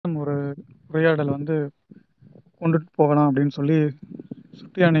உரையாடல் வந்து கொண்டுட்டு போகலாம் அப்படின்னு சொல்லி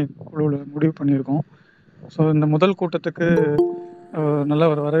சுட்டியானை குழுவில் முடிவு பண்ணியிருக்கோம். ஸோ இந்த முதல் கூட்டத்துக்கு நல்ல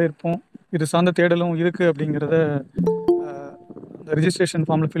ஒரு வரவேற்பும் இது சார்ந்த தேடலும் இருக்குது அப்படிங்கிறத அந்த ரிஜிஸ்ட்ரேஷன்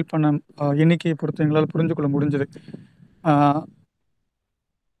ஃபார்மில் ஃபில் பண்ண எண்ணிக்கையை பொறுத்து எங்களால் புரிஞ்சு கொள்ள முடிஞ்சது.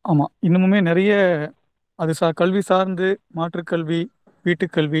 ஆமாம், இன்னமுமே நிறைய அது கல்வி சார்ந்து மாற்றுக்கல்வி,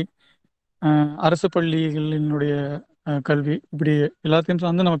 வீட்டுக்கல்வி, அரசு பள்ளிகளினுடைய கல்வி, இப்படி எல்லாத்தையும்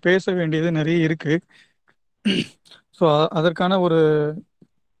சார்ந்து நம்ம பேச வேண்டியது நிறைய இருக்குது. ஸோ அதற்கான ஒரு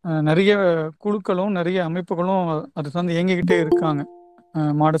நிறைய குழுக்களும் நிறைய அமைப்புகளும் அது சார்ந்து இயங்கிக்கிட்டே இருக்காங்க.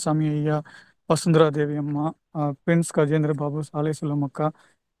 மாடசாமி ஐயா, வசுந்தரா தேவி அம்மா, பிரின்ஸ் கஜேந்திர பாபு, சாலை செல்வம் அக்கா,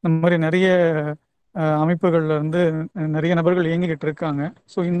 இந்த மாதிரி நிறைய அமைப்புகள்ல இருந்து நிறைய நபர்கள் இயங்கிக்கிட்டு இருக்காங்க.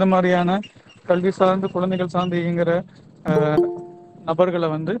 ஸோ இந்த மாதிரியான கல்வி சார்ந்து குழந்தைகள் சார்ந்து இயங்குற நபர்களை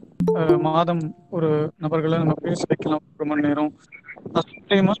வந்து மாதம் ஒரு நபர்களை நம்ம பேச வைக்கலாம் 1 மணி நேரம்.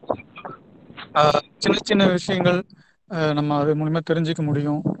 சின்ன சின்ன விஷயங்கள் நம்ம அது மூலிமா தெரிஞ்சுக்க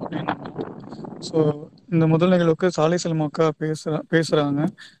முடியும் அப்படின்னு. ஸோ இந்த முதல் நிகழ்வுக்கு சாலை செல்வம் அக்கா பேசுகிறாங்க.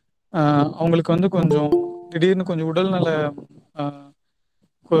 அவங்களுக்கு வந்து கொஞ்சம் திடீர்னு கொஞ்சம் உடல்நல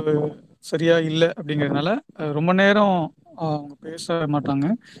சரியா இல்லை அப்படிங்கிறதுனால ரொம்ப நேரம் அவங்க பேச மாட்டாங்க.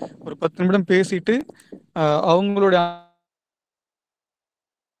 ஒரு 10 நிமிடம் பேசிட்டு அவங்களுடைய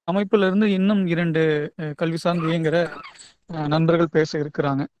அமைப்புல இருந்து இன்னும் 2 கல்வி சார்ந்து இயங்குற நண்பர்கள் பேச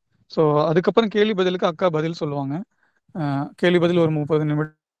இருக்கிறாங்க. ஸோ அதுக்கப்புறம் கேள்வி பதிலுக்கு அக்கா பதில் சொல்லுவாங்க. கேள்வி பதில் ஒரு 30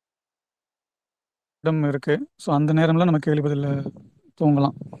 நிமிடம் இருக்கு. ஸோ அந்த நேரம்லாம் நம்ம கேள்வி பதில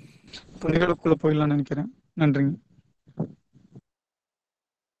தூங்கலாம். நிகழ்வுக்குள்ள போயிடலாம்னு நினைக்கிறேன். நன்றிங்க.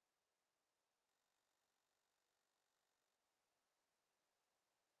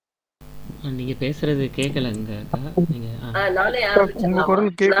 நீங்க பேசுறது கேட்கலங்க. நீங்க உங்க குரல்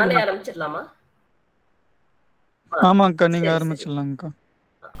ஆரம்பிச்சிடலாமா? ஆமாங்கக்கா, நீங்க ஆரம்பிச்சிடலாங்கக்கா.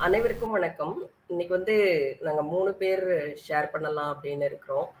 அனைவருக்கும் வணக்கம். இன்னைக்கு வந்து நாங்க 3 பேர் ஷேர் பண்ணலாம் அப்படின்னு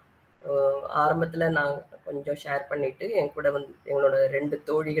இருக்கிறோம். ஆரம்பத்துல நான் கொஞ்சம் ஷேர் பண்ணிட்டு என் கூட வந்து எங்களோட 2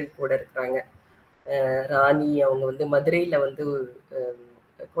 தோழிகள் கூட இருக்கிறாங்க. ராணி அவங்க வந்து மதுரையில வந்து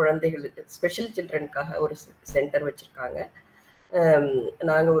குழந்தைகளுக்கு ஸ்பெஷல் சில்ட்ரனுக்காக ஒரு சென்டர் வச்சிருக்காங்க.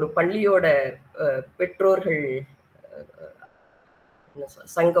 நாங்க ஒரு பள்ளியோட பெற்றோர்கள்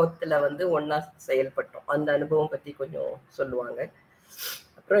சங்கத்துல வந்து ஒன்னா செயல்பட்டோம். அந்த அனுபவம் பத்தி கொஞ்சம் சொல்லுவாங்க.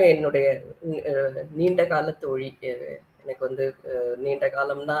 அப்புறம் என்னுடைய நீண்ட கால தோழி, எனக்கு வந்து நீண்ட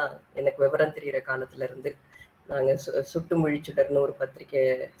காலம்னா எனக்கு விவரம் தெரிகிற காலத்துல இருந்து நாங்க சுட்டு முழிச்சுடர்னு ஒரு பத்திரிக்கை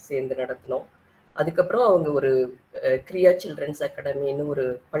சேர்ந்து நடத்தினோம். அதுக்கப்புறம் அவங்க ஒரு கிரியா சில்ட்ரன்ஸ் அகாடமின்னு ஒரு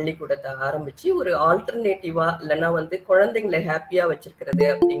பள்ளிக்கூடத்தை ஆரம்பிச்சு ஒரு ஆல்டர்னேட்டிவா இல்லைன்னா வந்து குழந்தைங்களை ஹாப்பியா வச்சிருக்கிறது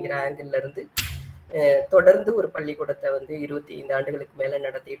அப்படிங்கிற ஆங்கிள் இருந்து தொடர்ந்து ஒரு பள்ளிக்கூடத்தை வந்து 25 ஆண்டுகளுக்கு மேல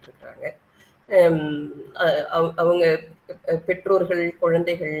நடத்திட்டு இருக்கிறாங்க. அவங்க பெற்றோர்கள்,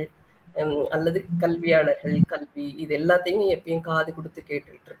 குழந்தைகள் அல்லது கல்வியாளர்கள், கல்வி இது எல்லாத்தையும் எப்பயும் காது கொடுத்து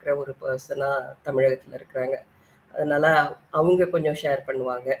கேட்டுட்டு இருக்கிற ஒரு பர்சனா தமிழகத்துல இருக்கிறாங்க. அதனால அவங்க கொஞ்சம் ஷேர்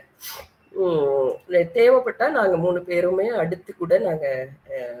பண்ணுவாங்க. தேவைப்பட்டா நாங்க 3 பேருமே அடுத்து கூட நாங்க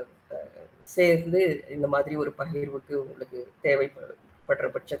சேர்ந்து இந்த மாதிரி ஒரு பகிர்வுக்கு உங்களுக்கு தேவைப்படுற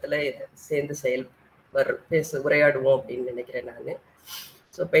பட்சத்துல சேர்ந்து உரையாடுவோம் அப்படின்னு நினைக்கிறேன் நான்.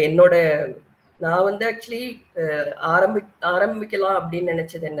 ஸோ இப்போ நான் வந்து ஆக்சுவலி ஆரம்பிக்கலாம் அப்படின்னு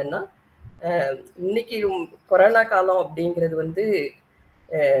நினைச்சது என்னன்னா, இன்னைக்கு கொரோனா காலம் அப்படிங்கிறது வந்து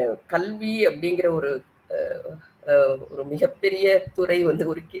கல்வி அப்படிங்கிற ஒரு மிகப்பெரிய துறை வந்து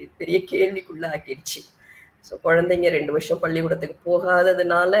ஒரு பெரிய கேள்விக்குள்ள ஆக்கிடுச்சு. ஸோ குழந்தைங்க 2 வருஷம் பள்ளிக்கூடத்துக்கு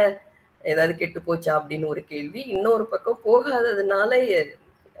போகாததுனால ஏதாவது கெட்டு போச்சா அப்படின்னு ஒரு கேள்வி. இன்னொரு பக்கம் போகாததுனால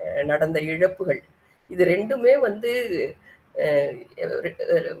நடந்த இழப்புகள், இது ரெண்டுமே வந்து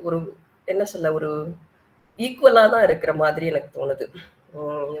ஒரு என்ன சொல்ல ஒரு ஈக்குவலா தான் இருக்கிற மாதிரி எனக்கு தோணுது.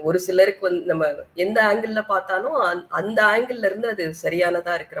 ஒரு சிலருக்கு வந்து நம்ம எந்த ஆங்கிள் பார்த்தாலும் அந்த ஆங்கிள் இருந்து அது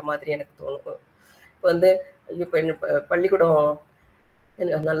சரியானதா இருக்கிற மாதிரி எனக்கு தோணும். இப்போ வந்து இப்போ பள்ளிக்கூடம்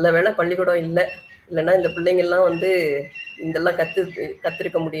நல்ல வேளை பள்ளிக்கூடம் இல்லைன்னா இந்த பிள்ளைங்கள்லாம் வந்து இதெல்லாம்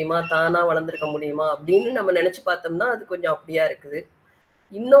கத்திருக்க முடியுமா, தானா வளர்ந்துருக்க முடியுமா அப்படின்னு நம்ம நினைச்சு பார்த்தோம்னா அது கொஞ்சம் அப்படியா இருக்குது.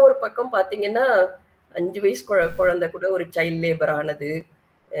 இன்னொரு பக்கம் பார்த்தீங்கன்னா 5 வயசு குழந்தை கூட ஒரு சைல்ட் லேபர் ஆனது.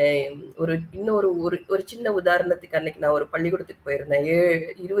 ஒரு சின்ன உதாரணத்துக்கு அன்னைக்கு நான் ஒரு பள்ளிக்கூடத்துக்கு போயிருந்தேன்.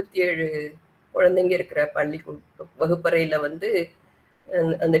 27 குழந்தைங்க இருக்கிற வகுப்பறையில வந்து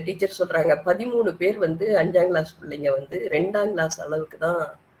அந்த டீச்சர் சொல்றாங்க 13 பேர் வந்து 5ஆம் கிளாஸ் பிள்ளைங்க வந்து 2ஆம் கிளாஸ் அளவுக்கு தான்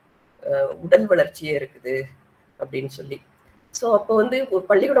உடல் வளர்ச்சியே இருக்குது அப்படின்னு சொல்லி. ஸோ அப்போ வந்து ஒரு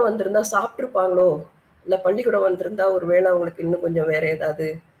பள்ளிக்கூடம் வந்திருந்தா சாப்பிட்டுருப்பாங்களோ, இல்லை பள்ளிக்கூடம் வந்திருந்தா ஒருவேளை அவங்களுக்கு இன்னும் கொஞ்சம் வேற ஏதாவது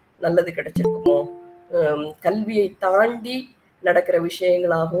நல்லது கிடைச்சிருக்குமோ, கல்வியை தாண்டி நடக்கிற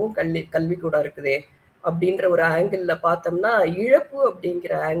விஷயங்களாகவும் கல்வி கூட இருக்குதே அப்படின்ற ஒரு ஆங்கிள் பார்த்தோம்னா இழப்பு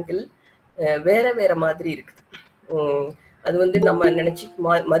அப்படிங்கிற ஆங்கிள் வேற வேற மாதிரி இருக்குது. அது வந்து நம்ம நினைச்சு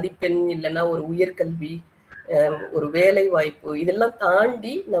மதிப்பெண் இல்லைன்னா ஒரு உயர்கல்வி, ஒரு வேலை வாய்ப்பு இதெல்லாம்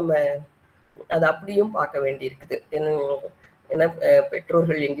தாண்டி நம்ம அதை அப்படியும் பார்க்க வேண்டி இருக்குது. ஏன்னா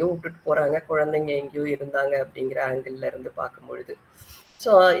பெற்றோர்கள் எங்கேயோ விட்டுட்டு போறாங்க, குழந்தைங்க எங்கேயோ இருந்தாங்க அப்படிங்கிற ஆங்கிள் இருந்து பார்க்கும் பொழுது.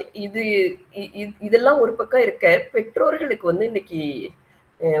 ஸோ இது இதெல்லாம் ஒரு பக்கம் இருக்க, பெற்றோர்களுக்கு வந்து இன்னைக்கு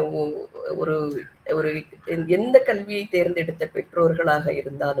ஒரு ஒரு எந்த கல்வியை தேர்ந்தெடுத்த பெற்றோர்களாக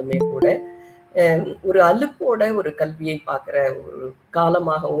இருந்தாலுமே கூட ஒரு அலுப்போட ஒரு கல்வியை பார்க்குற ஒரு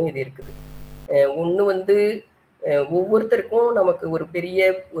காலமாகவும் இது இருக்குது. ஒன்று வந்து ஒவ்வொருத்தருக்கும் நமக்கு ஒரு பெரிய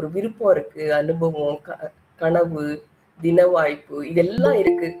ஒரு விருப்பம் இருக்கு, அனுபவம், கனவு, தின வாய்ப்பு இதெல்லாம்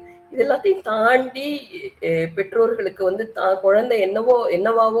இருக்கு. இது எல்லாத்தையும் தாண்டி பெற்றோர்களுக்கு வந்து குழந்தை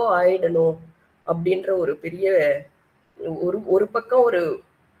என்னவாவோ ஆயிடணும் அப்படின்ற ஒரு பெரிய ஒரு பக்கம் ஒரு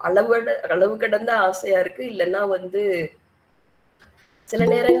அளவு கடந்த ஆசையா இருக்கு. இல்லைன்னா வந்து சில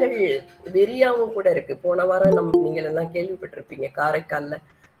நேரங்கள் வெறியாவும் கூட இருக்கு. போன வாரம் நீங்கள் எல்லாம் கேள்விப்பட்டிருப்பீங்க, காரைக்கால்ல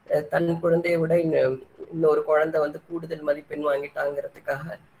தன் குழந்தைய விட இன்னொரு குழந்தை வந்து கூடுதல் மதிப்பெண் வாங்கிட்டாங்கிறதுக்காக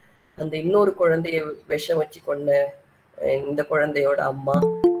அந்த இன்னொரு குழந்தைய விஷம் வச்சு கொண்ட இந்த குழந்தையோட அம்மா.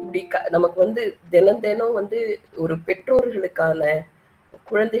 இப்படி நமக்கு வந்து தினம் தினம் வந்து ஒரு பெற்றோர்களுக்கான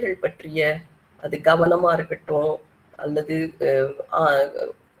குழந்தைகள் பற்றிய அது கவனமா இருக்கட்டும் அல்லது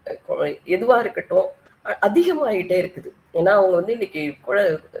எதுவா இருக்கட்டும் அதிகமாயிட்டே இருக்குது. ஏன்னா அவங்க வந்து இன்னைக்கு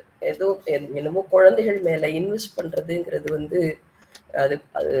ஏதோ என்னமோ குழந்தைகள் மேல இன்வெஸ்ட் பண்றதுங்கிறது வந்து அது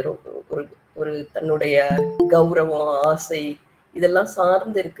அது ஒரு ஒரு தன்னுடைய கௌரவம், ஆசை இதெல்லாம்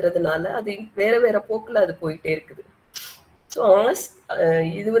சார்ந்து இருக்கிறதுனால அது வேற வேற போக்குல அது போயிட்டே இருக்குது. ஸோ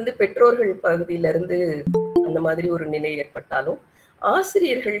இது வந்து பெற்றோர்கள் பகுதியில இருந்து அந்த மாதிரி ஒரு நிலை ஏற்பட்டாலும்,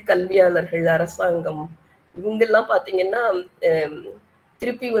 ஆசிரியர்கள், கல்வியாளர்கள், அரசாங்கம் இவங்கெல்லாம் பாத்தீங்கன்னா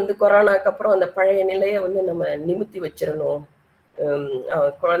திருப்பி வந்து கொரோனாக்கு அப்புறம் அந்த பழைய நிலையை வந்து நம்ம நிமித்தி வச்சிடணும்.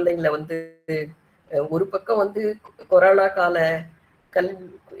 குழந்தைங்களை வந்து ஒரு பக்கம் வந்து கொரோனா கால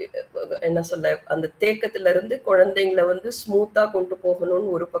என்ன சொல்ல அந்த தேக்கத்துல இருந்து குழந்தைங்களை வந்து ஸ்மூத்தா கொண்டு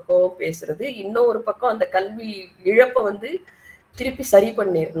போகணும்னு ஒரு பக்கம் பேசுறது, இன்னும் ஒரு பக்கம் அந்த கல்வி இழப்பை வந்து திருப்பி சரி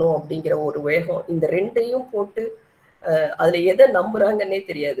பண்ணிடணும் அப்படிங்கிற ஒரு வேகம். இந்த ரெண்டையும் போட்டு அதுல எதை நம்புறாங்கன்னே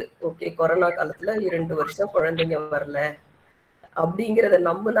தெரியாது. ஓகே, கொரோனா காலத்துல 2 வருஷம் குழந்தைங்க வரல அப்படிங்கிறத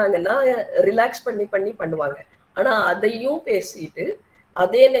நம்புனாங்கன்னா ரிலாக்ஸ் பண்ணி பண்ணுவாங்க. ஆனா அதையும் பேசிட்டு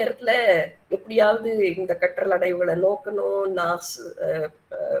அதே நேரத்துல எப்படியாவது இந்த கற்றல் அடைவுகளை நோக்கணும்,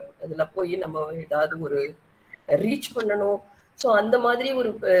 அதுல போய் நம்ம ஏதாவது ஒரு ரீச் பண்ணணும். ஸோ அந்த மாதிரி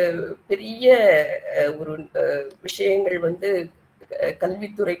ஒரு பெரிய ஒரு விஷயங்கள் வந்து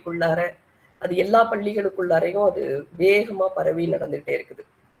கல்வித்துறைக்குள்ளார அது எல்லா பள்ளிகளுக்குள்ளாரையும் அது வேகமா பரவி நடந்துகிட்டே இருக்குது.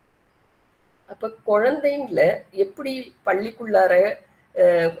 அப்ப குழந்தைங்கள எப்படி பள்ளிக்குள்ளார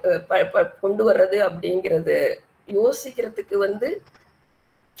கொண்டு வர்றது அப்படிங்கிறது யோசிக்கிறதுக்கு வந்து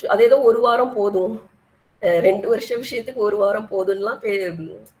அது ஏதோ ஒரு வாரம் போதும், 2 வருஷ விஷயத்துக்கு ஒரு வாரம் போதும்லாம்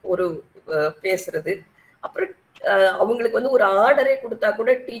ஒரு பேசுறது. அப்புறம் அவங்களுக்கு வந்து ஒரு ஆர்டரே கொடுத்தா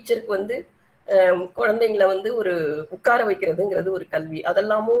கூட டீச்சருக்கு வந்து குழந்தைங்களை வந்து ஒரு உட்கார வைக்கிறதுங்கிறது ஒரு கல்வி,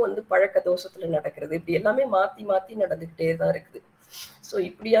 அதெல்லாமும் வந்து பழக்க தோஷத்துல நடக்கிறது. இப்படி எல்லாமே மாத்தி மாத்தி நடந்துகிட்டே தான் இருக்குது. ஸோ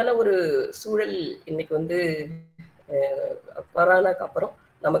இப்படியான ஒரு சூழல் இன்னைக்கு வந்து கொரோனாக்கு அப்புறம்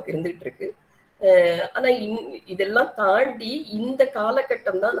நமக்கு இருந்துகிட்டு இருக்கு. ஆனா இதெல்லாம் தாண்டி இந்த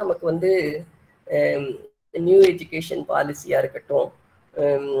காலகட்டம் தான் நமக்கு வந்து நியூ எஜுகேஷன் பாலிசியா இருக்கட்டும்,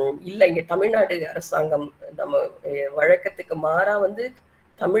 இல்லை இங்க தமிழ்நாடு அரசாங்கம் நம்ம வழக்கத்துக்கு மாறா வந்து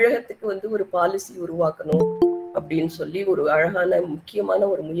தமிழகத்துக்கு வந்து ஒரு பாலிசி உருவாக்கணும் அப்படின்னு சொல்லி ஒரு அழகான முக்கியமான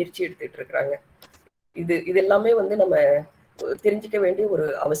ஒரு முயற்சி எடுத்துட்டு இருக்கிறாங்க. இது எல்லாமே வந்து நம்ம தெரிஞ்சுக்க வேண்டிய ஒரு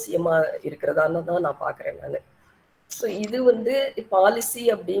அவசியமா இருக்கிறதான்னு தான் நான் பாக்குறேன் நான். ஸோ இது வந்து பாலிசி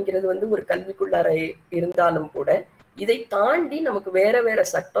அப்படிங்கிறது வந்து ஒரு கல்விக்குள்ளார இருந்தாலும் கூட இதை தாண்டி நமக்கு வேற வேற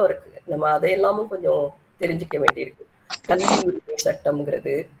சட்டம் இருக்கு. நம்ம அதையெல்லாமும் கொஞ்சம் தெரிஞ்சுக்க வேண்டியிருக்கு. கல்வி உரிமை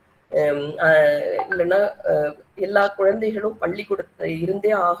சட்டம்ங்கிறது, இல்லைன்னா எல்லா குழந்தைகளும் பள்ளிக்கூடத்துல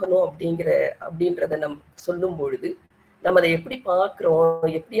இருந்தே ஆகணும் அப்படின்றத நம்ம சொல்லும் பொழுது நம்ம அதை எப்படி பார்க்கிறோம்,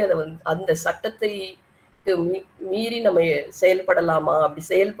 எப்படி அதை வந்து அந்த சட்டத்தை மீறி நம்ம செயல்படலாமா, அப்படி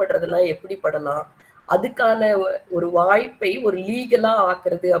செயல்படுறதுனா எப்படி படலாம், அதுக்கான ஒரு வாய்ப்பை ஒரு லீகலா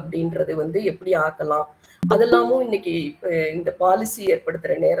ஆக்குறது அப்படின்றது வந்து எப்படி ஆக்கலாம், அதெல்லாமும் இன்னைக்கு இந்த பாலிசி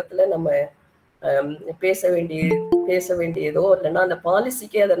ஏற்படுத்துற நேரத்துல நம்ம பேச வேண்டியதோ இல்லைன்னா அந்த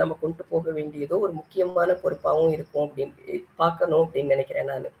பாலிசிக்கே அதை நம்ம கொண்டு போக வேண்டியதோ ஒரு முக்கியமான பொறுப்பாகவும் இருக்கும் அப்படின்னு பார்க்கணும் அப்படின்னு நினைக்கிறேன்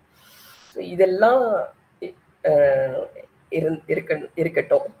நான். இதெல்லாம்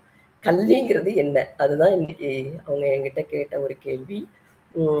இருக்கட்டும், கல்விங்கிறது என்ன, அதுதான் இன்னைக்கு அவங்க என்கிட்ட கேட்ட ஒரு கேள்வி.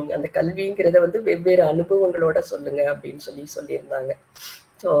 அந்த கல்விங்கிறத வந்து வெவ்வேறு அனுபவங்களோட சொல்லுங்க அப்படின்னு சொல்லியிருந்தாங்க.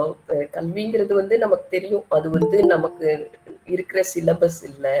 ஸோ கல்விங்கிறது வந்து நமக்கு தெரியும், அது வந்து நமக்கு இருக்கிற சிலபஸ்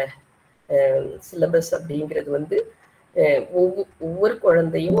இல்லை, சிலபஸ் அப்படிங்கிறது வந்து ஒவ்வொரு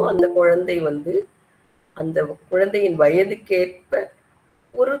குழந்தையும் அந்த குழந்தை வந்து அந்த குழந்தையின் வயதுக்கேற்ப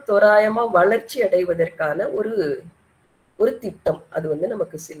ஒரு தோராயமா வளர்ச்சி அடைவதற்கான ஒரு ஒரு திட்டம். அது வந்து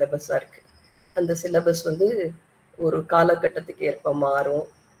நமக்கு சிலபஸா இருக்கு. அந்த சிலபஸ் வந்து ஒரு காலகட்டத்துக்கு ஏற்ப மாறும்,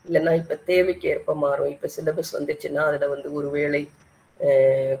 இல்லைன்னா இப்ப தேவைக்கு ஏற்ப மாறும். இப்ப சிலபஸ் வந்துச்சுன்னா அதுல வந்து ஒருவேளை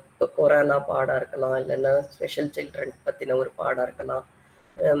இப்போ கொரோனா பாடம் இருக்கலாம், இல்லைன்னா ஸ்பெஷல் சில்ட்ரன் பத்தின ஒரு பாடம் இருக்கலாம்.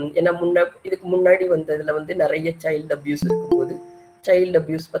 ஏன்னா இதுக்கு முன்னாடி வந்ததுல வந்து நிறைய சைல்டு அபியூஸ் இருக்கும்போது சைல்டு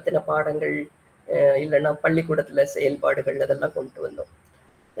அபியூஸ் பத்தின பாடங்கள் இல்லைன்னா பள்ளிக்கூடத்துல செயல்பாடுகள் அதெல்லாம் கொண்டு வந்தோம்.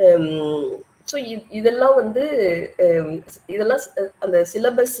 ஸோ இதெல்லாம் வந்து இதெல்லாம் அந்த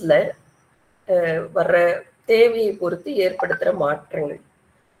சிலபஸ்ல வர்ற தேவையை பொறுத்து ஏற்படுத்துற மாற்றங்கள்.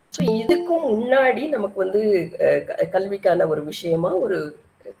 ஸோ இதுக்கும் முன்னாடி நமக்கு வந்து கல்விக்கான ஒரு விஷயமா ஒரு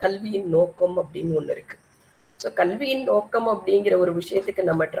கல்வியின் நோக்கம் அப்படின்னு ஒண்ணு இருக்கு. ஸோ கல்வியின் நோக்கம் அப்படிங்கிற ஒரு விஷயத்துக்கு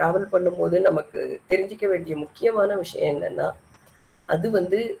நம்ம டிராவல் பண்ணும்போது நமக்கு தெரிஞ்சுக்க வேண்டிய முக்கியமான விஷயம் என்னன்னா, அது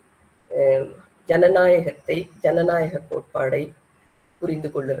வந்து ஜனநாயக கோட்பாடை புரிந்து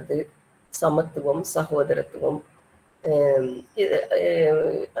கொள்ளுறது, சமத்துவம், சகோதரத்துவம்,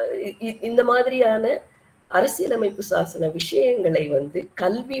 இந்த மாதிரியான அரசியலமைப்பு சாசன விஷயங்களை வந்து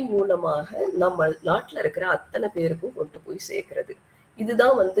கல்வி மூலமாக நம்ம நாட்டுல இருக்கிற அத்தனை பேருக்கும் கொண்டு போய் சேர்க்கிறது.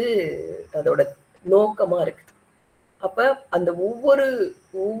 இதுதான் வந்து அதோட நோக்கமா இருக்குது. அப்ப அந்த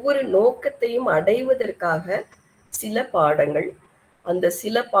ஒவ்வொரு நோக்கத்தையும் அடைவதற்காக சில பாடங்கள், அந்த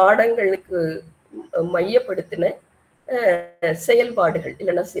சில பாடங்களுக்கு மையப்படுத்தின செயல்பாடுகள்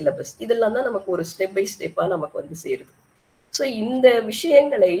இல்லைன்னா சிலபஸ், இதெல்லாம் தான் நமக்கு ஒரு ஸ்டெப் பை ஸ்டெப்பா நமக்கு வந்து சேருது. ஸோ இந்த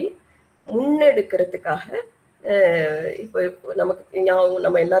விஷயங்களை முன்னெடுக்கிறதுக்காக இப்போ நமக்கு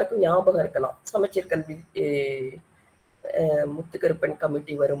நம்ம எல்லாருக்கும் ஞாபகம் இருக்கலாம், சமச்சீர் கல்வி முத்துக்கருப்பன்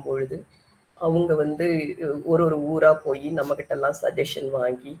கமிட்டி வரும்பொழுது அவங்க வந்து ஒரு ஊரா போய் நம்ம கிட்ட எல்லாம் சஜஷன்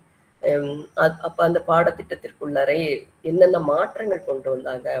வாங்கி அப்ப அந்த பாடத்திட்டத்திற்குள்ளரே என்னென்ன மாற்றங்கள் கொண்டு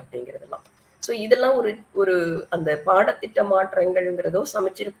வந்தாங்க அப்படிங்கிறதெல்லாம். ஸோ இதெல்லாம் ஒரு அந்த பாடத்திட்ட மாற்றங்கள்ங்கிறதோ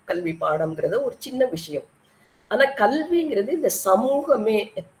சமச்சீர் கல்வி பாடம்ங்கிறதோ ஒரு சின்ன விஷயம். ஆனா கல்விங்கிறது இந்த சமூகமே,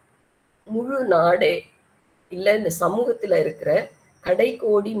 முழு நாடே, இல்ல இந்த சமூகத்துல இருக்கிற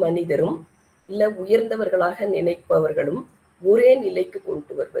கடைக்கோடி மனிதரும் இல்ல உயர்ந்தவர்களாக நினைப்பவர்களும் ஒரே நிலைக்கு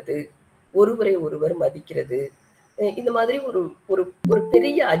கொண்டு வருவது, ஒருவரை ஒருவர் மதிக்கிறது, இந்த மாதிரி ஒரு ஒரு ஒரு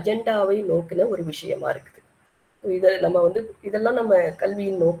பெரிய அஜெண்டாவை நோக்கின ஒரு விஷயமா இருக்குது. நம்ம வந்து இதெல்லாம் நம்ம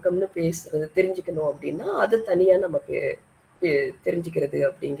கல்வியின் நோக்கம்னு பேசுறது தெரிஞ்சுக்கணும் அப்படின்னா அது தனியா நமக்கு தெரிஞ்சுக்கிறது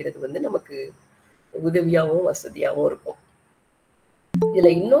அப்படிங்கிறது வந்து நமக்கு உதவியாகவும் வசதியாகவும் இருக்கும். இதுல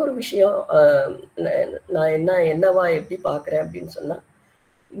இன்னொரு விஷயம் நான் என்னவா எப்படி பாக்குறேன் அப்படின்னு சொன்னா,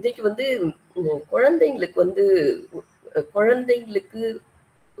 இன்னைக்கு வந்து குழந்தைங்களுக்கு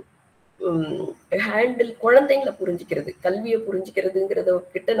குழந்தைங்களை புரிஞ்சுக்கிறது, கல்வியை புரிஞ்சுக்கிறதுங்கிறத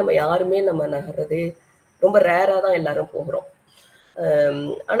கிட்ட நம்ம யாருமே நம்ம நகர்றதே ரொம்ப ரேரா தான் எல்லாரும் போகிறோம்.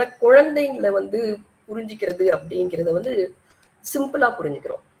 ஆனா குழந்தைங்களை வந்து புரிஞ்சுக்கிறது அப்படிங்கிறத வந்து சிம்பிளா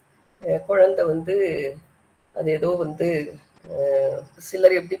புரிஞ்சுக்கிறோம். குழந்தை வந்து அது ஏதோ வந்து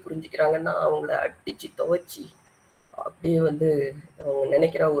சிலர் எப்படி புரிஞ்சுக்கிறாங்கன்னா அவங்கள அடிச்சு துவைச்சி அப்படியே வந்து அவங்க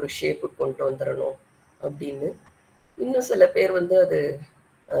நினைக்கிற ஒரு ஷேப்பு கொண்டு வந்துடணும் அப்படின்னு. இன்னும் சில பேர் வந்து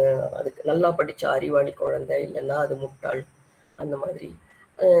அதுக்கு நல்லா படிச்ச அறிவாளி குழந்தை, இல்லைன்னா அது முட்டாள் அந்த மாதிரி,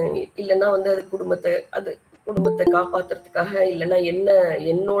 இல்லைன்னா வந்து அது குடும்பத்தை காப்பாத்துறதுக்காக, இல்லைன்னா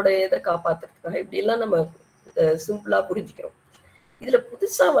என்னோட இதை காப்பாத்துறதுக்காக, இப்படி எல்லாம் நம்ம சிம்பிளா புரிஞ்சுக்கிறோம். இதுல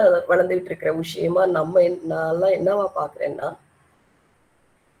புதுசா வளர்ந்துகிட்டு இருக்கிற விஷயமா நான் என்னவா பாக்குறேன்னா,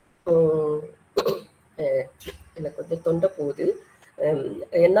 எனக்கு வந்து தொண்டை போகுது,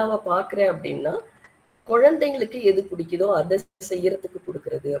 என்னவா பாக்குறேன் அப்படின்னா, குழந்தைங்களுக்கு எது பிடிக்குதோ அதை செய்யறதுக்கு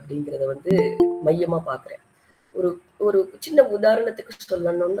கொடுக்கறது அப்படிங்கிறத வந்து மையமா பாக்குறேன். ஒரு சின்ன உதாரணத்துக்கு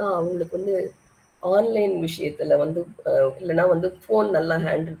சொல்லணும்னா, அவங்களுக்கு வந்து ஆன்லைன் விஷயத்துல வந்து இல்லைன்னா வந்து போன் நல்லா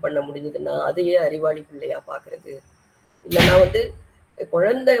ஹேண்டில் பண்ண முடிஞ்சதுன்னா அதையே அறிவாளி பிள்ளையா பாக்குறது, இல்லைன்னா வந்து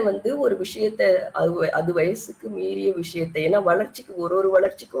குழந்தை வந்து ஒரு விஷயத்த அது வயசுக்கு மீறிய விஷயத்த, ஏன்னா வளர்ச்சிக்கு ஒரு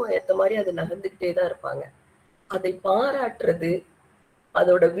வளர்ச்சிக்கும் ஏற்ற மாதிரி அது நகர்ந்துகிட்டே தான் இருப்பாங்க, அதை பாராட்டுறது,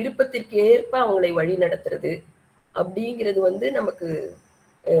 அதோட விருப்பத்திற்கு ஏற்ப அவங்களை வழி நடத்துறது அப்படிங்கிறது வந்து நமக்கு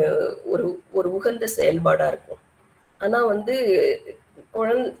ஒரு ஒரு உகந்த செயல்பாடா இருக்கும். ஆனா வந்து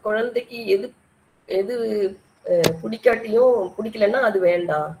குழந்தைக்கு எது எது பிடிக்காட்டியும் பிடிக்கலன்னா அது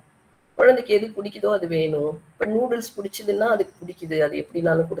வேண்டாம், குழந்தைக்கு எது பிடிக்குதோ அது வேணும். இப்ப நூடுல்ஸ் பிடிச்சதுன்னா அதுக்கு பிடிக்குது, அது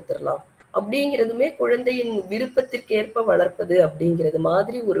எப்படினாலும் கொடுத்துடலாம் அப்படிங்கிறதுமே குழந்தையின் விருப்பத்திற்கு ஏற்ப வளர்ப்பது அப்படிங்கிறது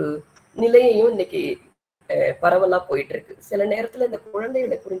மாதிரி ஒரு நிலையையும் இன்னைக்கு பரவலா போயிட்டு இருக்கு. சில நேரத்துல இந்த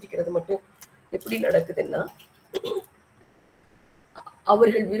குழந்தைகளை புரிஞ்சுக்கிறது மட்டும் எப்படி நடக்குதுன்னா,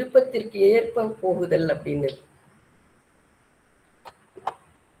 அவர்கள் விருப்பத்திற்கு ஏற்ப போகுதல் அப்படின்னு.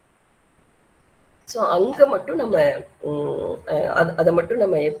 ஸோ அங்க மட்டும் நம்ம அதை மட்டும்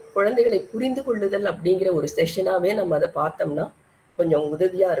நம்ம குழந்தைகளை புரிந்து கொள்ளுதல் அப்படிங்கிற ஒரு செஷனாவே நம்ம அதை பார்த்தோம்னா கொஞ்சம்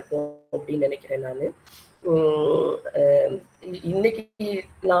உதவியா இருக்கும் அப்படின்னு நினைக்கிறேன் நான். இன்னைக்கு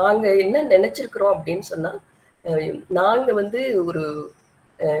நாங்க என்ன நினைச்சிருக்கிறோம் அப்படின்னு சொன்னா, நாங்க வந்து ஒரு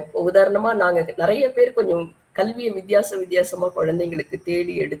உதாரணமா நாங்க நிறைய பேர் கொஞ்சம் கல்வியை வித்தியாசமா குழந்தைங்களுக்கு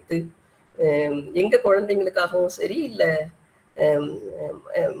தேடி எடுத்து எங்க குழந்தைங்களுக்காகவும் சரி இல்ல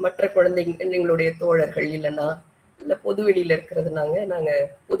மற்ற குழந்தைங்களுடைய தோழர்கள் இல்லைன்னா இல்ல பொது வெளியில இருக்கிறதுனாங்க நாங்க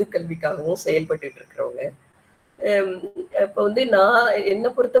பொது கல்விக்காகவும் செயல்பட்டு இருக்கிறவங்க. இப்ப வந்து நான்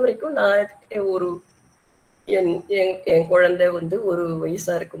என்னை பொறுத்த வரைக்கும் நான் ஒரு என் குழந்தை வந்து ஒரு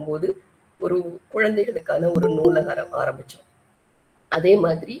வயசா இருக்கும்போது ஒரு குழந்தைகளுக்கான ஒரு நூலகம் ஆரம்பிச்சோம். அதே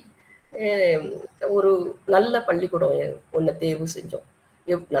மாதிரி ஒரு நல்ல பள்ளிக்கூடம் ஒண்ணு தேர்வு செஞ்சோம்.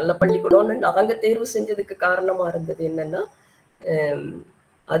 நல்ல பள்ளிக்கூடம்னு நாங்க தேர்வு செஞ்சதுக்கு காரணமா இருந்தது என்னன்னா,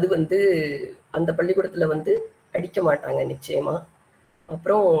 அது வந்து அந்த பள்ளிக்கூடத்துல வந்து அடிக்க மாட்டாங்க நிச்சயமா.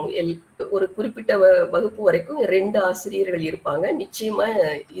 அப்புறம் ஒரு குறிப்பிட்ட வகுப்பு வரைக்கும் 2 ஆசிரியர்கள் இருப்பாங்க. நிச்சயமா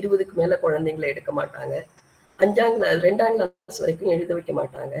 20க்கு மேல குழந்தைங்களை எடுக்க மாட்டாங்க. 2ஆம் கிளாஸ் வரைக்கும் எழுத வைக்க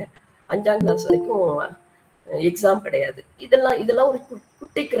மாட்டாங்க. 5ஆம் கிளாஸ் வரைக்கும் எக்ஸாம் கிடையாது. இதெல்லாம் ஒரு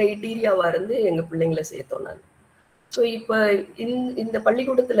குட்டி கிரைட்டீரியாவா இருந்து எங்க பிள்ளைங்களை சேர்த்தோம் நான். ஸோ இப்ப இந்த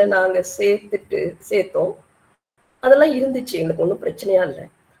பள்ளிக்கூடத்துல நாங்க சேர்த்தோம். அதெல்லாம் இருந்துச்சு, எங்களுக்கு ஒன்றும் பிரச்சனையா இல்லை.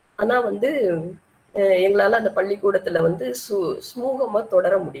 ஆனா வந்து எங்களால அந்த பள்ளிக்கூடத்துல வந்து சுமூகமா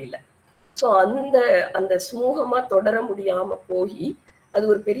தொடர முடியல. ஸோ அந்த சுமூகமா தொடர முடியாம போய் அது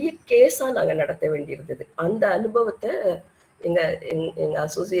ஒரு பெரிய கேஸா நாங்க நடத்த வேண்டியிருந்தது. அந்த அனுபவத்தை எங்க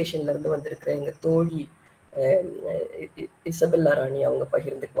அசோசியேஷன்ல இருந்து வந்திருக்கிற எங்க தோழி இசபெல்லா ராணி அவங்க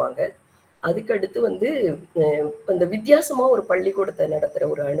பகிர்ந்துக்குவாங்க. அதுக்கடுத்து வந்து அந்த வித்தியாசமா ஒரு பள்ளிக்கூடத்தை நடத்துற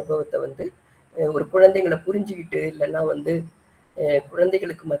ஒரு அனுபவத்தை வந்து ஒரு குழந்தைங்களை புரிஞ்சுக்கிட்டு இல்லைன்னா வந்து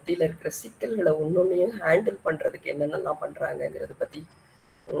குழந்தைகளுக்கு மத்தியில இருக்கிற சிக்கல்களை ஒன்னொன்னையும் ஹேண்டில் பண்றதுக்கு என்னென்னலாம் பண்றாங்கிறத பத்தி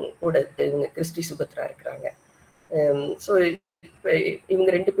கூட இவங்க கிறிஸ்டி சுபத்ரா இருக்கிறாங்க. ஸோ இவங்க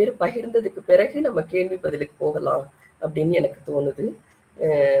 2 பேரும் பகிர்ந்ததுக்கு பிறகு நம்ம கேள்வி பதிலுக்கு போகலாம் அப்படின்னு எனக்கு தோணுது.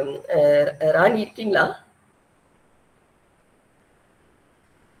 ராணி இருக்கீங்களா?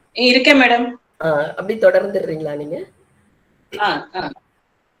 இருக்கேன் மேடம். அப்படி தொடர்ந்துடுறீங்களா நீங்க?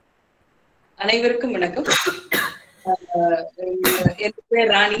 அனைவருக்கும் வணக்கம். என்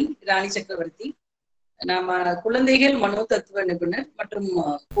பேர் ராணி சக்கரவர்த்தி. நாம குழந்தைகள் மனோ தத்துவ நிபுணர் மற்றும்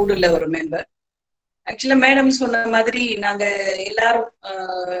கூடுல ஒரு மெம்பர். ஆக்சுவலா மேடம் சொன்ன மாதிரி நாங்க எல்லாரும்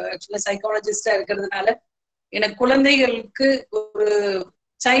ஆக்சுவலா சைக்காலஜிஸ்டா இருக்கிறதுனால எனக்கு குழந்தைகளுக்கு ஒரு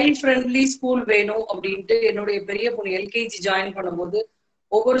சைல்ட் ஃப்ரெண்ட்லி ஸ்கூல் வேணும் அப்படின்ட்டு என்னுடைய பெரிய பொண்ணு எல்கேஜி ஜாயின் பண்ணும்போது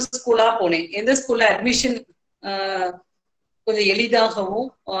ஒவ்வொரு ஸ்கூலா போனேன். எந்த ஸ்கூல்ல அட்மிஷன் கொஞ்சம் எளிதாகவும்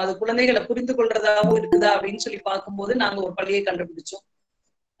அது குழந்தைகளை புரிந்து கொள்றதாகவும் இருக்குதா அப்படின்னு சொல்லி பார்க்கும்போது நாங்க ஒரு பள்ளியை கண்டுபிடிச்சோம்.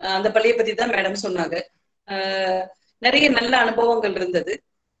 அந்த பள்ளியை பத்தி தான் மேடம் சொன்னாங்க. நிறைய நல்ல அனுபவங்கள் இருந்தது.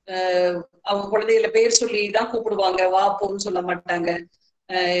 அவங்க குழந்தைகளை பேர் சொல்லி தான் கூப்பிடுவாங்க, வா போன்னு சொல்ல மாட்டாங்க.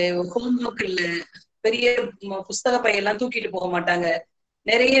 ஹோம்ஒர்க் இல்ல, பெரிய புஸ்தக பையெல்லாம் தூக்கிட்டு போக மாட்டாங்க,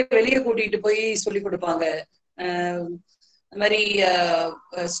 நிறைய வெளியே கூட்டிட்டு போய் சொல்லி கொடுப்பாங்க. அந்த மாதிரி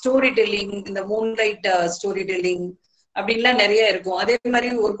ஸ்டோரி டெல்லிங், இந்த மூன்லைட் ஸ்டோரி டெல்லிங் அப்படின்லாம் நிறைய இருக்கும். அதே மாதிரி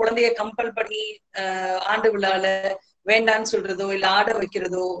ஒரு குழந்தைய கம்பல் பண்ணி ஆண்டு விழால வேண்டான்னு சொல்றதோ இல்ல ஆட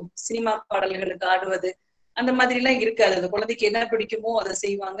வைக்கிறதோ, சினிமா பாடல்களுக்கு ஆடுவது, அந்த மாதிரி எல்லாம் இருக்காது. அந்த குழந்தைக்கு என்ன பிடிக்குமோ அதை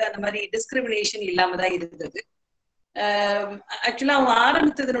செய்வாங்க. அந்த மாதிரி டிஸ்கிரிமினேஷன் இல்லாமதான் இருந்தது. ஆக்சுவலா அவங்க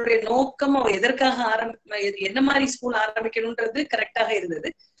ஆரம்பித்ததனுடைய நோக்கம், அவங்க எதற்காக என்ன மாதிரி ஸ்கூல் ஆரம்பிக்கணும்ன்றது கரெக்டாக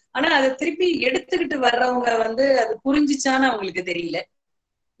இருந்தது. ஆனா அதை திருப்பி எடுத்துக்கிட்டு வர்றவங்க வந்து அது புரிஞ்சிச்சான்னு அவங்களுக்கு தெரியல.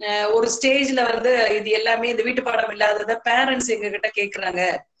 ஒரு ஸ்டேஜ்ல வந்து இது எல்லாமே இந்த வீட்டு பாடம் இல்லாதத பேரண்ட்ஸ் எங்க கிட்ட கேக்குறாங்க.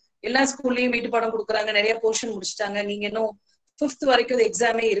 எல்லா ஸ்கூல்லயும் வீட்டு பாடம் கொடுக்குறாங்க, நிறைய போர்ஷன் முடிச்சுட்டாங்க, நீங்க இன்னும் 5th வரைக்கும்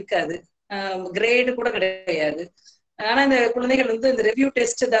எக்ஸாமே இருக்காது, கிரேடு கூட கிடையாது. ஆனா இந்த குழந்தைகள் வந்து இந்த ரிவ்யூ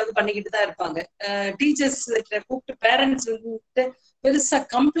டெஸ்ட் ஏதாவது பண்ணிக்கிட்டு தான் இருப்பாங்க. டீச்சர்ஸ் கூப்பிட்டு பேரண்ட்ஸ் வந்து பெருசா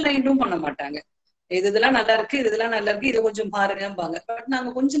கம்ப்ளைண்டும் பண்ண மாட்டாங்க. இதெல்லாம் நல்லா இருக்கு, இதெல்லாம் நல்லா இருக்கு, இதை கொஞ்சம் பாருங்கம்பாங்க. பட் நாங்க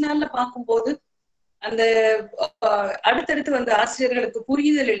கொஞ்ச நாள்ல பார்க்கும்போது அந்த அடுத்தடுத்து வந்து ஆசிரியர்களுக்கு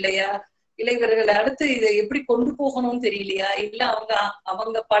புரிதல் இல்லையா, இல்லை இவர்கள் அடுத்து இதை எப்படி கொண்டு போகணும்னு தெரியலையா, இல்ல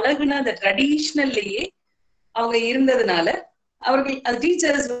அவங்க பழகுன அந்த ட்ரெடிஷ்னல்லையே அவங்க இருந்ததுனால அவர்கள் அது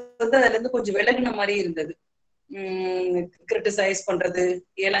டீச்சர்ஸ் வந்து அதுல இருந்து கொஞ்சம் விலகின மாதிரி இருந்தது. கிரிட்டிசைஸ் பண்றது,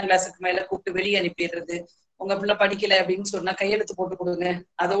 7ஆம் கிளாஸுக்கு மேல கூப்பிட்டு வெளியே அனுப்பிடுறது, உங்க பிள்ளை படிக்கல அப்படின்னு சொன்னா கையெழுத்து போட்டு கொடுங்க,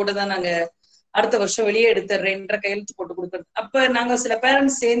 அதோட தான் நாங்க அடுத்த வருஷம் வெளியே எடுத்துறேன்ற கையெழுத்து போட்டு கொடுக்கறது. அப்ப நாங்க சில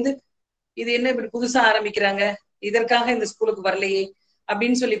பேரண்ட்ஸ் சேர்ந்து இது என்ன இப்படி புதுசா ஆரம்பிக்கிறாங்க, இதற்காக இந்த ஸ்கூலுக்கு வரலையே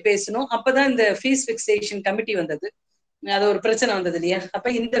அப்படின்னு சொல்லி பேசணும். அப்பதான் இந்த ஃபீஸ் பிக்சேஷன் கமிட்டி வந்தது. அது ஒரு பிரச்சனை வந்தது இல்லையா. அப்ப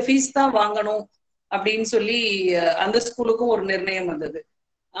இந்த ஃபீஸ் தான் வாங்கணும் அப்படின்னு சொல்லி அந்த ஸ்கூலுக்கும் ஒரு நிர்ணயம் வந்தது.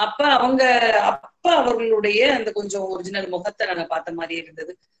 அப்ப அவங்க அவர்களுடைய அந்த கொஞ்சம் ஒரிஜினல் முகத்தை நாங்க பார்த்த மாதிரி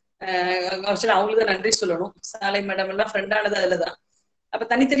இருந்தது. அவங்களுக்கு தான் நன்றி சொல்லணும். சாலை மேடம் எல்லாம் ஃப்ரெண்டானது அதுலதான். அப்ப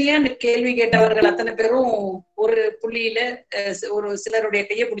தனித்தனியா கேள்வி கேட்டவர்கள் அத்தனை பேரும் ஒரு புள்ளியில ஒரு சிலருடைய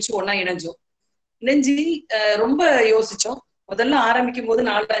கையை பிடிச்சி ஒன்னா இணைஞ்சு ரொம்ப யோசிச்சோம். முதல்ல ஆரம்பிக்கும் போது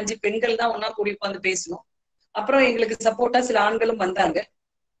 4-5 பெண்கள் தான் ஒன்னா கூடி உட்காந்து பேசணும். அப்புறம் எங்களுக்கு சப்போர்ட்டா சில ஆண்களும் வந்தாங்க.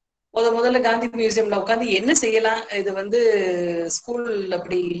 முதல்ல காந்தி மியூசியம்ல உட்காந்து என்ன செய்யலாம், இது ஸ்கூல்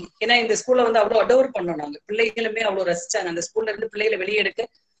அப்படி, ஏன்னா இந்த ஸ்கூல்ல அவ்வளவு அடோர் பண்ணோம் நாங்க. பிள்ளைகளுமே அவ்வளவு ரசிச்சாங்க. அந்த ஸ்கூல்ல இருந்து பிள்ளைகளை வெளியே எடுக்க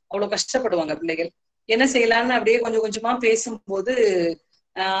அவ்வளவு கஷ்டப்படுவாங்க பிள்ளைகள். என்ன செய்யலாம்னு அப்படியே கொஞ்சம் கொஞ்சமா பேசும்போது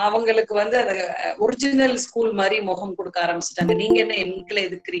அவங்களுக்கு அந்த ஒரிஜினல் ஸ்கூல் மாதிரி முகம் கொடுக்க ஆரம்பிச்சுட்டாங்க. நீங்க என்ன எங்களை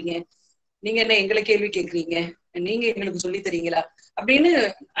எதிர்க்கிறீங்க, நீங்க என்ன எங்களை கேள்வி கேட்கறீங்க, நீங்க எங்களுக்கு சொல்லி தரீங்களா அப்படின்னு.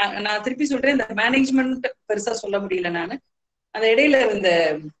 நான் திருப்பி சொல்றேன், இந்த மேனேஜ்மெண்ட் பெருசா சொல்ல முடியல நானு. அந்த இடையில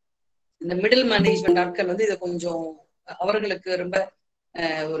இந்த மிடில் மேனேஜ்மெண்ட் ஆட்கள் இதை கொஞ்சம் அவர்களுக்கு ரொம்ப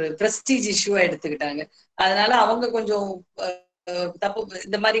ஒரு பிரஸ்டீஜ் இஷ்யூவா எடுத்துக்கிட்டாங்க. அதனால அவங்க கொஞ்சம் தப்பு,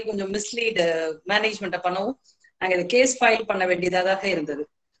 இந்த மாதிரி கொஞ்சம் மிஸ்லீட் மேனேஜ்மெண்ட்டை பண்ணவும் நாங்க இதை கேஸ் ஃபைல் பண்ண வேண்டியதாக இருந்தது.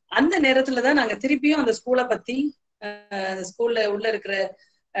 அந்த நேரத்துலதான் நாங்க திருப்பியும் அந்த ஸ்கூலை பத்தி, ஸ்கூல்ல உள்ள இருக்கிற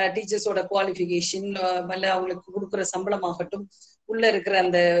டீச்சர்ஸோட குவாலிஃபிகேஷன், அவங்களுக்கு கொடுக்குற சம்பளம் ஆகட்டும், உள்ள இருக்கிற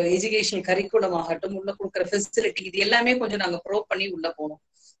அந்த எஜுகேஷனல் கரிக்குலம் ஆகட்டும், உள்ள கொடுக்குற ஃபெசிலிட்டி, இது எல்லாமே கொஞ்சம் நாங்க ப்ரோ பண்ணி உள்ள போனோம்.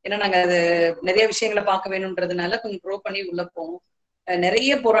 ஏன்னா நாங்க அது நிறைய விஷயங்களை பார்க்க வேணும்ன்றதுனால கொஞ்சம் ப்ரோ பண்ணி உள்ள போனோம்.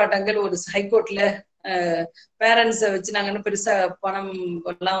 நிறைய போராட்டங்கள், ஒரு ஹைகோர்ட்ல பேரண்ட்ஸை வச்சு நாங்க பெருசா பணம்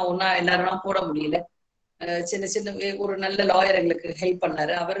எல்லாம் ஒன்னா எல்லாரும் போட முடியல. சின்ன சின்ன ஒரு நல்ல லாயர் எங்களுக்கு ஹெல்ப்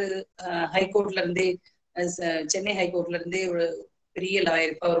பண்ணாரு. அவரு ஹைகோர்ட்ல இருந்தே, சென்னை ஹைகோர்ட்ல இருந்தே ஒரு பெரிய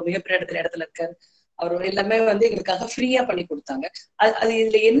லாயர், இப்ப அவர் மிகப்பெரிய இடத்துல இருக்காரு. அவர் எல்லாமே எங்களுக்காக ஃப்ரீயா பண்ணி கொடுத்தாங்க. அது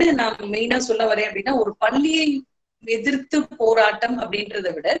இதுல என்ன நான் மெயினா சொல்ல வரேன் அப்படின்னா, ஒரு பள்ளியை எதிர்த்து போராட்டம் அப்படின்றத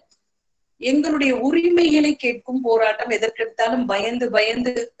விட எங்களுடைய உரிமைகளை கேட்கும் போராட்டம். எதற்கெடுத்தாலும் பயந்து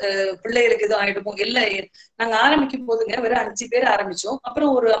பிள்ளைகளுக்கு எதுவும் ஆயிடுமோ. இல்ல, நாங்க ஆரம்பிக்கும் போதுங்க வெறும் 5 பேர் ஆரம்பிச்சோம்.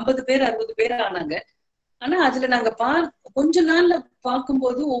 அப்புறம் ஒரு 50 பேர் 60 பேர் ஆனாங்க. ஆனா அதுல நாங்க கொஞ்ச நாள்ல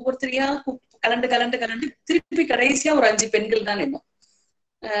பார்க்கும்போது ஒவ்வொருத்தரையா கலண்டு திருப்பி கடைசியா ஒரு 5 பெண்கள் தான் நின்னோம்.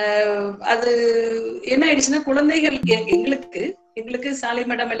 அது என்ன ஆயிடுச்சுன்னா, குழந்தைகள் எங்களுக்கு சாலை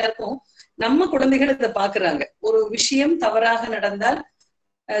மேடம் எல்லாருக்கும் நம்ம குழந்தைகள் இதை பாக்குறாங்க. ஒரு விஷயம் தவறாக நடந்தால்,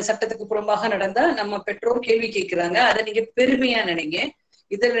 சட்டத்துக்கு புறம்பாக நடந்தா நம்ம பெற்றோர் கேள்வி கேட்கிறாங்க. அதை நீங்க பெருமையா நினைங்க.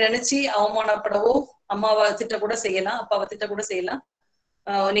 இதில் நினைச்சு அவமானப்படவோ, அம்மாவை திட்ட கூட செய்யலாம், அப்பாவை திட்ட கூட செய்யலாம்,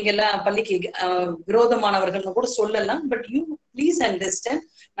 நீங்க எல்லாம் பள்ளிக்கு விரோதமானவர்கள் கூட சொல்லலாம். பட் யூ ப்ளீஸ் அண்டர்ஸ்டாண்ட்,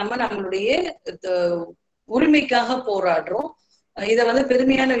 நம்மளுடைய உரிமைக்காக போராடுறோம். இதை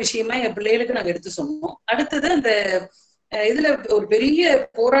பெருமையான விஷயமா எங்க பிள்ளைகளுக்கு நாங்க எடுத்து சொன்னோம். அடுத்தது அந்த இதுல ஒரு பெரிய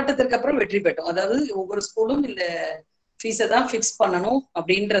போராட்டத்திற்கு அப்புறம் வெற்றி பெற்றோம். அதாவது ஒவ்வொரு ஸ்கூலும் இந்த ஃபீஸை தான் ஃபிக்ஸ் பண்ணணும்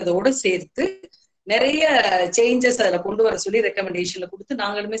அப்படின்றதோட சேர்த்து நிறைய சேஞ்சஸ் அதுல கொண்டு வர சொல்லி ரெக்கமெண்டேஷன்ல கொடுத்து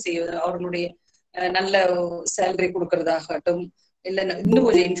நாங்களுமே செய்வது. அவர்களுடைய நல்ல சேலரி கொடுக்கறதாகட்டும், இல்ல இன்னும்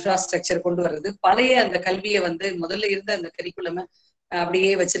கொஞ்சம் இன்ஃப்ராஸ்ட்ரக்சர் கொண்டு வர்றது, பழைய அந்த கல்வியை முதல்ல இருந்த அந்த கரிக்குலமை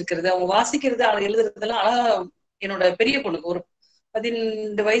அப்படியே வச்சிருக்கிறது, அவங்க வாசிக்கிறது எழுதுறதெல்லாம் அழகா. என்னோட பெரிய பொண்ணுக்கு ஒரு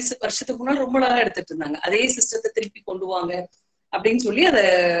 15 வருஷத்துக்கு முன்னாடி ரொம்ப அழகா எடுத்துட்டு இருந்தாங்க. அதே சிஸ்டத்தை திருப்பி கொண்டு வாங்க அப்படின்னு சொல்லி அதை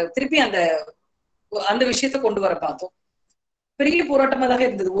திருப்பி அந்த விஷயத்த கொண்டு வர பார்த்தோம். பெரிய போராட்டமா தான்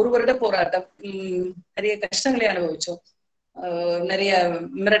இருந்தது, 1 வருட போராட்டம். நிறைய கஷ்டங்களை அனுபவிச்சோம், நிறைய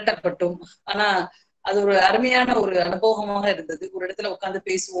மிரட்டப்பட்டோம். ஆனா அது ஒரு அருமையான ஒரு அனுபவமாக இருந்தது. ஒரு இடத்துல உட்காந்து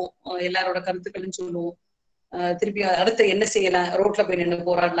பேசுவோம், எல்லாரோட கருத்துக்கள்னு சொல்லுவோம். திருப்பி அடுத்து என்ன செய்யலாம், ரோட்ல போய் நின்று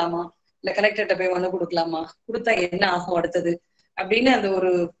போராடலாமா, இல்ல கலெக்டர்கிட்ட போய் மனு கொடுக்கலாமா, கொடுத்தா என்ன ஆகும் அடுத்தது அப்படின்னு. அந்த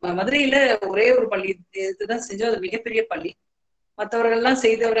ஒரு மதுரையில ஒரே ஒரு பள்ளி இதுதான் செஞ்சோம். அது மிகப்பெரிய பள்ளி. மற்றவர்கள்லாம்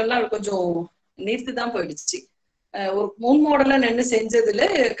செய்தவர்கள்லாம் கொஞ்சம் நீர்த்துதான் போயிடுச்சு. ஒரு முன்மாடலா நின்று செஞ்சதுல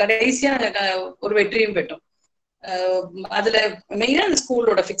கடைசியா ஒரு வெற்றியும் பெற்றோம். அதுல மெயினா அந்த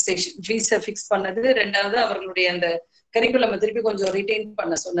ஸ்கூலோட பிக்சேஷன், ஃபீஸை ஃபிக்ஸ் பண்ணது. 2வது அவர்களுடைய அந்த கரிக்குலம் திருப்பி கொஞ்சம் ரிட்டைன்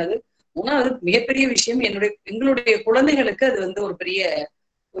பண்ண சொன்னது. 3வது மிகப்பெரிய விஷயம், எங்களுடைய குழந்தைகளுக்கு அது ஒரு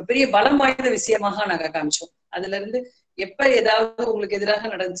பெரிய பலம் வாய்ந்த விஷயமாக நாங்க காமிச்சோம். அதுல இருந்து எப்ப ஏதாவது உங்களுக்கு எதிராக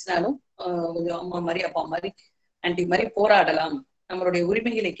நடந்துச்சுனாலும் கொஞ்சம் அம்மா மாதிரி, அப்பா மாதிரி, ஆன்டி மாதிரி போராடலாம், நம்மளுடைய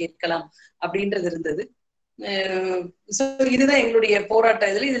உரிமைகளை கேட்கலாம் அப்படின்றது இருந்தது. இதுதான் எங்களுடைய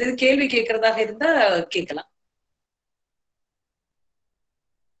போராட்டம். இதுல கேள்வி கேட்கறதாக இருந்தா கேட்கலாம்.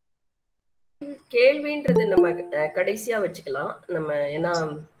 கேள்வின்றது நம்ம கடைசியா வச்சுக்கலாம் நம்ம. ஏன்னா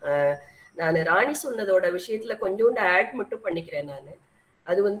நான் ராணி சொன்னதோட விஷயத்துல கொஞ்சோண்டு ஆட் மட்டும் பண்ணிக்கிறேன் நானு.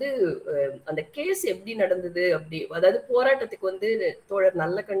 அது அந்த கேஸ் எப்படி நடந்தது அப்படி, அதாவது போராட்டத்துக்கு தோழர்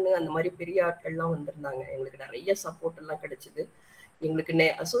நல்லக்கண்ணு அந்த மாதிரி பெரிய ஆட்கள்லாம் வந்திருந்தாங்க. எங்களுக்கு நிறைய சப்போர்ட் எல்லாம் கிடைச்சது. எங்களுக்கு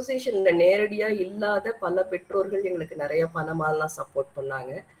அசோசியேஷன்ல நேரடியா இல்லாத பல பெற்றோர்கள் எங்களுக்கு நிறைய பணமாலாம் சப்போர்ட்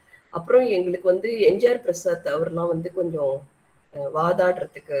பண்ணாங்க. அப்புறம் எங்களுக்கு எம்ஜிஆர் பிரசாத் அவர்லாம் கொஞ்சம்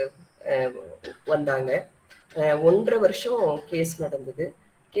வாதாடுறதுக்கு வந்தாங்க. 1.5 வருஷம் கேஸ் நடந்தது.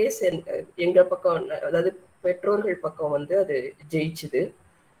 கேஸ் எங்க பக்கம், அதாவது பெற்றோர்கள் பக்கம் வந்து அது ஜெயிச்சுது.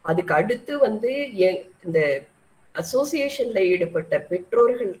 அதுக்கு அடுத்து வந்து இந்த அசோசியேஷன்ல ஈடுபட்ட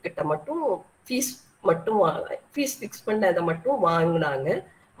பெற்றோர்கள் கிட்ட மட்டும் ஃபீஸ் ஃபிக்ஸ் பண்ண அதை மட்டும் வாங்கினாங்க.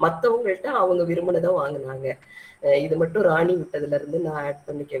 மற்றவங்கள்ட்ட அவங்க விரும்பினதை வாங்கினாங்க. இது மட்டும் ராணி விட்டதுல இருந்து நான் ஆட்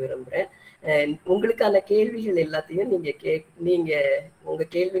பண்ணிக்க விரும்புறேன். உங்களுக்கான கேள்விகள் எல்லாத்தையும் நீங்க உங்க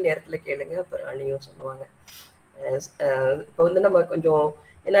கேள்வி நேரத்துல கேளுங்க, அப்ப ராணியும் சொல்லுவாங்க. இப்போ வந்து நம்ம கொஞ்சம்,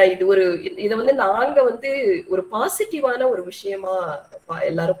 ஏன்னா இதை வந்து நாங்க வந்து ஒரு பாசிட்டிவான ஒரு விஷயமா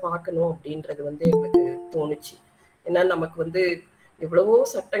எல்லாரும் பார்க்கணும் அப்படின்றது வந்து எங்களுக்கு தோணுச்சு. ஏன்னா நமக்கு வந்து எவ்வளவோ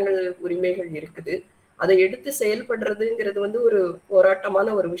சட்டங்கள் உரிமைகள் இருக்குது, அதை எடுத்து செயல்படுறதுங்கிறது வந்து ஒரு போராட்டமான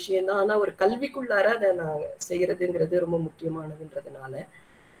ஒரு விஷயம்தான். ஆனா ஒரு கல்விக்குள்ளார அதை நான் செய்யறதுங்கிறது ரொம்ப முக்கியமானதுன்றதுனால,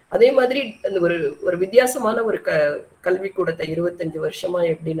 அதே மாதிரி அந்த ஒரு வித்தியாசமான ஒரு கல்விக்கூடத்தை 25 வருஷமா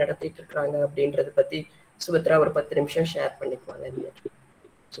எப்படி நடத்திட்டு இருக்கிறாங்க அப்படின்றத பத்தி சுபத்ரா ஒரு 10 நிமிஷம் ஷேர் பண்ணிக்குவாங்க.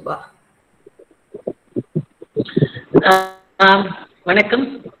 சுபா. வணக்கம்.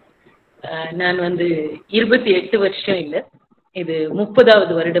 நான் வந்து 28 வருஷம் இல்ல, இது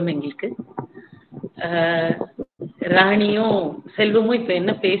 30வது வருடம் எங்களுக்கு. ராணியும் செல்வமும் இப்ப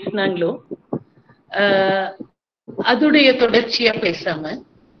என்ன பேசினாங்களோ அதுடைய தொடர்ச்சியா பேசாம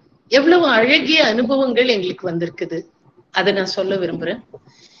எவ்வளவு அழகிய அனுபவங்கள் எங்களுக்கு வந்திருக்குது அதை நான் சொல்ல விரும்புறேன்.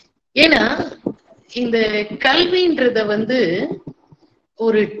 ஏன்னா இந்த கல்வின்றத வந்து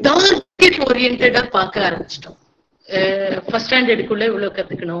ஒரு டார்கெட் ஓரியன்டா பார்க்க ஆரம்பிச்சிட்டோம். ஃபர்ஸ்ட் ஸ்டாண்டர்டுக்குள்ள இவ்வளவு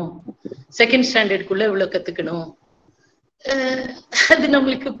கத்துக்கணும், செகண்ட் ஸ்டாண்டர்டுக்குள்ள இவ்வளவு கத்துக்கணும், அது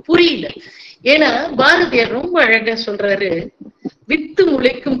நம்மளுக்கு புரியல. ஏன்னா பாரதியார் ரொம்ப அழகா சொல்றாரு, வித்து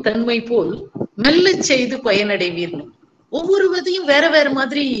முளைக்கும் தன்மை போல் மெல்ல செய்து பயனடைவீர்னு. ஒவ்வொரு விதையும் வேற வேற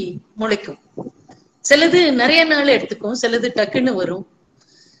மாதிரி முளைக்கும். சிலது நிறைய நாள் எடுத்துக்கும், சிலது டக்குன்னு வரும்.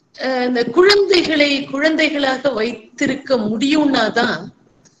 இந்த குழந்தைகளை குழந்தைகளாக வைத்திருக்க முடியும்னா தான்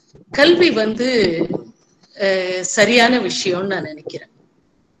கல்வி வந்து சரியான விஷயம்னு நான் நினைக்கிறேன்.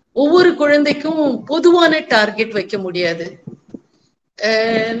 ஒவ்வொரு குழந்தைக்கும் பொதுவான டார்கெட் வைக்க முடியாது.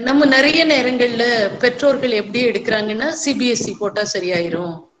 நம்ம நிறைய நேரங்கள்ல பெற்றோர்கள் எப்படி எடுக்கிறாங்கன்னா, சிபிஎஸ்இ போட்டா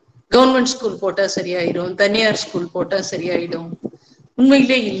சரியாயிரும், கவர்மெண்ட் ஸ்கூல் போட்டா சரியாயிரும், தனியார் ஸ்கூல் போட்டா சரியாயிடும்.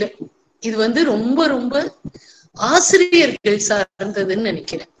 உண்மையிலே இல்லை. இது வந்து ரொம்ப ரொம்ப ஆசிரியர்கள் சார்ந்ததுன்னு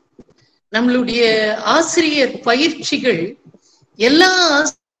நினைக்கிறேன். நம்மளுடைய ஆசிரியர் பயிற்சிகள் எல்லா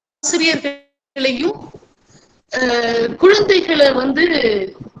ஆசிரியர்களையும் குழந்தைகளை வந்து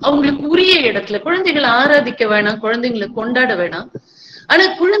அவங்களுக்கு உரிய இடத்துல, குழந்தைகளை ஆராதிக்க வேணாம், குழந்தைங்களை கொண்டாட வேணாம், ஆனா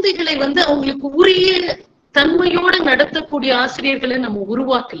குழந்தைகளை வந்து அவங்களுக்கு உரிய தன்மையோட நடத்தக்கூடிய ஆசிரியர்களை நம்ம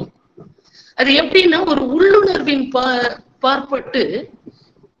உருவாக்கல. அது எப்படின்னா, ஒரு உள்ளுணர்வின் பார்ப்பட்டு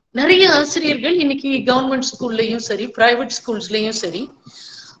நிறைய ஆசிரியர்கள் இன்னைக்கு கவர்மெண்ட் ஸ்கூல்லையும் சரி, பிரைவேட் ஸ்கூல்ஸ்லயும் சரி,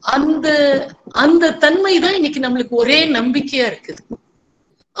 அந்த தன்மை தான் இன்னைக்கு நம்மளுக்கு ஒரே நம்பிக்கையா இருக்குது,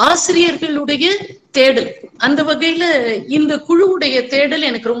 ஆசிரியர்களுடைய தேடல். அந்த வகையில இந்த குழுவுடைய தேடல்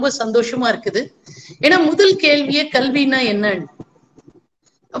எனக்கு ரொம்ப சந்தோஷமா இருக்குது. ஏன்னா முதல் கேள்வியே கல்வினா என்னன்னு.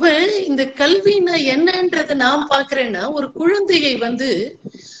 அப்ப இந்த கல்வினா என்னன்றத நான் பாக்குறேன்னா, ஒரு குழந்தையை வந்து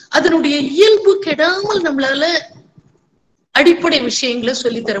அதனுடைய இயல்பு கெடாமல் நம்மளால அடிப்படை விஷயங்களை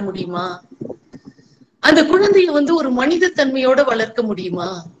சொல்லி தர முடியுமா? அந்த குழந்தைய வந்து ஒரு மனித தன்மையோட வளர்க்க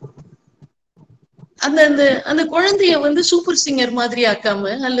முடியுமா? அந்த குழந்தைய வந்து சூப்பர் சிங்கர் மாதிரி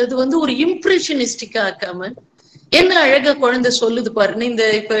ஆக்காம, அல்லது வந்து ஒரு இம்ப்ரெஷனிஸ்டிக்கா ஆக்காம, என்ன அழகா குழந்தை சொல்லுது பாருன்னு.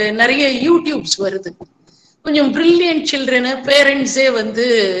 இப்ப நிறைய யூடியூப்ஸ் வருது, கொஞ்சம் பிரில்லியன்ட் சில்ட்ரனை பேரண்ட்ஸே வந்து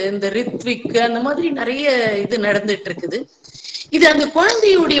இந்த ரித்விக் அந்த மாதிரி நிறைய இது நடந்துட்டு இருக்குது. இது அந்த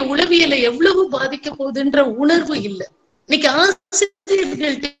குழந்தையுடைய உளவியலை எவ்வளவு பாதிக்க போகுதுன்ற உணர்வு இல்லை. இன்னைக்கு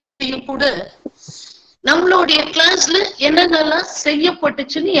ஆசிரியர்கள்ட்டையும் கூட நம்மளுடைய கிளாஸ்ல என்னென்னலாம்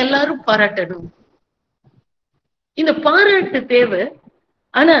செய்யப்பட்டுச்சுன்னு எல்லாரும் பாராட்டணும். இந்த பாராட்டு தேவை.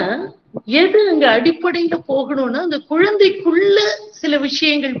 ஆனா எது அங்க அடிப்படையில போகணும்னா, அந்த குழந்தைக்குள்ள சில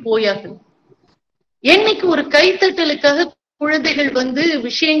விஷயங்கள் போயாகணும். என்னைக்கு ஒரு கைத்தட்டலுக்காக குழந்தைகள் வந்து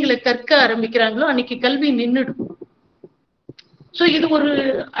விஷயங்களை கற்க ஆரம்பிக்கிறாங்களோ அன்னைக்கு கல்வி நின்றுடும். சோ இது ஒரு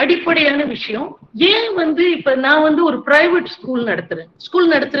அடிப்படையான விஷயம். ஏன் வந்து இப்ப நான் வந்து ஒரு பிரைவேட் ஸ்கூல் நடத்துறேன்.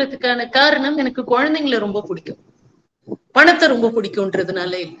 ஸ்கூல் நடத்துறதுக்கான காரணம், எனக்கு குழந்தைங்களை ரொம்ப பிடிக்கும், பணத்தை ரொம்ப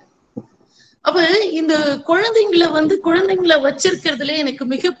பிடிக்கும்ன்றதுனால இல்லை. அப்ப இந்த குழந்தைங்களை வச்சிருக்கிறதுல எனக்கு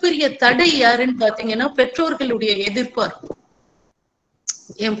மிகப்பெரிய தடை யாருன்னு பாத்தீங்கன்னா, பெற்றோர்களுடைய எதிர்பார்ப்பு.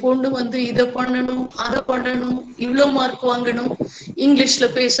 என் பொண்ணு வந்து இதை பண்ணணும், அதை பண்ணணும், இவ்வளவு மார்க் வாங்கணும், இங்கிலீஷ்ல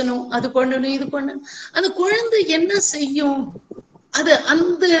பேசணும், அது பண்ணணும், இது பண்ணணும். அந்த குழந்தை என்ன செய்யும்,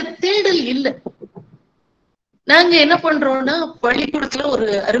 அந்த தேடல் இல்லை. நாங்க என்ன பண்றோம்னா, பள்ளிக்கூடத்துல ஒரு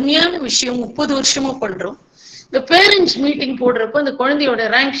அருமையான விஷயம் 30 வருஷமா பண்றோம். இந்த பேரண்ட்ஸ் மீட்டிங் போடுறப்ப அந்த குழந்தையோட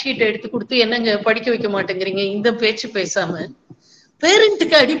ரேங்க் ஷீட் எடுத்து கொடுத்து என்னங்க படிக்க வைக்க மாட்டேங்கிறீங்க இந்த பேச்சு பேசாம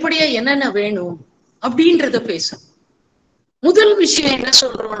பேரண்ட்டுக்கு அடிப்படையா என்னென்ன வேணும் அப்படின்றத பேசும். முதல் விஷயம் என்ன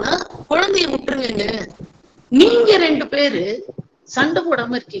சொல்றோம்னா, குழந்தைய விட்டுருங்க, நீங்க 2 பேரு சண்டை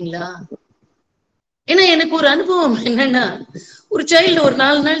போடாம இருக்கீங்களா? ஏன்னா எனக்கு ஒரு அனுபவம் என்னன்னா, ஒரு சைல்டு ஒரு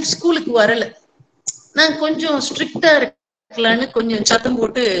 4 நாள் ஸ்கூலுக்கு வரல, நான் கொஞ்சம் ஸ்ட்ரிக்டா இருக்கலான்னு கொஞ்சம் சத்தம்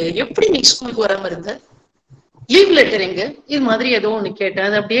போட்டு, எப்படி நீ ஸ்கூலுக்கு வராம இருந்த, லீவ் லெட்டர் எங்க, இது மாதிரி ஏதோ ஒண்ணு கேட்டேன்.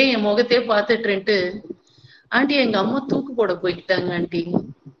 அது அப்படியே என் முகத்தையே பார்த்துட்டு, ஆண்டி எங்க அம்மா தூக்கு போட போய்கிட்டாங்க ஆண்டி,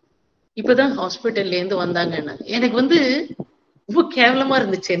 இப்பதான் ஹாஸ்பிட்டல்ல இருந்து வந்தாங்கன்னா. எனக்கு வந்து ரொம்ப கேவலமா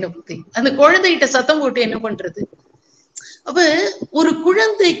இருந்துச்சு என்ன பத்தி. அந்த குழந்தைகிட்ட சத்தம் போட்டு என்ன பண்றது? அப்ப ஒரு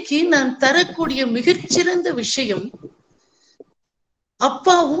குழந்தைக்கு நான் தரக்கூடிய மிகச்சிறந்த விஷயம்,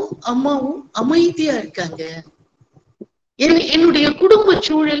 அப்பாவும் அம்மாவும் அமைதியா இருக்காங்க. என்னுடைய குடும்ப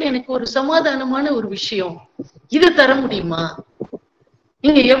சூழல் எனக்கு ஒரு சமாதானமான ஒரு விஷயம், இதை தர முடியுமா?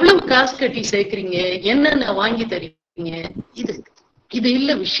 நீங்க எவ்வளவு காசு கட்டி சேர்க்கிறீங்க, என்னென்ன வாங்கி தரீங்க, இது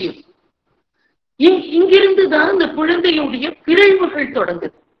இல்ல விஷயம். இங்கிருந்துதான் அந்த குழந்தையுடைய பிறழ்வுகள்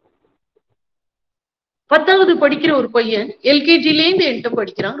தொடங்குது. 10வது படிக்கிற ஒரு பையன் எல்கேஜில இருந்து என்கிட்ட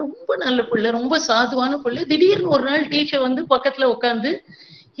படிக்கிறான், ரொம்ப நல்ல பிள்ளை, ரொம்ப சாதுவான பிள்ளை. திடீர்னு ஒரு நாள் டீச்சர் வந்து பக்கத்துல உட்காந்து,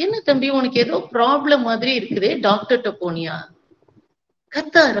 என்ன தம்பி உனக்கு ஏதோ ப்ராப்ளம் மாதிரி இருக்குதே, டாக்டர்கிட்ட போனியா?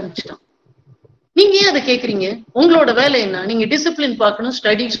 கத்த ஆரம்பிச்சிட்டான். நீங்க ஏன் அதை கேக்குறீங்க? உங்களோட வேலை என்ன? நீங்க டிசிப்ளின் பார்க்கணும்,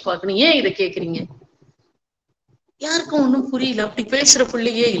 ஸ்டடீஸ் பார்க்கணும், ஏன் இதை கேக்குறீங்க? யாருக்கும் ஒண்ணும் புரியல, அப்படி பேசுற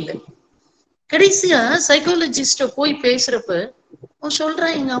பிள்ளையே இல்லை. கடைசியா சைக்காலஜிஸ்ட போய் பேசுறப்ப அவன்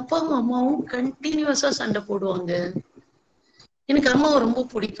சொல்றான், எங்க அப்பாவும் அம்மாவும் கண்டினியூஸா சண்டை போடுவாங்க, எனக்கு அம்மாவை ரொம்ப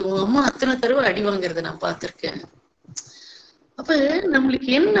பிடிக்கும், அம்மா அத்தனை தடவை அடி வாங்குறத நான் பார்த்திருக்கேன். அப்ப நம்மளுக்கு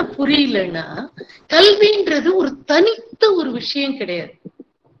என்ன புரியலன்னா, கல்வின்றது ஒரு தனித்த ஒரு விஷயம் கிடையாது.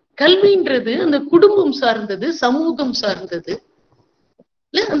 கல்வின்றது அந்த குடும்பம் சார்ந்தது, சமூகம் சார்ந்தது,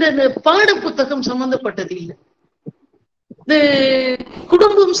 இல்ல அந்த பாட புத்தகம் சம்பந்தப்பட்டது இல்லை. இந்த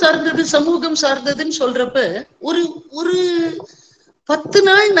குடும்பம் சார்ந்தது, சமூகம் சார்ந்ததுன்னு சொல்றப்ப ஒரு ஒரு 10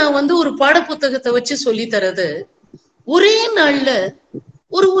 நாள் நான் வந்து ஒரு பாட புத்தகத்தை வச்சு சொல்லி தரது, ஒரே நாள்ல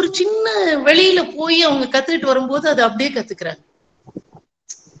ஒரு சின்ன வெளியில போய் அவங்க கத்துக்கிட்டு வரும்போது அதை அப்படியே கத்துக்கிறாங்க.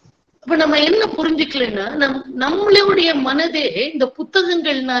 அப்ப நம்ம என்ன புரிஞ்சுக்கலன்னா, நம்மளுடைய மனதே இந்த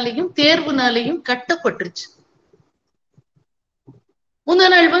புத்தகங்கள்னாலையும் தேர்வுனாலையும் கட்டப்பட்டுருச்சு. முந்தா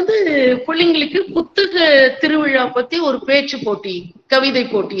நாள் வந்து பிள்ளைங்களுக்கு புத்தக திருவிழா பத்தி ஒரு பேச்சு போட்டி, கவிதை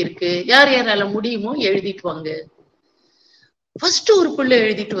போட்டி இருக்கு, யார் யாரால முடியுமோ எழுதிட்டு வாங்க. ஃபர்ஸ்ட் ஒரு பிள்ளை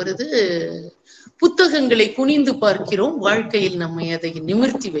எழுதிட்டு வருது, புத்தகங்களை குனிந்து பார்க்கிறோம், வாழ்க்கையில் நம்மை அதை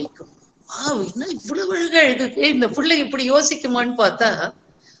நிமிர்த்தி வைக்கும். என்ன இவ்வளவு அழகா எழுதுது, இந்த பிள்ளை இப்படி யோசிக்குமான்னு பார்த்தா,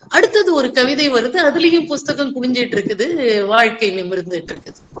 அடுத்தது ஒரு கவிதை வருது, அதுலயும் புஸ்தகம் குனிஞ்சிட்டு இருக்குது, வாழ்க்கை நிமிர்ந்துட்டு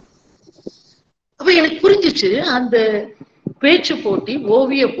இருக்குது. அப்ப எனக்கு புரிஞ்சிச்சு, அந்த பேச்சு போட்டி,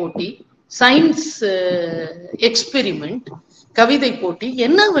 ஓவிய போட்டி, சயின்ஸ் எக்ஸ்பெரிமெண்ட், கவிதை போட்டி,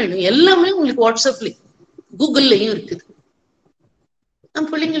 என்ன வேணும் எல்லாமே உங்களுக்கு வாட்ஸ்அப்ல கூகுள்லயும் இருக்குது. நான்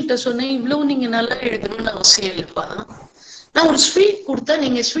பிள்ளைங்கள்ட்ட சொன்னேன், இவ்வளவு நீங்க நல்லா எழுதணும்னு அவசியம் இல்லப்பா, நான் ஒரு ஸ்வீட் கொடுத்தா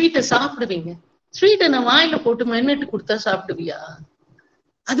நீங்க ஸ்வீட்டை சாப்பிடுவீங்க, ஸ்வீட்டை நான் வாயில போட்டு மென்னுட்டு கொடுத்தா சாப்பிடுவியா?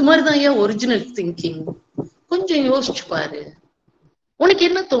 அது மாதிரிதான் ஏன் ஒரிஜினல் திங்கிங். கொஞ்சம் யோசிச்சு பாரு, உனக்கு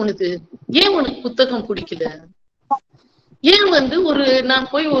என்ன தோணுது, ஏன் உனக்கு புத்தகம் பிடிக்கல, ஏன் வந்து நான்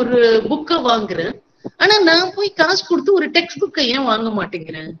போய் ஒரு புக்கை வாங்குறேன், ஆனா நான் போய் காசு கொடுத்து ஒரு டெக்ஸ்ட் புக்கை ஏன் வாங்க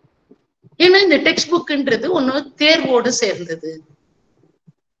மாட்டேங்கிறேன்? ஏன்னா இந்த டெக்ஸ்ட் புக்ன்றது ஒன்னு தேர்வோடு சேர்ந்தது.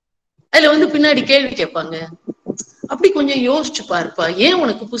 அதுல வந்து பின்னாடி கேள்வி கேட்பாங்க. அப்படி கொஞ்சம் யோசிச்சு பாருப்பா, ஏன்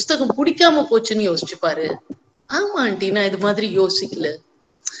உனக்கு புஸ்தகம் பிடிக்காம போச்சுன்னு யோசிச்சு பாரு. ஆமா ஆண்டி, நான் இது மாதிரி யோசிக்கல.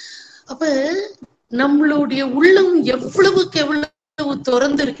 அப்ப நம்மளுடைய உள்ளம் எவ்வளவுக்கு எவ்வளவு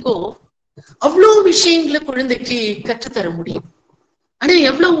திறந்து இருக்கோ அவ்வளவு விஷயங்களை குழந்தைக்கு கற்றுத்தர முடியும். ஆனா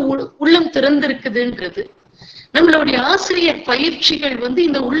எவ்வளவு உள்ளம் திறந்திருக்குதுன்றது நம்மளுடைய ஆசிரியர் பயிற்சிகள் வந்து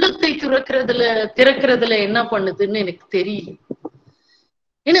இந்த உள்ளத்தை திறக்கிறதுல என்ன பண்ணுதுன்னு எனக்கு தெரியல.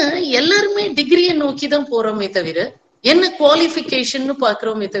 ஏன்னா எல்லாருமே டிகிரியை நோக்கிதான் போறோமே தவிர, என்ன குவாலிஃபிகேஷன்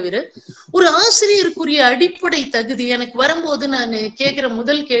பாக்குறோமே தவிர, ஒரு ஆசிரியருக்குரிய அடிப்படை தகுதி எனக்கு வரும்போது நான் கேட்கிற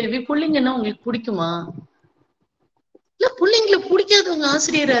முதல் கேள்வி, பிள்ளைங்கன்னா உங்களுக்கு பிடிக்குமா? இல்ல பிள்ளைங்களை பிடிக்காதவங்க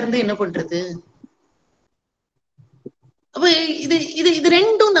ஆசிரியரா இருந்து என்ன பண்றது? அப்ப இது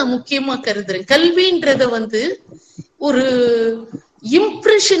ரெண்டும் நான் முக்கியமா கருதுறேன். கல்வின்றத வந்து ஒரு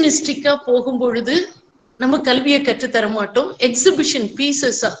இம்ப்ரெஷனிஸ்டிக்கா போகும் பொழுது நம்ம கல்வியை கற்றுத்தர மாட்டோம். எக்ஸிபிஷன்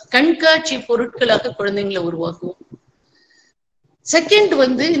பீசஸா, கண்காட்சி பொருட்களாக குழந்தைங்களை உருவாக்குவோம். செகண்ட்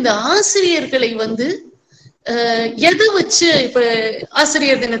வந்து இந்த ஆசிரியர்களை வந்து எதை வச்சு, இப்ப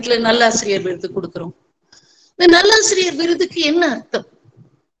ஆசிரியர் தினத்துல நல்ல ஆசிரியர் விருது கொடுக்கிறோம். இந்த நல்லாசிரியர் விருதுக்கு என்ன அர்த்தம்?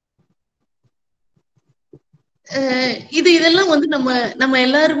 இதெல்லாம் வந்து நம்ம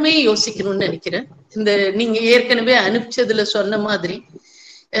எல்லாருமே யோசிக்கணும்னு நினைக்கிறேன். இந்த நீங்க ஏற்கனவே அனுப்பிச்சதுல சொன்ன மாதிரி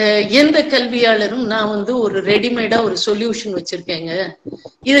எந்த கல்வியாளரும் நான் வந்து ஒரு ரெடிமேடா ஒரு சொல்யூஷன் வச்சிருக்கேங்க,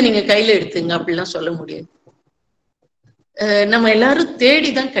 இதை நீங்க கையில எடுத்துங்க அப்படிலாம் சொல்ல முடியாது. நம்ம எல்லாரும்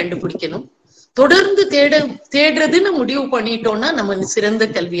தேடிதான் கண்டுபிடிக்கணும். தொடர்ந்து தேடுறதுன்னு முடிவு பண்ணிட்டோம்னா நம்ம சிறந்த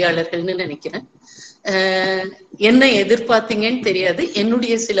கல்வியாளர்கள்னு நினைக்கிறேன். என்ன எதிர்பார்த்தீங்கன்னு தெரியாது,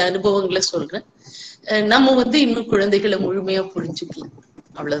 என்னுடைய சில அனுபவங்களை சொல்றேன். நம்ம வந்து இன்னும் குழந்தைகளை முழுமையா புரிஞ்சுக்கலாம்,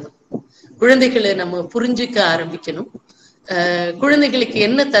 அவ்வளவுதான். குழந்தைகளை நம்ம புரிஞ்சுக்க ஆரம்பிக்கணும். குழந்தைகளுக்கு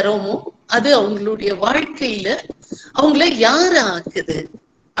என்ன தரோமோ அது அவங்களுடைய வாழ்க்கையில அவங்கள யார ஆக்குது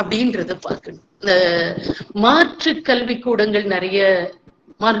அப்படின்றத பார்க்கணும். இந்த மாற்று கல்வி கூடங்கள் நிறைய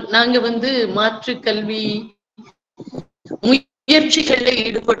நாங்க வந்து மாற்று கல்வி முயற்சிகள்ல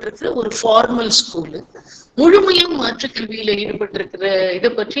ஈடுபட்டிருக்கிற ஒரு ஃபார்மல் ஸ்கூலு, முழுமையா மாற்று கல்வியில ஈடுபட்டிருக்கிற இதை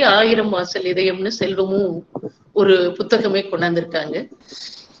பற்றி 1000 வாசல் இதயம்னு செல்வமும் ஒரு புத்தகமே கொண்டாந்துருக்காங்க.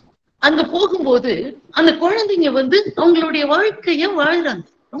 அங்க போகும்போது அந்த குழந்தைங்க வந்து அவங்களுடைய வாழ்க்கைய வாழ்றாங்க,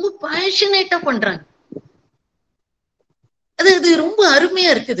 ரொம்ப பேஷனேட்டா பண்றாங்க. அது ரொம்ப அருமையா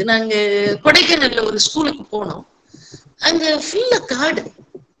இருக்குது. நாங்க கொடைக்கானல்ல ஒரு ஸ்கூலுக்கு போனோம். அங்க ஃபுல்லா காடு,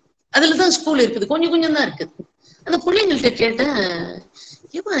 அதுலதான் ஸ்கூல் இருக்குது, கொஞ்சம் கொஞ்சம் தான் இருக்குது. அந்த பிள்ளைங்கள்ட்ட கேட்டேன்,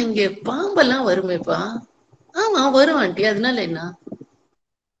 ஏப்பா இங்க பாம்பெல்லாம் வருமேப்பா? ஆமா வரும் ஆண்டி, அதனால என்ன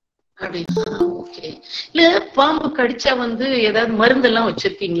அப்படின்னா, ஓகே. இல்ல பாம்பு கடிச்சா வந்து ஏதாவது மருந்தெல்லாம்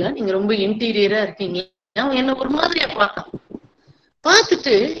வச்சிருக்கீங்களா, நீங்க ரொம்ப இன்டீரியரா இருக்கீங்களா? அவன் என்ன ஒரு மாதிரியா பார்த்தான்.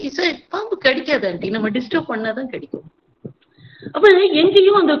 பார்த்துட்டு பாம்பு கடிக்காது ஆண்டி, நம்ம டிஸ்டர்ப் பண்ணாதான் கடிக்கும். அப்ப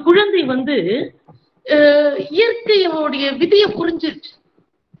எங்கேயும் அந்த குழந்தை வந்து இயற்கையோடைய விதியை புரிஞ்சிருச்சு.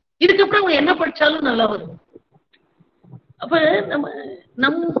 இதுக்கப்புறம் அவன் என்ன படிச்சாலும் நல்லா வரும். அப்ப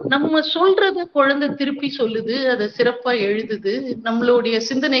நம்ம சொல்றத குழந்தை திருப்பி சொல்லுது, அதை சிறப்பா எழுதுது, நம்மளுடைய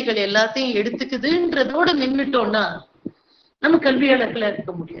சிந்தனைகள் எல்லாத்தையும் எடுத்துக்குதுன்றதோட நின்றுட்டோம்னா நம்ம கல்வியாளர்களா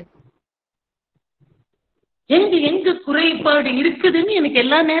இருக்க முடியாது. எங்க குறைபாடு இருக்குதுன்னு எனக்கு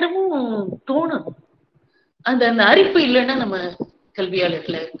எல்லா நேரமும் தோணும். அந்த அரிப்பு இல்லைன்னா நம்ம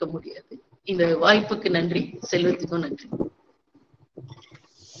கல்வியாளர்களா இருக்க முடியாது. இந்த வாய்ப்புக்கு நன்றி, செல்வத்துக்கும் நன்றி.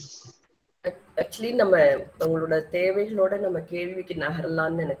 ஆக்சுவலி நம்ம உங்களோட தேவைகளோட நம்ம கேள்விக்கு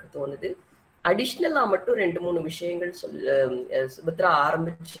நகரலான்னு எனக்கு தோணுது. அடிஷ்னலா மட்டும் 2-3 விஷயங்கள் சுபத்ரா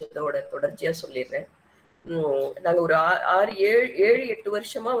ஆரம்பிச்சதோட தொடர்ச்சியா சொல்லிடுறேன். நாங்க ஒரு 7-8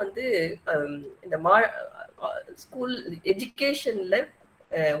 வருஷமா வந்து இந்த ஸ்கூல் எஜுகேஷன்ல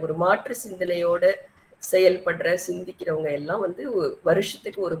ஒரு மாற்று சிந்தனையோட சிந்திக்கிறவங்க எல்லாம் வந்து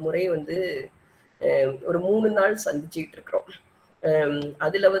வருஷத்துக்கு ஒரு முறை வந்து ஒரு 3 நாள் சந்திச்சுட்டு இருக்கிறோம்.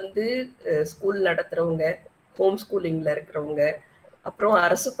 அதுல வந்து ஸ்கூல் நடத்துறவங்க, ஹோம் ஸ்கூலிங்ல இருக்கிறவங்க, அப்புறம்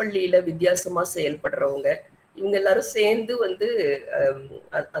அரசு பள்ளியில வித்தியாசமா செயல்படுறவங்க, இவங்க எல்லாரும் சேர்ந்து வந்து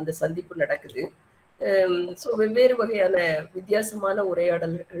அந்த சந்திப்பு நடக்குது. ஸோ வெவ்வேறு வகையான வித்தியாசமான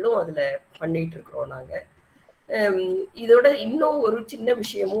உரையாடல்களும் அதுல பண்ணிட்டு இருக்கிறோம் நாங்க. இதோட இன்னும் ஒரு சின்ன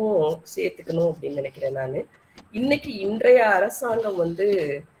விஷயமும் சேர்த்துக்கணும் அப்படின்னு நினைக்கிறேன் நான். இன்றைய அரசாங்கம் வந்து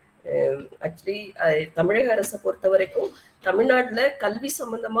ஆக்சுவலி தமிழக அரசை பொறுத்த வரைக்கும் தமிழ்நாட்டுல கல்வி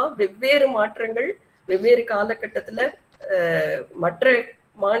சம்பந்தமா வெவ்வேறு மாற்றங்கள் வெவ்வேறு காலகட்டத்துல மற்ற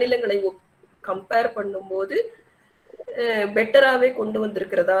மாநிலங்களை கம்பேர் பண்ணும்போது பெட்டராகவே கொண்டு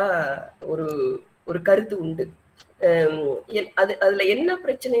வந்திருக்கிறதா ஒரு கருத்து உண்டு. அதுல என்ன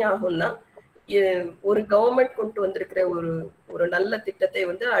பிரச்சனை ஆகும்னா, ஒரு கவர்மெண்ட் கொண்டு வந்திருக்கிற ஒரு நல்ல திட்டத்தை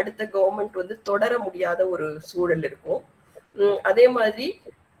வந்து அடுத்த கவர்மெண்ட் வந்து தொடர முடியாத ஒரு சூழல் இருக்கும். அதே மாதிரி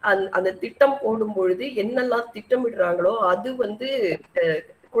அந்த திட்டம் போடும் பொழுது என்னெல்லாம் திட்டமிடுறாங்களோ அது வந்து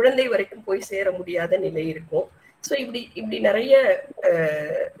குழந்தை வரைக்கும் போய் சேர முடியாத நிலை இருக்கும். ஸோ இப்படி நிறைய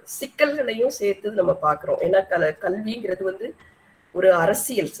சிக்கல்களையும் சேர்த்து நம்ம பார்க்கிறோம். ஏன்னா கல்விங்கிறது வந்து ஒரு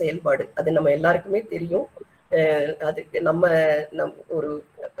அரசியல் செயல்பாடு, அது நம்ம எல்லாருக்குமே தெரியும். அதுக்கு நம்ம ஒரு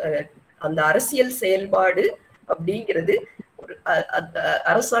அந்த அரசியல் செயல்பாடு அப்படிங்கிறது ஒரு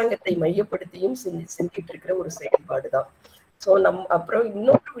அரசாங்கத்தை மையப்படுத்தியும் செஞ்சிட்டு இருக்கிற ஒரு செயல்பாடு தான். ஸோ அப்புறம்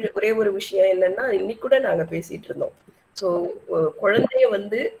இன்னொரு ஒரே ஒரு விஷயம் என்னன்னா, இன்னைக்கு கூட நாங்க பேசிட்டு இருந்தோம். ஸோ குழந்தைய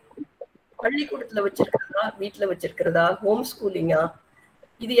வந்து பள்ளிக்கூடத்துல வச்சிருக்கிறதா, வீட்டுல வச்சிருக்கிறதா, ஹோம் ஸ்கூலிங்கா,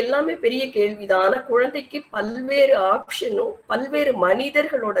 இது எல்லாமே பெரிய கேள்விதான். ஆனா குழந்தைக்கு பல்வேறு ஆப்ஷனும் பல்வேறு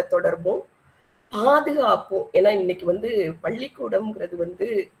மனிதர்களோட தொடர்பும் பாதுகாப்பும். ஏன்னா இன்னைக்கு வந்து பள்ளிக்கூடம்ங்கிறது வந்து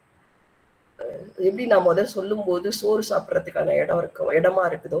எப்படி நான் முதல் சொல்லும் போது சோறு சாப்பிட்றதுக்கான இடமா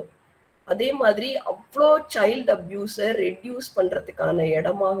இருக்குதோ, அதே மாதிரி அவ்வளோ சைல்டு அபியூஸை ரெடியூஸ் பண்றதுக்கான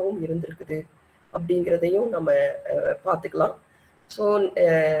இடமாகவும் இருந்திருக்குது அப்படிங்கிறதையும் நம்ம பார்த்துக்கலாம். ஸோ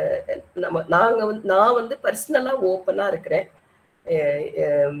நான் வந்து பர்சனலா ஓப்பனா இருக்கிறேன்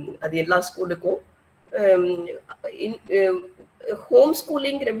அது எல்லா ஸ்கூலுக்கும். ஹோம்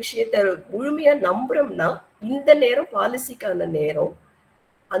ஸ்கூலிங்கிற விஷயத்த முழுமையா நம்புறோம்னா இந்த நேரம் பாலிசிக்கான நேரம்.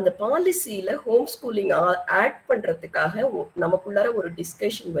 அந்த பாலிசியில ஹோம் ஸ்கூலிங் ஆட் பண்றதுக்காக நமக்குள்ளார ஒரு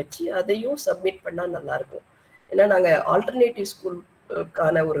டிஸ்கஷன் வச்சு அதையும் சப்மிட் பண்ணா நல்லா இருக்கும். ஏன்னா நாங்க ஆல்டர்னேட்டிவ்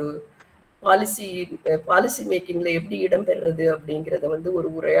ஸ்கூலுக்கான ஒரு பாலிசி மேக்கிங்ல எப்படி இடம்பெறுறது அப்படிங்கிறத வந்து ஒரு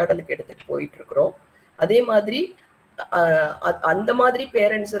உரையாடலுக்கு எடுத்துட்டு போயிட்டு இருக்கிறோம். அதே மாதிரி அந்த மாதிரி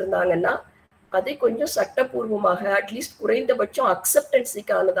பேரண்ட்ஸ் இருந்தாங்கன்னா அதை கொஞ்சம் சட்டப்பூர்வமாக அட்லீஸ்ட் குறைந்தபட்சம்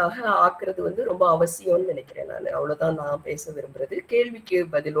அக்செப்டன்ஸிக்கானதாக ஆக்குறது வந்து ரொம்ப அவசியம்னு நினைக்கிறேன். நான் அவ்வளவுதான் நான் பேச விரும்புறது. கேள்விக்கு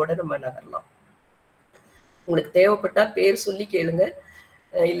பதிலோட நம்ம நகரலாம். உங்களுக்கு தேவைப்பட்டா பேர் சொல்லி கேளுங்க,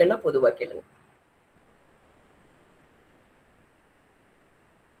 இல்லைன்னா பொதுவா கேளுங்க.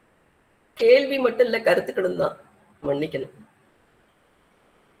 கேள்வி மட்டும் இல்ல, கருத்துக்களும் தான், மன்னிக்கணும்.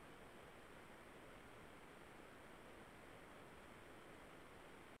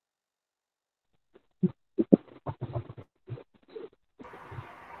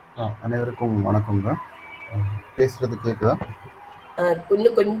 அனைவருக்கும் வணக்கங்க. பேசுறது கேக்குதா?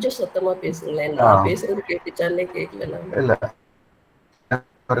 இன்னும் கொஞ்சம் சத்தமா பேசுங்களேன். நான் பேசுறது கேட்டுச்சானே கேட்கல. இல்ல,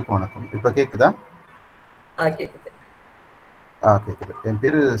 அனைவருக்கும் வணக்கம். இப்ப கேக்குதா? கேக்குது. கேக்குது. என்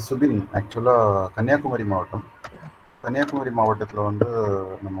பேரு சுபின். ஆக்சுவலா கன்னியாகுமரி மாவட்டம். கன்னியாகுமரி மாவட்டத்துல வந்து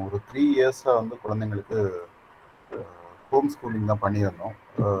நம்ம ஒரு 3 இயர்ஸா வந்து குழந்தைங்களுக்கு ஹோம் ஸ்கூலிங் தான் பண்ணியிருந்தோம்.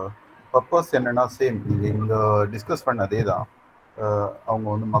 பர்பஸ் என்னன்னா சேம் நீங்க இங்க டிஸ்கஸ் பண்ண அதே தான். அவங்க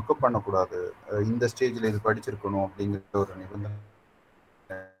வந்து மக்கப் பண்ணக்கூடாது, இந்த ஸ்டேஜில் இது படிச்சிருக்கணும் அப்படிங்கிற ஒரு நிபந்தனை.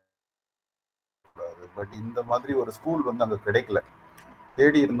 பட் இந்த மாதிரி ஒரு ஸ்கூல் வந்து அங்கே கிடைக்கல,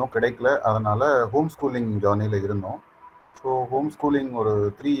 தேடி இருந்தோம், கிடைக்கல. அதனால ஹோம் ஸ்கூலிங் ஜார்னியில் இருந்தோம். ஸோ ஹோம் ஸ்கூலிங் ஒரு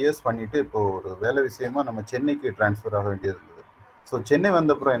 3 இயர்ஸ் பண்ணிட்டு இப்போ ஒரு வேலை விஷயமா நம்ம சென்னைக்கு டிரான்ஸ்ஃபர் ஆக வேண்டியது இருந்தது. ஸோ சென்னை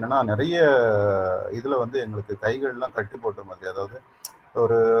வந்தப்புறம் என்னன்னா நிறைய இதில் வந்து எங்களுக்கு கைகள்லாம் கட்டு போட்ட மாதிரி, அதாவது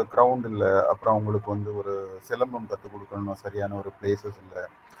ஒரு கிரவுண்ட் இல்லை, அப்புறம் அவங்களுக்கு வந்து ஒரு சிலம்பம் கற்றுக் கொடுக்கணும், சரியான ஒரு பிளேசஸ் இல்லை,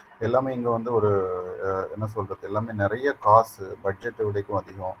 எல்லாமே இங்கே வந்து ஒரு என்ன சொல்கிறது, எல்லாமே நிறைய காசு, பட்ஜெட்டை விடைக்கும்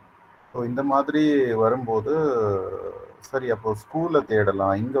அதிகம். ஸோ இந்த மாதிரி வரும்போது சரி அப்போ ஸ்கூலில்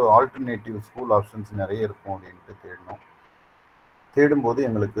தேடலாம், இங்கே ஆல்டர்னேட்டிவ் ஸ்கூல் ஆப்ஷன்ஸ் நிறைய இருக்கும் அப்படின்ட்டு தேடினோம். தேடும்போது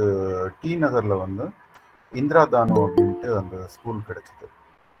எங்களுக்கு டி நகரில் வந்து இந்திரா தானு அப்படின்ட்டு அந்த ஸ்கூல் கிடைச்சிது.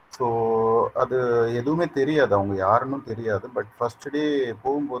 ஸோ அது எதுவுமே தெரியாது, அவங்க யாருன்னு தெரியாது. பட் ஃபர்ஸ்ட் டே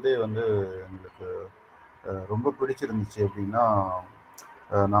போகும்போதே வந்து எங்களுக்கு ரொம்ப பிடிச்சிருந்துச்சு. எப்படின்னா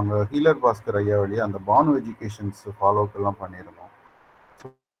நாங்கள் ஹீலர் பாஸ்கர் ஐயா வழியாக அந்த பானு எஜுகேஷன்ஸ் ஃபாலோக்கெல்லாம் பண்ணியிருந்தோம்.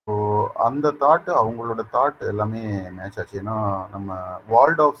 ஸோ அந்த தாட்டு அவங்களோட தாட் எல்லாமே மேட்ச் ஆச்சு. ஏன்னா நம்ம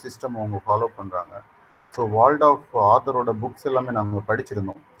வால்ட் ஆஃப் சிஸ்டம் அவங்க ஃபாலோ பண்ணுறாங்க. ஸோ வால்ட் ஆஃப் ஆத்தரோட புக்ஸ் எல்லாமே நாங்கள்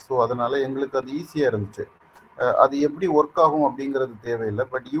படிச்சிருந்தோம். ஸோ அதனால எங்களுக்கு அது ஈஸியாக இருந்துச்சு. அது எப்படி ஒர்க் ஆகும் அப்படிங்கிறது தேவையில்லை,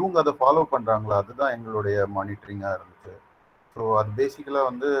 பட் இவங்க அதை ஃபாலோ பண்ணுறாங்களா, அதுதான் எங்களுடைய மானிட்டரிங்காக இருந்துச்சு. ஸோ அது பேசிக்கலாக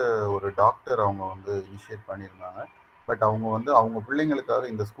வந்து ஒரு டாக்டர் அவங்க வந்து இனிஷியேட் பண்ணியிருந்தாங்க. பட் அவங்க வந்து அவங்க பிள்ளைங்களுக்காக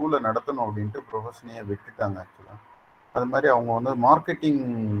இந்த ஸ்கூலை நடத்தணும் அப்படின்ட்டு ப்ரொஃபஷனையே விட்டுட்டாங்க. ஆக்சுவலாக அது மாதிரி அவங்க வந்து மார்க்கெட்டிங்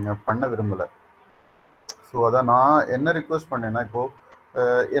பண்ண விரும்பலை. ஸோ அதான் நான் என்ன ரிக்வெஸ்ட் பண்ணேன்னா, இப்போது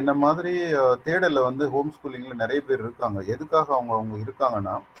என்ன மாதிரி தேடலில் வந்து ஹோம் ஸ்கூலிங்கில் நிறைய பேர் இருக்காங்க. எதுக்காக அவங்க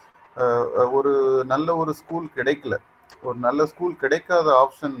இருக்காங்கன்னா, ஒரு நல்ல ஒரு ஸ்கூல் கிடைக்கல, ஒரு நல்ல ஸ்கூல் கிடைக்காத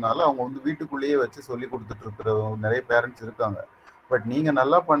ஆப்ஷன்னால அவங்க வந்து வீட்டுக்குள்ளேயே வச்சு சொல்லி கொடுத்துட்டு இருக்கிற நிறைய பேரண்ட்ஸ் இருக்காங்க. பட் நீங்கள்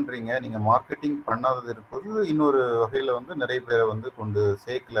நல்லா பண்ணுறீங்க, நீங்கள் மார்க்கெட்டிங் பண்ணாதது இருப்பது இன்னொரு வகையில் வந்து நிறைய பேரை வந்து கொண்டு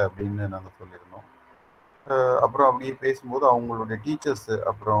சேர்க்கல அப்படின்னு நாங்கள் சொல்லியிருந்தோம். அப்புறம் அப்படியே பேசும்போது அவங்களுடைய டீச்சர்ஸு,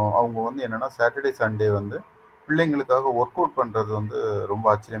 அப்புறம் அவங்க வந்து என்னென்னா சாட்டர்டே சண்டே வந்து பிள்ளைங்களுக்காக ஒர்க் அவுட் பண்ணுறது வந்து ரொம்ப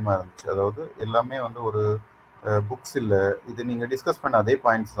ஆச்சரியமாக இருந்துச்சு. அதாவது எல்லாமே வந்து ஒரு புக்ஸ் இல்லை, இது நீங்கள் டிஸ்கஸ் பண்ண அதே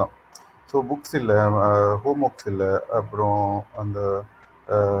பாயிண்ட்ஸ் தான். ஸோ புக்ஸ் இல்லை, ஹோம் ஒர்க்ஸ் இல்லை, அப்புறம் அந்த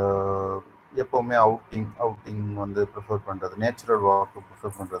எப்போவுமே அவுட்டிங் வந்து ப்ரிஃபர் பண்ணுறது, நேச்சுரல் வாக்கு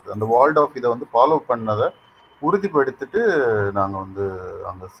ப்ரிஃபர் பண்ணுறது, அந்த வால்ட் ஆஃப் இதை வந்து ஃபாலோ பண்ணதை உறுதிப்படுத்திட்டு நாங்கள் வந்து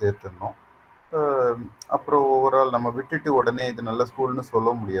அங்கே சேர்த்துருந்தோம். அப்புறம் ஓவரால் நம்ம விட்டுட்டு உடனே இது நல்ல ஸ்கூல்னு சொல்ல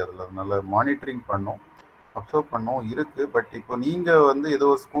முடியாதுல்ல, அதனால மானிட்டரிங் பண்ணோம், அப்சர்வ் பண்ணோம் இருக்குது. பட் இப்போ நீங்கள் வந்து ஏதோ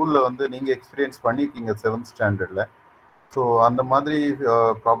ஒரு ஸ்கூலில் வந்து நீங்கள் எக்ஸ்பீரியன்ஸ் பண்ணியிருக்கீங்க 7th ஸ்டாண்டர்டில். ஸோ அந்த மாதிரி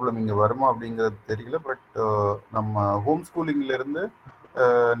ப்ராப்ளம் இங்கே வருமா அப்படிங்கிறது தெரியல. பட் நம்ம ஹோம் ஸ்கூலிங்லேருந்து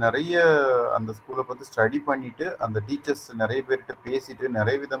நிறைய அந்த ஸ்கூலை பற்றி ஸ்டடி பண்ணிவிட்டு, அந்த டீச்சர்ஸ் நிறைய பேர்கிட்ட பேசிட்டு,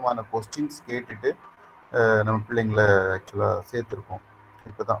 நிறைய விதமான கொஸ்டின்ஸ் கேட்டுட்டு நம்ம பிள்ளைங்களை ஆக்சுவலாக சேர்த்துருக்கோம்.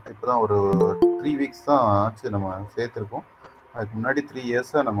 இப்போ தான் ஒரு 3 வீக்ஸ் தான் ஆச்சு நம்ம சேர்த்துருக்கோம். அதுக்கு முன்னாடி 3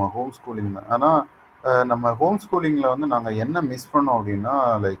 இயர்ஸாக நம்ம ஹோம் ஸ்கூலிங் தான். ஆனால் நம்ம ஹோம் ஸ்கூலிங்கில் வந்து நாங்கள் என்ன மிஸ் பண்ணோம் அப்படின்னா,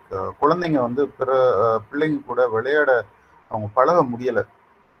 லைக் குழந்தைங்க வந்து பிள்ளைங்க கூட விளையாட அவங்க பழக முடியலை.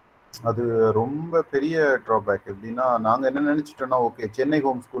 அது ரொம்ப பெரிய ட்ராபேக். எப்படின்னா நாங்கள் என்ன நினச்சிட்டோன்னா, ஓகே சென்னை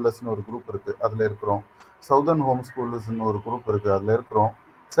ஹோம் ஸ்கூலர்ஸ்னு ஒரு குரூப் இருக்குது, அதில் இருக்கிறோம். சவுதர்ன் ஹோம் ஸ்கூலர்ஸ்னு ஒரு குரூப் இருக்குது, அதில் இருக்கிறோம்.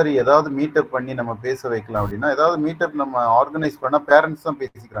 சரி ஏதாவது மீட்டப் பண்ணி நம்ம பேச வைக்கலாம் அப்படின்னா, ஏதாவது மீட்டப் நம்ம ஆர்கனைஸ் பண்ணால் பேரண்ட்ஸ் தான்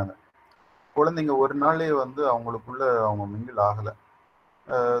பேசிக்கிறாங்க. குழந்தைங்க ஒரு நாளே வந்து அவங்களுக்குள்ள அவங்க மிங்கிள் ஆகலை.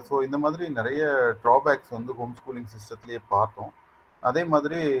 ஸோ இந்த மாதிரி நிறைய ட்ராபேக்ஸ் வந்து ஹோம் ஸ்கூலிங் சிஸ்டத்துலேயே பார்த்தோம். அதே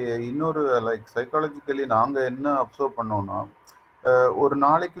மாதிரி இன்னொரு லைக் சைக்காலஜிக்கலி நாங்கள் என்ன அப்சர்வ் பண்ணோம்னா, ஒரு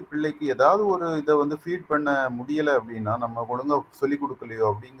நாளைக்கு பிள்ளைக்கு ஏதாவது ஒரு இதை வந்து ஃபீட் பண்ண முடியலை அப்படின்னா நம்ம ஒழுங்காக சொல்லிக் கொடுக்கலையோ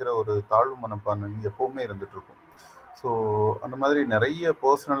அப்படிங்கிற ஒரு தாழ்வு மனப்பான்மை எப்போவுமே இருந்துட்டு இருக்கும். ஸோ அந்த மாதிரி நிறைய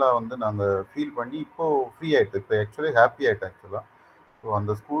பர்சனலாக வந்து நாங்கள் ஃபீல் பண்ணி இப்போது ஃப்ரீ ஆகிட்டு, இப்போ ஆக்சுவலி ஹாப்பி ஆகிட்டேன் ஆக்சுவலாக. ஸோ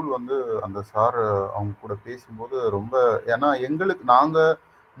அந்த ஸ்கூல் வந்து அந்த சார் அவங்க கூட பேசும்போது ரொம்ப, ஏன்னா எங்களுக்கு நாங்கள்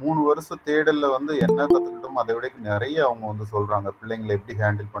 3 வருஷ தேடலில் வந்து என்ன கற்றுக்கிட்டோமோ அதை விட நிறைய அவங்க வந்து சொல்கிறாங்க பிள்ளைங்களை எப்படி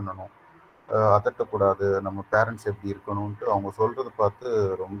ஹேண்டில் பண்ணணும், அதட்டக்கூடாது, நம்ம பேரண்ட்ஸ் எப்படி இருக்கணும்ன்ட்டு அவங்க சொல்கிறத பார்த்து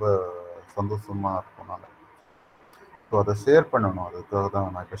ரொம்ப சந்தோஷமாக இருக்கும். நாங்கள் ஸோ அதை ஷேர் பண்ணணும், அதுக்காக தான்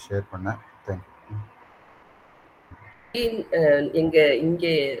நான் இப்போ ஷேர் பண்ணேன். தேங்க்யூ.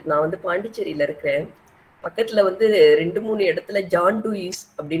 இங்கே நான் வந்து பாண்டிச்சேரியில் இருக்கிறேன். பக்கத்தில் வந்து 2-3 இடத்துல ஜான் டூயிஸ்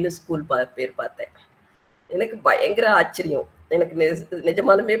அப்படின்னு ஸ்கூல் பேர் பார்த்தேன். எனக்கு பயங்கர ஆச்சரியம். எனக்கு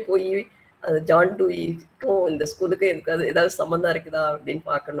நிஜமாலுமே போய் அது ஜான் டூயிக்கும் இந்த ஸ்கூலுக்கும் எனக்கு ஏதாவது சம்மந்தம் இருக்குதா அப்படின்னு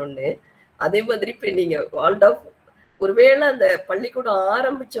பார்க்கணுன்னு. அதே மாதிரி இப்போ நீங்கள் வால்டாஃப், ஒருவேளை அந்த பள்ளிக்கூடம்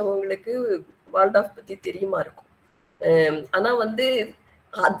ஆரம்பிச்சவங்களுக்கு வால்டாஃப் பற்றி தெரியுமா இருக்கும். ஆனால் வந்து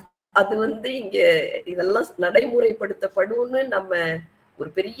அது வந்து இங்க இதெல்லாம் நடைமுறைப்படுத்தப்படும்னு நம்ம ஒரு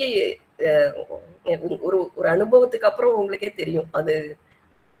பெரிய ஒரு அனுபவத்துக்கு அப்புறம் உங்களுக்கே தெரியும். அது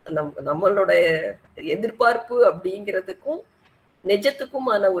நம்மளோட எதிர்பார்ப்பு அப்படிங்கிறதுக்கும்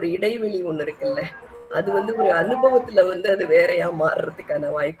நிஜத்துக்குமான ஒரு இடைவெளி ஒண்ணு இருக்குல்ல, அது வந்து ஒரு அனுபவத்துல வந்து அது வேறையா மாறுறதுக்கான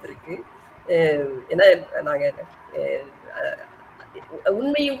வாய்ப்பு இருக்கு. ஏன்னா நாங்க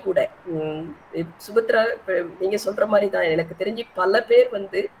உண்மையும் கூட சுபத்ரா நீங்க சொல்ற மாதிரிதான் எனக்கு தெரிஞ்சு பல பேர்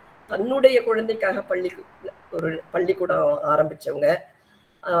வந்து தன்னுடைய குழந்தைக்காக ஒரு பள்ளிக்கூடம் ஆரம்பிச்சவங்க,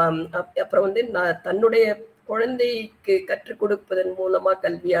 அப்புறம் வந்து தன்னுடைய குழந்தைக்கு கற்றுக் கொடுப்பதன் மூலமா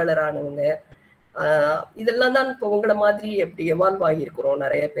கல்வியாளரானவங்க, இதெல்லாம் தான் இப்போ உங்களை மாதிரி எப்படி எவால்வ் ஆகியிருக்கிறோம்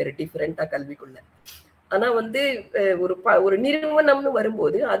நிறைய பேர் டிஃப்ரெண்டா கல்விக்குள்ள. ஆனா வந்து ஒரு நிறுவனம்னு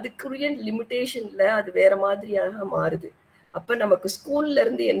வரும்போது அதுக்குரிய லிமிட்டேஷன்ல அது வேற மாதிரியாக மாறுது. அப்ப நமக்கு ஸ்கூல்ல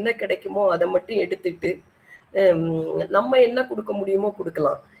இருந்து என்ன கிடைக்குமோ அதை மட்டும் எடுத்துட்டு நம்ம என்ன கொடுக்க முடியுமோ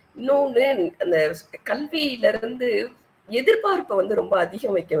கொடுக்கலாம். இன்னொன்னு, அந்த கல்வியில இருந்து எதிர்பார்ப்பை வந்து ரொம்ப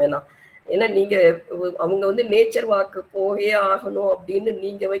அதிகம் வைக்க வேணாம். ஏன்னா நீங்க அவங்க வந்து நேச்சர் வாக்கு போயே ஆகணும் அப்படின்னு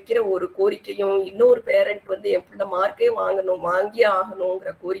நீங்க வைக்கிற ஒரு கோரிக்கையும், இன்னொரு பேரண்ட் வந்து என் பிள்ளை மார்க்கே வாங்கியே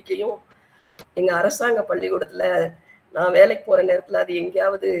ஆகணுங்கிற கோரிக்கையும் எங்க அரசாங்க பள்ளிக்கூடத்துல நான் வேலைக்கு போற நேரத்துல அது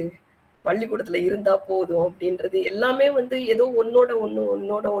எங்கேயாவது பள்ளிக்கூடத்துல இருந்தா போதும் அப்படின்றது எல்லாமே வந்து ஏதோ ஒன்னோட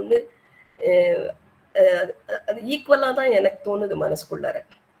ஒண்ணு அது ஈக்குவலா தான் எனக்கு தோணுது மனசுக்குள்ளார.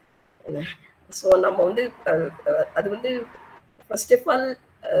 ஸோ நம்ம வந்து அது வந்து ஃபர்ஸ்ட் ஆஃப் ஆல்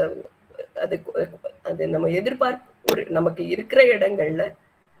அது நம்ம எதிர்பார்ப்பு நமக்கு இருக்கிற இடங்கள்ல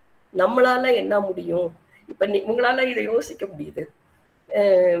நம்மளால என்ன முடியும். இப்ப உங்களால இதை யோசிக்க முடியுது.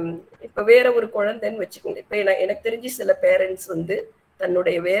 இப்ப வேற ஒரு குழந்தைன்னு வச்சுக்கோங்க. இப்ப எனக்கு தெரிஞ்சு சில பேரண்ட்ஸ் வந்து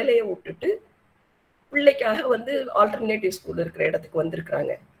தன்னுடைய வேலையை விட்டுட்டு பிள்ளைக்காக வந்து ஆல்டர்னேட்டிவ் ஸ்கூல் இருக்கிற இடத்துக்கு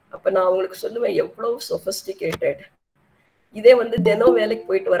வந்திருக்கிறாங்க. அப்ப நான் அவங்களுக்கு சொல்லுவேன், எவ்வளவு சொபிஸ்டிகேட்டட். இதே வந்து தினம் வேலைக்கு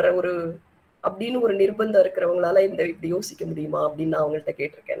போயிட்டு வர்ற அப்படின்னு ஒரு நிர்பந்தம் இருக்கிறவங்களால இப்படி யோசிக்க முடியுமா அப்படின்னு நான் அவங்கள்ட்ட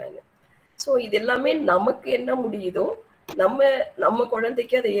கேட்டிருக்கேன் நான். ஸோ இது எல்லாமே நமக்கு என்ன முடியுதோ நம்ம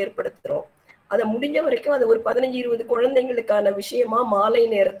குழந்தைக்கு அதை ஏற்படுத்துறோம். அதை முடிஞ்ச வரைக்கும் அது ஒரு 15-20 குழந்தைங்களுக்கான விஷயமா மாலை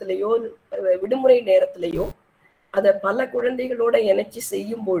நேரத்திலேயோ விடுமுறை நேரத்திலேயோ அதை பல குழந்தைகளோட இணைச்சு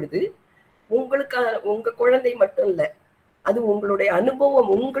செய்யும் பொழுது உங்க குழந்தை மட்டும் இல்ல, அது உங்களுடைய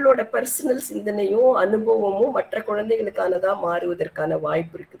அனுபவம், உங்களோட பர்சனல் சிந்தனையும் அனுபவமும் மற்ற குழந்தைகளுக்கானதா மாறுவதற்கான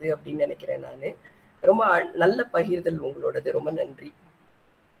வாய்ப்பு இருக்குது அப்படின்னு நினைக்கிறேன் நானு. ரொம்ப நல்ல பகிர்தல் உங்களோடது, ரொம்ப நன்றி.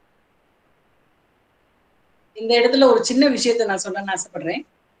 இந்த இடத்துல ஒரு சின்ன விஷயத்த நான் சொல்லணும்னு ஆசைப்படுறேன்.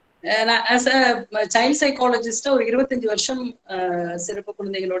 நான் ஆஸ் அ சைல்ட் சைக்காலஜிஸ்டா ஒரு 25 வருஷம் சிறப்பு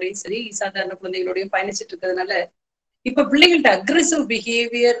குழந்தைகளோடையும் சரி சாதாரண குழந்தைகளோடையும் பயணிச்சுட்டு இருக்கிறதுனால இப்ப பிள்ளைகள்ட்ட அக்ரெசிவ்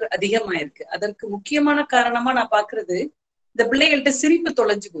பிஹேவியர் அதிகமாயிருக்கு. அதற்கு முக்கியமான காரணமா நான் பாக்குறது, இந்த பிள்ளைகள்ட்ட சிரிப்பு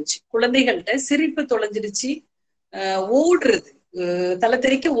தொலைஞ்சு போச்சு. குழந்தைகள்ட்ட சிரிப்பு தொலைஞ்சிடுச்சு. ஓடுறது, தலை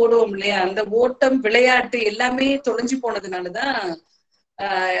தெறிக்க ஓடுவோம் இல்லையா, அந்த ஓட்டம் விளையாட்டு எல்லாமே தொலைஞ்சு போனதுனாலதான்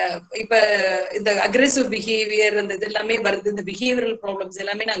இப்ப இந்த அக்ரெசிவ் பிஹேவியர் அந்த இது எல்லாமே வருது. இந்த பிஹேவியரல் ப்ராப்ளம்ஸ்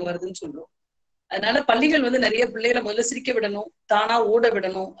எல்லாமே நாங்க வருதுன்னு சொல்றோம். அதனால பள்ளிகள் வந்து நிறைய பிள்ளைகளை முதல்ல சிரிக்க விடணும், தானா ஓட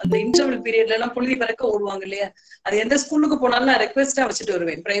விடணும். அந்த இன்டர்வல் பீரியட்ல எல்லாம் புழுதி பறக்க ஓடுவாங்க இல்லையா, அது எந்த ஸ்கூலுக்கு போனாலும் நான் ரெக்வெஸ்டா வச்சுட்டு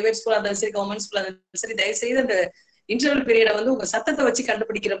வருவேன். பிரைவேட் ஸ்கூலா இருந்தாலும் சரி, கவர்மெண்ட் ஸ்கூலா இருந்தாலும் சரி, தயவுசெய்து அந்த இன்டர்வல் பீரியடை வந்து உங்க சத்தத்தை வச்சு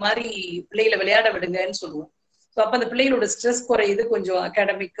கண்டுபிடிக்கிற மாதிரி பிள்ளைகளை விளையாட விடுங்கன்னு சொல்லுவோம். ஸோ அப்ப அந்த பிள்ளைகளோட ஸ்ட்ரெஸ் குறையுது, கொஞ்சம்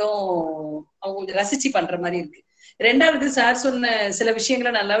அகாடமிக்கும் அவங்க கொஞ்சம் ரசிச்சு பண்ற மாதிரி இருக்கு. ரெண்டாவது, சார் சொன்ன சில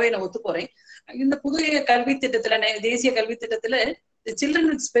விஷயங்களை நல்லாவே நான் ஒத்து போறேன். இந்த புதிய கல்வி திட்டத்துல, தேசிய கல்வி திட்டத்துல சில்ட்ரன்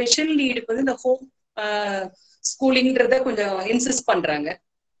வித் ஸ்பெஷல் நீடுக்கு வந்து இந்த ஹோம் ஸ்கூலிங்கிறத கொஞ்சம் இன்சிஸ்ட் பண்றாங்க.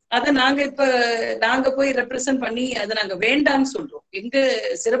 அதை நாங்க போய் ரெப்ரசன்ட் பண்ணி அதை நாங்க வேண்டாம்னு சொல்றோம். எங்க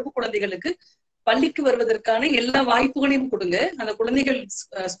சிறப்பு குழந்தைகளுக்கு பள்ளிக்கு வருவதற்கான எல்லா வாய்ப்புகளையும் கொடுங்க. அந்த குழந்தைகள்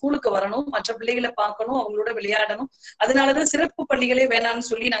ஸ்கூலுக்கு வரணும், மற்ற பிள்ளைகளை பார்க்கணும், அவங்களோட விளையாடணும். அதனாலதான் சிறப்பு பள்ளிகளே வேணாம்னு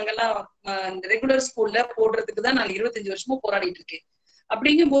சொல்லி நாங்கெல்லாம் ரெகுலர் ஸ்கூல்ல போடுறதுக்கு தான் நான் 25 வருஷமா போராடிட்டு இருக்கேன்.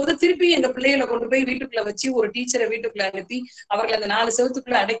 அப்படிங்கும் போது திருப்பி எங்க பிள்ளைகளை கொண்டு போய் வீட்டுக்குள்ள வச்சு ஒரு டீச்சரை வீட்டுக்குள்ள அனுப்பி அவர்களை அந்த 4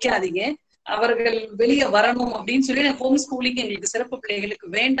 செவத்துக்குள்ள அடைக்காதீங்க, அவர்கள் வெளியே வரணும் அப்படின்னு சொல்லி ஹோம் ஸ்கூலிங் எங்களுக்கு சிறப்பு பிள்ளைகளுக்கு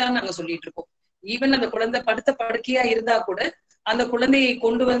வேண்டாம்னு நாங்க சொல்லிட்டு இருக்கோம். ஈவன் அந்த குழந்தை படுத்த படுக்கையா இருந்தா கூட அந்த குழந்தையை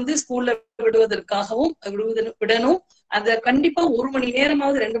கொண்டு வந்து ஸ்கூல்ல விடுவதற்காகவும் விடணும். அதை கண்டிப்பா 1 மணி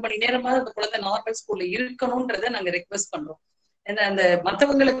நேரமாவது 2 மணி நேரமாவது அந்த குழந்தை நார்மல் ஸ்கூல்ல இருக்கணும்ன்றத நாங்க ரெக்வெஸ்ட் பண்றோம். அந்த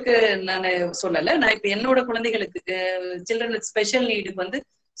மற்றவங்களுக்கு நான் சொல்லல, நான் இப்ப என்னோட குழந்தைகளுக்கு சில்ட்ரன் வித் ஸ்பெஷல் நீடுக்கு வந்து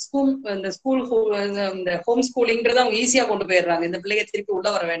இந்த ஹோம் ஸ்கூலிங்கிறத அவங்க ஈஸியா கொண்டு போயிடுறாங்க. இந்த பிள்ளைய திருப்பி உள்ள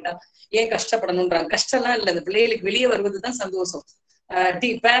வர வேண்டாம், ஏன் கஷ்டப்படணும்ன்றாங்க. கஷ்டம்லாம் இல்லை, இந்த பிள்ளைகளுக்கு வெளியே வருவதுதான் சந்தோஷம்.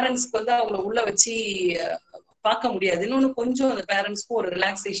 பேரண்ட்ஸ்க்கு வந்து அவங்கள உள்ள வச்சு பார்க்க முடியாது. இன்னொன்னு கொஞ்சம் அந்த பேரண்ட்ஸ்க்கும் ஒரு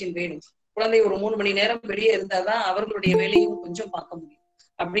ரிலாக்ஸேஷன் வேணும். குழந்தை ஒரு 3 மணி நேரம் வெளியே இருந்தாதான் அவர்களுடைய வேலையும் கொஞ்சம் பார்க்க முடியும்.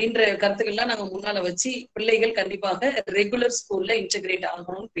 அப்படின்ற கருத்துக்கள்லாம் நாங்க முன்னால வச்சு பிள்ளைகள் கண்டிப்பாக ரெகுலர் ஸ்கூல்ல இன்டகிரேட்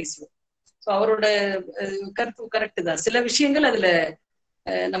ஆகணும்னு பேசுவோம். ஸோ அவரோட கருத்து கரெக்ட் தான். சில விஷயங்கள் அதுல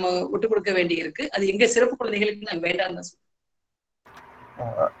நம்ம விட்டு கொடுக்க வேண்டி இருக்கு. அது எங்க சிறப்பு குழந்தைகளுக்கு நாங்க வேண்டாம் தான் சொல்றோம்.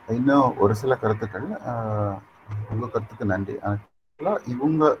 இன்னும் ஒரு சில கருத்துக்கள். உங்க கருத்துக்கு நன்றி.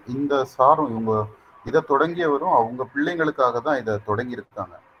 இவங்க இந்த சாரும் இவங்க இதை தொடங்கியவரும் அவங்க பிள்ளைங்களுக்காக தான் இதை தொடங்கி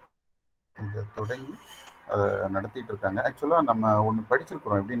இருக்காங்க. இதை தொடங்கி அதை நடத்திட்டு இருக்காங்க. ஆக்சுவலாக நம்ம ஒன்று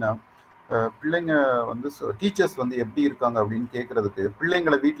படிச்சிருக்கிறோம். எப்படின்னா பிள்ளைங்க வந்து டீச்சர்ஸ் வந்து எப்படி இருக்காங்க அப்படின்னு கேட்கறதுக்கு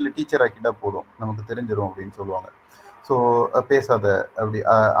பிள்ளைங்களை வீட்டில் டீச்சர் ஆக்கிட்டா போதும், நமக்கு தெரிஞ்சிடும் அப்படின்னு சொல்லுவாங்க. ஸோ பேசாத, அப்படி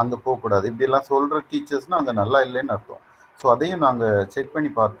அங்கே போகக்கூடாது, இப்படிலாம் சொல்கிற டீச்சர்ஸ்னால் அங்கே நல்லா இல்லைன்னு அர்த்தம். ஸோ அதையும் நாங்கள் செக்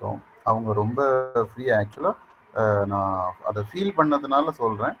பண்ணி பார்த்தோம். அவங்க ரொம்ப ஃப்ரீயாக ஆக்சுவலாக நான் அதை ஃபீல் பண்ணதுனால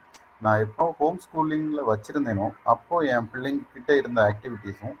சொல்கிறேன். நான் எப்போ ஹோம் ஸ்கூலிங்கில் வச்சுருந்தேனோ அப்போது என் பிள்ளைங்கிட்ட இருந்த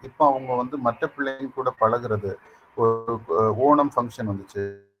ஆக்டிவிட்டீஸும் இப்போ அவங்க வந்து மற்ற பிள்ளைங்க கூட பழகிறது. ஒரு ஓணம் ஃபங்க்ஷன் வந்துச்சு,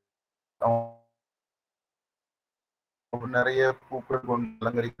 நிறைய பூக்கள் கொண்டு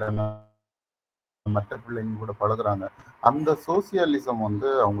அலங்கரிக்கிறாங்க, மற்ற பிள்ளைங்க கூட பழகுறாங்க. அந்த சோசியலிசம் வந்து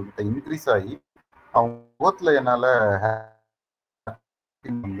அவங்ககிட்ட இன்க்ரீஸ் ஆகி அவங்க முகத்தில் என்னால்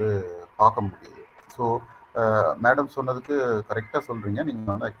வந்து பார்க்க முடியுது. ஸோ மேடம் சொன்னதுக்கு கரெக்டாக சொல்கிறீங்க.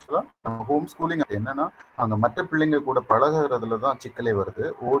 நீங்கள் வந்து ஆக்சுவலாக நம்ம ஹோம் ஸ்கூலிங் என்னென்னா அங்கே மற்ற பிள்ளைங்க கூட பழகுறதுல தான் சிக்கலே வருது.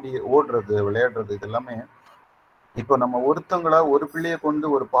 ஓடுறது விளையாடுறது இது எல்லாமே. இப்போ நம்ம ஒருத்தங்களா ஒரு பிள்ளையை கொண்டு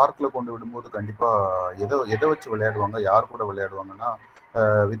ஒரு பார்க்கில் கொண்டு விடும்போது கண்டிப்பாக எதை வச்சு விளையாடுவாங்க, யார் கூட விளையாடுவாங்கன்னா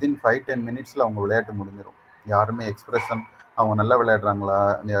வித்தின் 5-10 மினிட்ஸில் அவங்க விளையாட்டு முடிஞ்சிடும். யாருமே எக்ஸ்பிரஷன் அவங்க நல்லா விளையாடுறாங்களா,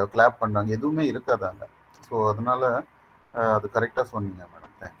 கிளாப் பண்ணுறாங்க, எதுவுமே இருக்காதாங்க. ஸோ அதனால அது கரெக்டாக சொன்னீங்க மேடம்.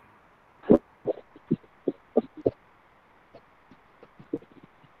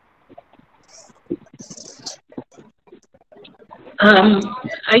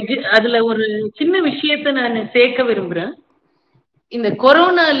 அதுல ஒரு சின்ன விஷயத்த நான் சேர்க்க விரும்புறேன். இந்த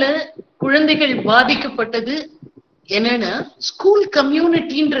கொரோனால குழந்தைகள் பாதிக்கப்பட்டது என்னன்னா ஸ்கூல்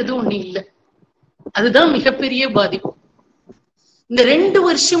கம்யூனிட்டின்றது ஒண்ணு இல்லை. அதுதான் மிகப்பெரிய பாதிப்பு. இந்த 2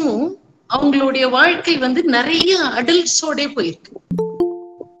 வருஷமும் அவங்களுடைய வாழ்க்கை வந்து நிறைய அடல்ட்ஸோட போயிருக்கு.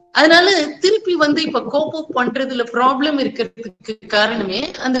 அதனால திருப்பி வந்து இப்ப கோப் அப் பண்றதுல ப்ராப்ளம் இருக்கிறதுக்கு காரணமே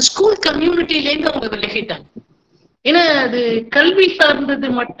அந்த ஸ்கூல் கம்யூனிட்டில இருந்து அவங்க விலகிட்டாங்க. ஏன்னா அது கல்வி சார்ந்தது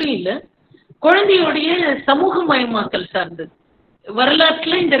மட்டும் இல்ல, குழந்தையுடைய சமூகமயமாக்கல் சார்ந்தது.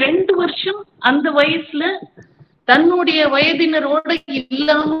 வரலாற்றுல இந்த 2 வருஷம் அந்த வயசுல தன்னுடைய வயதினரோட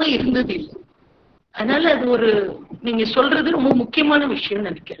இல்லாம இருந்தது இல்லை. அதனால அது ஒரு நீங்க சொல்றது ரொம்ப முக்கியமான விஷயம்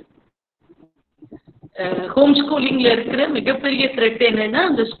நினைக்கிறேன். ஹோம் ஸ்கூலிங்ல இருக்கிற மிகப்பெரிய த்ரெட் என்னன்னா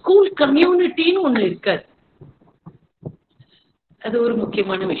அந்த ஸ்கூல் கம்யூனிட்டின்னு ஒண்ணு இருக்காது. அது ஒரு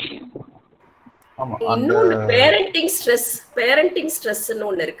முக்கியமான விஷயம். இன்னொன்னு பேரண்டிங் ஸ்ட்ரெஸ்ன்னு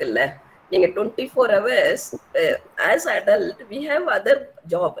ஒண்ணு இருக்குல்ல. நீங்க 24 hours as adult we have other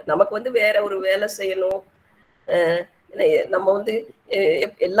job. நமக்கு வந்து வேற ஒரு வேலை செய்யணும். நம்ம வந்து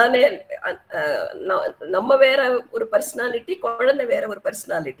எல்லாமே நம்ம வேற ஒரு பர்சனாலிட்டி, குழந்தை வேற ஒரு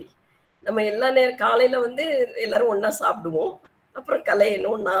பர்சனாலிட்டி. நம்ம எல்லா நேரம் காலையில வந்து எல்லாரும் ஒன்னா சாப்பிடுவோம், அப்புறம்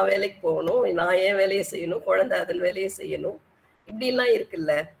கலையணும், நான் வேலைக்கு போகணும், நான் ஏன் வேலையை செய்யணும், குழந்தை அதன் வேலையை செய்யணும், இப்படி எல்லாம்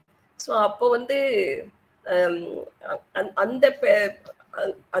இருக்குல்ல. ஸோ அப்போ வந்து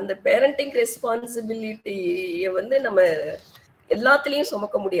அந்த பேரண்டிங் ரெஸ்பான்சிபிலிட்டியை வந்து நம்ம எல்லாத்துலேயும்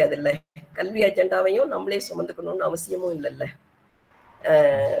சுமக்க முடியாதுல்ல. கல்வி அஜெண்டாவையும் நம்மளே சுமந்துக்கணும்னு அவசியமும் இல்லைல்ல.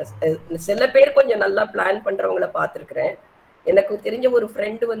 சில பேர் கொஞ்சம் நல்லா பிளான் பண்றவங்கள பார்த்துருக்குறேன். எனக்கு தெரிஞ்ச ஒரு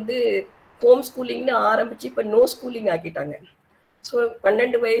ஃப்ரெண்டு வந்து ஹோம் ஸ்கூலிங்னு ஆரம்பிச்சு இப்போ நோ ஸ்கூலிங் ஆக்கிட்டாங்க. ஸோ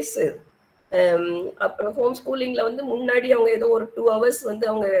 12 வயசு. அப்புறம் ஹோம் ஸ்கூலிங்ல வந்து முன்னாடி அவங்க ஏதோ ஒரு 2 hours வந்து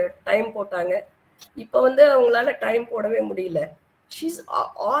அவங்க டைம் போட்டாங்க. இப்போ வந்து அவங்களால டைம் போடவே முடியல. She's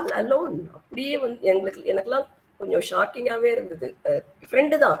all alone. அப்படியே வந்து எனக்கெல்லாம் கொஞ்சம் ஷாக்கிங்காகவே இருந்தது.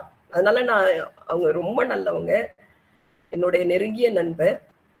 ஃப்ரெண்டு தான், அதனால நான் அவங்க ரொம்ப நல்லவங்க, என்னுடைய நெருங்கிய நண்பர்.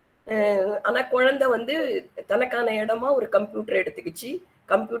 ஆனா குழந்தை வந்து தனக்கான இடமா ஒரு கம்ப்யூட்டர் எடுத்துக்கிச்சு,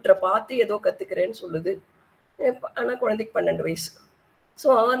 கம்ப்யூட்டரை பார்த்து ஏதோ கத்துக்கிறேன்னு சொல்லுது. ஆனா குழந்தைக்கு 12 வயசு. ஸோ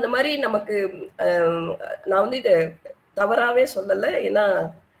அந்த மாதிரி நமக்கு நான் வந்து இதை தவறாவே சொல்லலை. ஏன்னா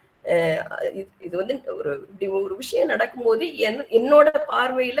இது வந்து இப்படி ஒரு விஷயம் நடக்கும்போது என்னோட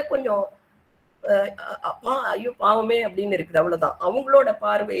பார்வையில கொஞ்சம் ஐயோ பாவமே அப்படின்னு இருக்குது, அவ்வளவுதான். அவங்களோட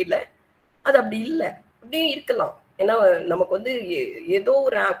பார்வையில அது அப்படி இல்லை, அப்படியும் இருக்கலாம். ஏன்னா நமக்கு வந்து ஏதோ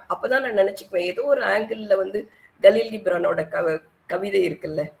ஒரு அப்பதான் நான் நினைச்சுக்குவேன், ஏதோ ஒரு ஆங்கிள் வந்து கலீல் கிப்ரானோட கவிதை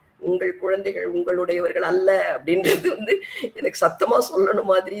இருக்குல்ல, உங்கள் குழந்தைகள் உங்களுடையவர்கள் அல்ல அப்படின்றது வந்து எனக்கு சத்தமா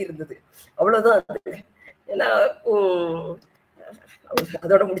சொல்லணும் மாதிரி இருந்தது. அவ்வளவுதான். ஏன்னா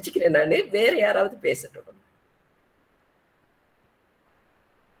அதோட முடிச்சுக்கிறேன் நானு. வேற யாராவது பேசட்டும்.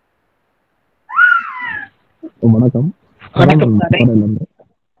 வணக்கம்.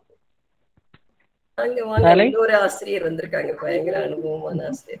 வாங்க வாங்க. இன்னொரு ஆசிரியர் வந்திருக்காங்க, பயங்கர அனுபவமான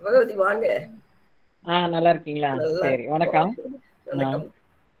ஆசிரியர். பகவதி வாங்க. நல்லா இருக்கீங்களா? சரி, வணக்கம். வணக்கம்.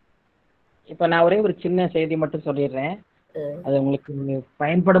 இப்ப நான் ஒரே ஒரு சின்ன செய்தி மட்டும் சொல்லிடுறேன், அது உங்களுக்கு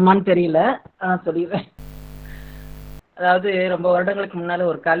பயன்படுமான்னு தெரியல, சொல்லிடுறேன். அதாவது ரொம்ப வருடங்களுக்கு முன்னால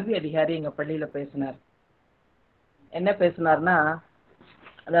ஒரு கல்வி அதிகாரி எங்க பள்ளியில பேசினார். என்ன பேசினார்னா,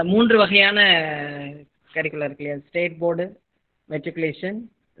 அந்த 3 வகையான கரிக்குலர் இருக்கு இல்லையா, state board, matriculation,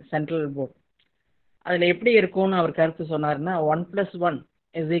 central board. அதுல எப்படி இருக்கும்னு அவர் கருத்து சொன்னார்னா, 1+1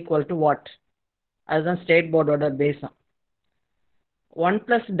 = what? அதுதான் ஸ்டேட் போர்டோட பேஸம்.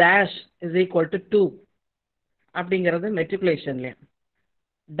 1+() = 2 அப்படிங்கிறது மெட்ரிகுலேஷன்ல.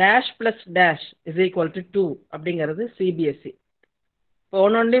 (+) 2 அப்படிங்கிறது சிபிஎஸ்சி. இப்போ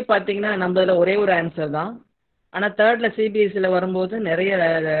ஒன்னொன்னுலேயும் பார்த்தீங்கன்னா நம்ம இதில் ஒரே ஒரு ஆன்சர் தான், ஆனால் தேர்ட்ல சிபிஎஸ்சியில் வரும்போது நிறைய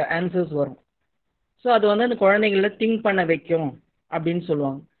ஆன்சர்ஸ் வரும். ஸோ அது வந்து அந்த குழந்தைங்கள திங்க் பண்ண வைக்கும் அப்படின்னு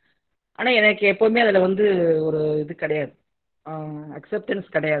சொல்லுவாங்க. ஆனால் எனக்கு எப்போவுமே அதில் வந்து ஒரு இது கிடையாது, அக்செப்டன்ஸ்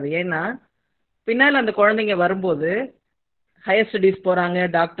கிடையாது. ஏன்னா பின்னால் அந்த குழந்தைங்க வரும்போது ஹையர் ஸ்டடீஸ் போகிறாங்க,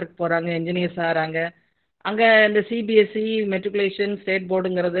 டாக்டருக்கு போகிறாங்க, இன்ஜினியர்ஸ் ஆகிறாங்க. அங்கே இந்த சிபிஎஸ்சி, மெட்ரிகுலேஷன், ஸ்டேட்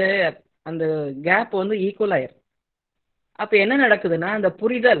போர்டுங்கிறது அந்த கேப் வந்து ஈக்குவல் ஆயிரும். அப்போ என்ன நடக்குதுன்னா, அந்த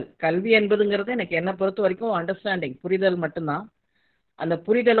புரிதல், கல்வி என்பதுங்கிறது எனக்கு என்னை பொறுத்த வரைக்கும் அண்டர்ஸ்டாண்டிங், புரிதல் மட்டும்தான். அந்த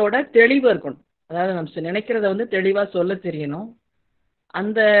புரிதலோட தெளிவு இருக்கணும். அதாவது நம்ம நினைக்கிறத வந்து தெளிவாக சொல்ல தெரியணும்.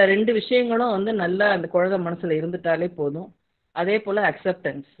 அந்த 2 விஷயங்களும் வந்து நல்லா அந்த குழந்தை மனசில் இருந்துட்டாலே போதும். அதே போல்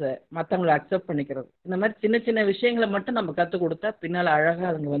அக்செப்டன்ஸ், மற்றவங்களை அக்செப்ட் பண்ணிக்கிறது, இந்த மாதிரி சின்ன சின்ன விஷயங்களை மட்டும் நம்ம கற்றுக் கொடுத்தா பின்னால் அழகாக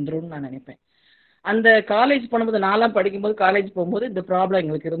அதுங்க வந்துடும் நான் நினைப்பேன். அந்த காலேஜ் போகும்போது, நான்லாம் படிக்கும்போது காலேஜ் போகும்போது இந்த ப்ராப்ளம்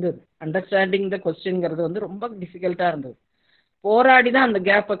எங்களுக்கு இருந்தது. அண்டர்ஸ்டாண்டிங் த கொஸ்டின்ங்கிறது வந்து ரொம்ப டிஃபிகல்ட்டாக இருந்தது. போராடி தான் அந்த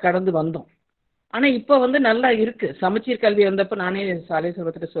கேப்பை கடந்து வந்தோம். ஆனால் இப்போ வந்து நல்லா இருக்குது. சமச்சீர் கல்வி வந்தப்போ நானே சாலை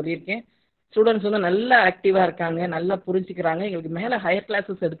செல்வத்தில் சொல்லியிருக்கேன், ஸ்டூடெண்ட்ஸ் வந்து நல்லா ஆக்டிவாக இருக்காங்க, நல்லா புரிஞ்சுக்கிறாங்க. எங்களுக்கு மேலே ஹையர்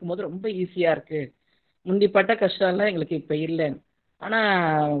கிளாஸஸ் எடுக்கும்போது ரொம்ப ஈஸியாக இருக்குது, முந்திப்பட்ட கஷ்டம்லாம் எங்களுக்கு இப்போ இல்லைன்னு.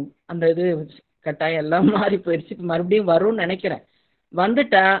 ஆனால் அந்த இது கட்டாயம் எல்லாம் மாறி போயிடுச்சு. இப்போ மறுபடியும் வரும்னு நினைக்கிறேன்.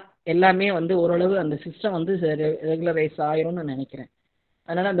 வந்துட்டா எல்லாமே வந்து ஓரளவு அந்த சிஸ்டம் வந்து ரெகுலரைஸ் ஆயிரும்னு நினைக்கிறேன்.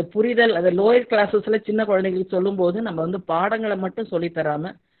 அதனால் அந்த புரிதல், அந்த லோயர் கிளாஸஸில் சின்ன குழந்தைங்களுக்கு சொல்லும்போது நம்ம வந்து பாடங்களை மட்டும்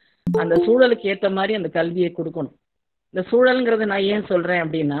சொல்லித்தராமல் அந்த சூழலுக்கு ஏற்ற மாதிரி அந்த கல்வியை கொடுக்கணும். இந்த சூழலுங்கிறத நான் ஏன் சொல்கிறேன்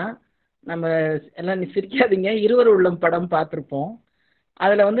அப்படின்னா, நம்ம எல்லாம் சிரிக்காதீங்க, இருவர் உள்ளம் படம் பார்த்துருப்போம்.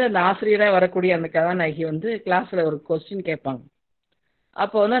 அதில் வந்து அந்த ஆசிரியராக வரக்கூடிய அந்த கதாநாயகி வந்து கிளாஸில் ஒரு கொஸ்டின் கேட்பாங்க.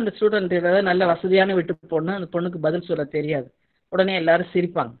 அப்போ வந்து அந்த ஸ்டூடெண்ட் ஏதாவது நல்ல வசதியான வீட்டு பொண்ணு, அந்த பொண்ணுக்கு பதில் சொல்ல தெரியாது. உடனே எல்லாரும்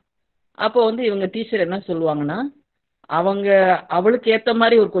சிரிப்பாங்க. அப்போ வந்து இவங்க டீச்சர் என்ன சொல்லுவாங்கன்னா, அவளுக்கு ஏற்ற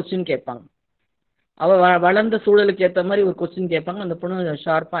மாதிரி ஒரு கொஸ்டின் கேட்பாங்க. அவள் வளர்ந்த சூழலுக்கு ஏற்ற மாதிரி ஒரு கொஸ்டின் கேட்பாங்க. அந்த பொண்ணு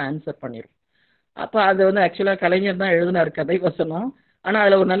ஷார்ப்பாக ஆன்சர் பண்ணிடும். அப்போ அது வந்து ஆக்சுவலாக கலைஞர் தான் எழுதினார் கதை வசனம். ஆனால்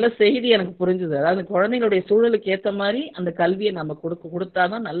அதில் ஒரு நல்ல செய்தி எனக்கு புரிஞ்சுது. அதாவது குழந்தைங்களுடைய சூழலுக்கு ஏற்ற மாதிரி அந்த கல்வியை நம்ம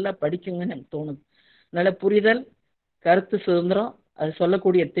கொடுத்தாதான் நல்லா படிக்குங்கன்னு எனக்கு தோணுது. நல்ல புரிதல், கருத்து சுதந்திரம், அது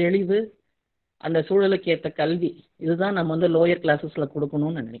சொல்லக்கூடிய தெளிவு, அந்த சூழலுக்கு ஏற்ற கல்வி, இதுதான் நம்ம வந்து லோயர் கிளாஸஸ்ல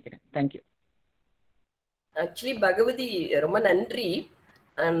கொடுக்கணும்னு நினைக்கிறேன். தேங்க்யூ. ஆக்சுவலி பகவதி ரொம்ப நன்றி.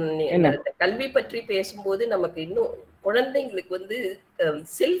 கல்வி பற்றி பேசும்போது நமக்கு இன்னும் குழந்தைங்களுக்கு வந்து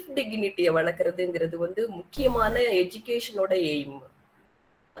செல்ஃப் டிக்னிட்டியை வளர்க்கறதுங்கிறது வந்து முக்கியமான எஜுகேஷனோட எய்ம்.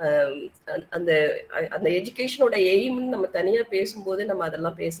 அந்த அந்த எஜுகேஷனோட எய்ம்னு நம்ம தனியா பேசும்போது நம்ம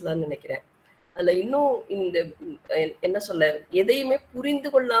அதெல்லாம் பேசலாம்னு நினைக்கிறேன். அதுல இன்னும் இந்த என்ன சொல்ல, எதையுமே புரிந்து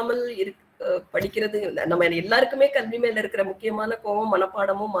கொள்ளாமல் படிக்கிறது. நம்ம எல்லாருக்குமே கல்வி மேல இருக்கிற முக்கியமான கோபம்,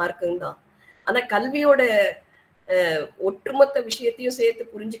 மனப்பாடமும், மார்க்கும் தான். ஆனா கல்வியோட ஒட்டுமொத்த விஷயத்தையும் சேர்த்து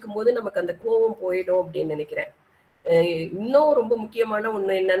புரிஞ்சுக்கும் போது நமக்கு அந்த கோபம் போயிடும் அப்படின்னு நினைக்கிறேன். இன்னும் ரொம்ப முக்கியமான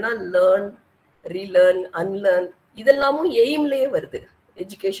ஒண்ணு என்னன்னா லேர்ன், ரீலேர்ன், அன்லேர்ன் இதெல்லாமும் எய்ம்லயே வருது,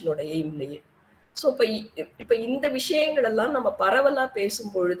 எஜுகேஷனோட எய்ம்லயே. ஸோ இப்ப இந்த விஷயங்கள் எல்லாம் நம்ம பரவலா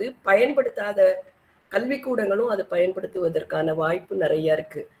பேசும் பொழுது பயன்படுத்தாத கல்விக்கூடங்களும் அதை பயன்படுத்துவதற்கான வாய்ப்பு நிறைய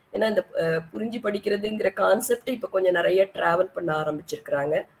இருக்கு. ஏன்னா இந்த புரிஞ்சு படிக்கிறதுங்கிற கான்செப்ட் இப்ப கொஞ்சம் நிறைய டிராவல் பண்ண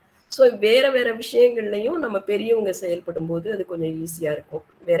ஆரம்பிச்சிருக்கிறாங்க. ஸோ வேற வேற விஷயங்கள்லையும் நம்ம பெரியவங்க செயல்படும் போது அது கொஞ்சம் ஈஸியா இருக்கும்.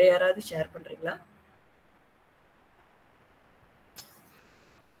 வேற யாராவது ஷேர் பண்றீங்களா?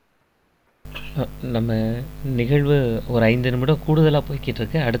 நம்ம நிகழ்வு ஒரு 5 நிமிடம் கூடுதலாக போய்கிட்டு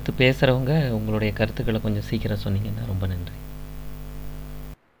இருக்கு. அடுத்து பேசுகிறவங்க உங்களுடைய கருத்துக்களை கொஞ்சம் சீக்கிரம் சொன்னீங்கன்னா ரொம்ப நன்றி.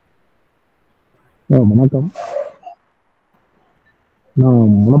 வணக்கம், நான்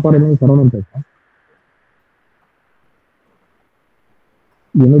மணப்பாறையிலிருந்து சரவணன் பேசுறேன்.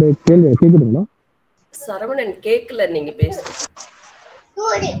 என்னுடைய கேள்வி கேக்குதுங்களா? சரவணன் கேட்கல நீங்க பேசுறது.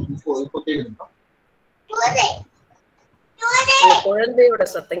 குழந்தையோட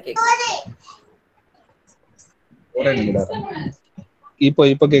சத்தம் கேக்குது.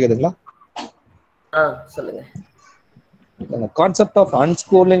 இப்போ கேக்குதுங்களா? சொல்லுங்க. கான்செப்ட் ஆஃப்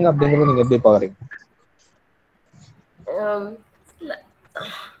அன்ஸ்கூலிங் அப்படிங்கறது நீங்க எப்படி பாக்குறீங்க?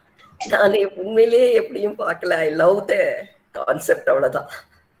 நான் உண்மையிலேயே எப்படியும் பார்க்கல. ஐ லவ் த கான்செப்ட், அவ்வளவுதான்.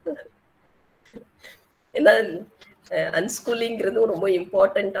 ஏன்னா அன்ஸ்கூலிங்கிறது ரொம்ப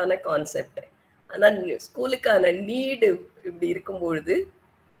இம்பார்ட்டன்டான கான்செப்ட். ஆனா ஸ்கூலுக்கான நீடு இப்படி இருக்கும்பொழுது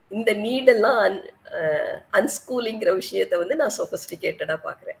இந்த நீடெல்லாம் அன்ஸ்கூலிங்கிற விஷயத்த வந்து நான் சொபிஸ்டிகேட்டடா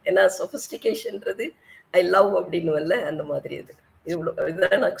பாக்குறேன். ஏன்னா சொபிஸ்டிகேஷன்ன்றது ஐ லவ் அப்படின்னு அந்த மாதிரி இது இவ்வளவு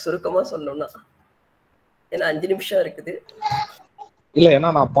இதுதான் நான் சுருக்கமா சொல்லணும்னா. ஏன்னா 5 நிமிஷம் இருக்குது. இல்ல, ஏன்னா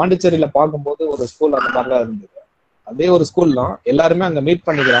நான் பாண்டிச்சேரியில பார்க்கும்போது ஒரு ஸ்கூல் அந்த மாதிரிலாம் இருந்தது. அதே ஒரு ஸ்கூல் தான், எல்லாருமே அங்க மீட்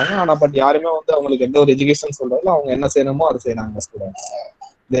பண்ணிக்கிறாங்க. ஆனா பட் யாருமே வந்து அவங்களுக்கு எந்த ஒரு எஜுகேஷன் சொல்றதுல அவங்க என்ன செய்யணுமோ அதை செய்யறாங்க ஸ்டூடெண்ட்ஸ்.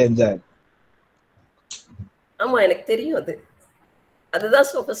 ஆமா, எனக்கு தெரியும். அதுதான்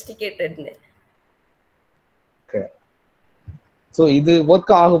சொபிஸ்டிகேட்டட்னு. சோ இது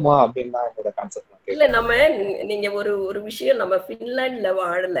ஒர்க் ஆகுமா அப்படின்னா என்னோட கான்செப்ட். இல்ல, நீங்க ஒரு விஷயம், நம்ம பின்லாண்ட்ல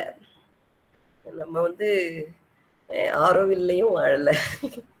வாழல, நம்ம வந்து ஆரோவில்லையும் வாழல.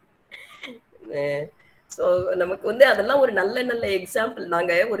 ஸோ நமக்கு வந்து அதெல்லாம் ஒரு நல்ல நல்ல எக்ஸாம்பிள்.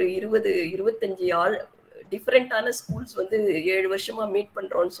 நாங்க ஒரு 20-25 டிஃப்ரெண்டான ஸ்கூல்ஸ் வந்து 7 வருஷமா மீட்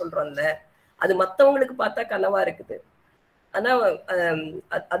பண்றோம்னு சொல்றோம்ல. அது மற்றவங்களுக்கு பார்த்தா கனவா இருக்குது. ஆனா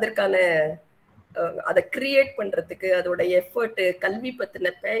அதற்கான அதை கிரியேட் பண்றதுக்கு அதோட எஃபர்ட், கல்வி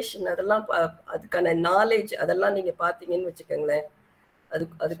பத்தின பேஷன், அதெல்லாம் அதுக்கான நாலேஜ் அதெல்லாம் நீங்க பாத்தீங்கன்னு வச்சுக்கோங்களேன்,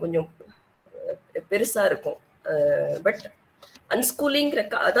 அது கொஞ்சம் பெருசா இருக்கும். பட் அன்ஸ்கூலிங்கிற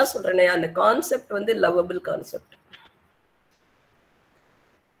அதான் சொல்றேனே, அந்த கான்செப்ட் வந்து லவபிள் கான்செப்ட்.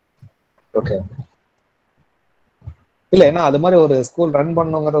 ஓகே. இல்ல, ஏன்னா அது மாதிரி ஒரு ஸ்கூல் ரன்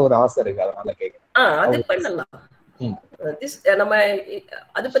பண்ணுங்கிற ஒரு ஆசை இருக்கு, அதனால கேக்குறேன். அது பண்ணலாம். நம்ம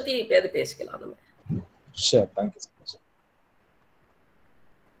அதை பத்தி எப்பயாவது பேசிக்கலாம் நம்ம. Sure, thank you.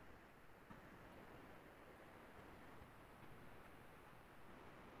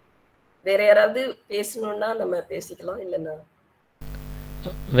 வேற யாராவது பேசணும்னா நம்ம பேசிக்கலாம். இல்லைன்னா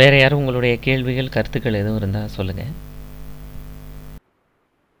வேற யாரும் உங்களுடைய கேள்விகள் கருத்துக்கள் எதுவும் இருந்தா சொல்லுங்க.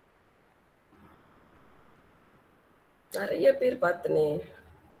 நிறைய பேர் பார்த்தனே.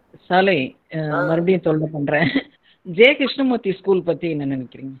 சாலை மறுபடியும் சொல்ல பண்றேன். ஜே கிருஷ்ணமூர்த்தி ஸ்கூல் பத்தி என்ன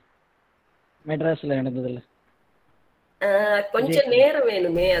நினைக்கிறீங்க? மெட்ராஸ்ல நடந்ததுல கொஞ்சம் நேரம்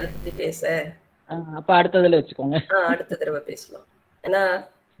வேணுமே அதை பத்தி பேச. அப்ப அடுத்ததுல வச்சுக்கோங்க. அடுத்த தடவை பேசலாம். ஏன்னா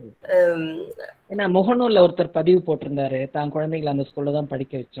முகநூல்ல ஒருத்தர் பதிவு போட்டிருந்தாரு, தான் குழந்தைகளை அந்த ஸ்கூல்ல தான்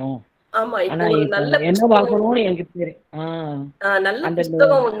படிக்க வச்சோம். ஆமா, ஆனா என்ன வாங்கணும்னு எனக்கு தெரியும். நல்ல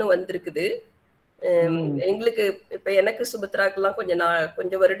புத்தகம் ஒண்ணு வந்திருக்குது எங்களுக்கு. இப்ப எனக்கு சுபத்ராக்கெல்லாம்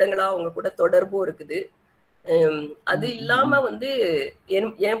கொஞ்சம் வருடங்களா அவங்க கூட தொடர்பும் இருக்குது. அது இல்லாம வந்து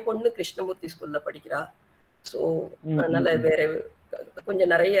என் பொண்ணு கிருஷ்ணமூர்த்தி ஸ்கூல்ல படிக்கிறா. சோ அதனால வேற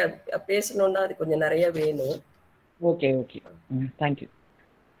கொஞ்சம் நிறைய பேசணும்னா அது கொஞ்சம் நிறைய வேணும். Okay okay, thank you.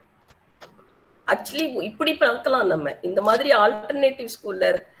 ஆக்சுவலி இப்படி பார்க்கலாம், நம்ம இந்த மாதிரி ஆல்டர்னேட்டிவ் ஸ்கூல்ல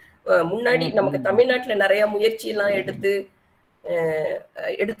முன்னாடி நமக்கு தமிழ்நாட்டுல நிறைய முயற்சி எல்லாம்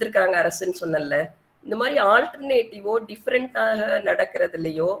எடுத்திருக்காங்க அரசுன்னு சொன்னல. இந்த மாதிரி ஆல்டர்னேட்டிவோ டிஃப்ரெண்டாக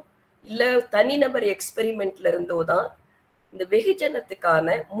நடக்கிறதுலையோ இல்ல தனிநபர் எக்ஸ்பெரிமெண்ட்ல இருந்தோ தான் இந்த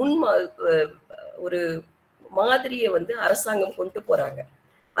வெகுஜனத்துக்கான ஒரு மாதிரியை வந்து அரசாங்கம் கொண்டு போறாங்க.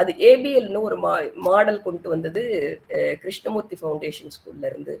 அது ஏபிஎல்னு ஒரு மாடல் கொண்டு வந்தது கிருஷ்ணமூர்த்தி ஃபவுண்டேஷன் ஸ்கூல்ல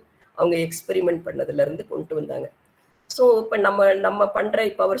இருந்து. அவங்க எக்ஸ்பெரிமெண்ட் பண்ணதுல இருந்து கொண்டு வந்தாங்க. ஸோ இப்போ நம்ம பண்ற,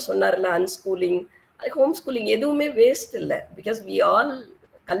 இப்போ அவர் சொன்னார்ல அன்ஸ்கூலிங், ஹோம் ஸ்கூலிங் எதுவுமே வேஸ்ட் இல்லை. பிகாஸ் வி ஆல்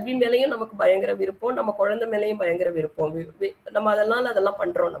கல்வி மேலேயும் நமக்கு பயங்கர விருப்பம், நம்ம குழந்தை மேலேயும் பயங்கர விருப்பம். நம்ம அதெல்லாம்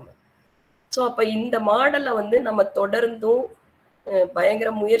பண்றோம் நம்ம. ஸோ அப்ப இந்த மாடலை வந்து நம்ம தொடர்ந்தும் பயங்கர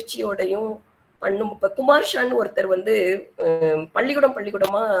முயற்சியோடையும் பண்ணும். இப்ப குமார் ஷான்னு ஒருத்தர் வந்து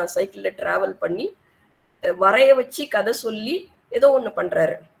பள்ளிக்கூடமா சைக்கிள்ல டிராவல் பண்ணி வரைய வச்சு கதை சொல்லி ஏதோ ஒண்ணு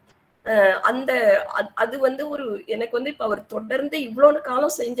பண்றாரு. அந்த அது வந்து ஒரு எனக்கு வந்து இப்ப அவர் தொடர்ந்து இவ்வளவு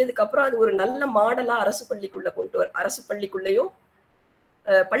காலம் செஞ்சதுக்கு அப்புறம் அது ஒரு நல்ல மாடலா அரசு பள்ளிக்குள்ளேயும்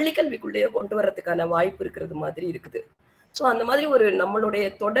பள்ளிக்கல்விக்குள்ளேயோ கொண்டு வர்றதுக்கான வாய்ப்பு இருக்கிறது மாதிரி இருக்குது. ஸோ அந்த மாதிரி ஒரு நம்மளுடைய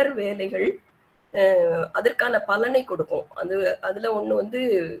தொடர் வேலைகள் அதற்கான பலனை கொடுக்கும். அதுல ஒண்ணு வந்து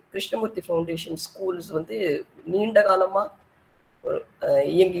கிருஷ்ணமூர்த்தி ஃபவுண்டேஷன் ஸ்கூல்ஸ் வந்து நீண்ட காலமா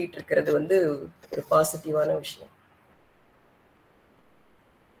இயங்கிட்டு இருக்கிறது வந்து ஒரு பாசிட்டிவான விஷயம்.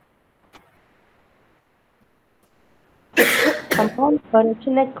 ஒரு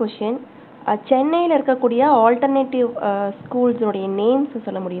சின்ன கொஷின், சென்னையில் இருக்கக்கூடிய ஆல்டர்னேட்டிவ் ஸ்கூல்ஸோடைய நேம்ஸ்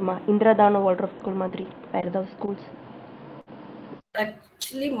சொல்ல முடியுமா? இந்திரதானு வால்ட்ரப் ஸ்கூல் மாதிரி வேற ஏதாவது ஸ்கூல்ஸ்?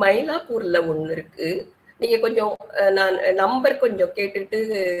 ஆக்சுவலி மயிலாப்பூர்ல ஒண்ணு இருக்கு. நீங்க கொஞ்சம் நான் நம்பர் கொஞ்சம் கேட்டுட்டு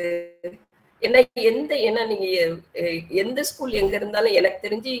ஏன்னா நீங்க எந்த ஸ்கூல் எங்க இருந்தாலும் எனக்கு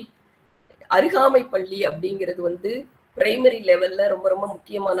தெரிஞ்சு அருகாமை பள்ளி அப்படிங்கிறது வந்து பிரைமரி லெவல்ல ரொம்ப ரொம்ப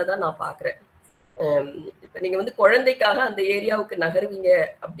முக்கியமானதா நான் பாக்குறேன். இப்ப நீங்க வந்து குழந்தைக்காக அந்த ஏரியாவுக்கு நகருவீங்க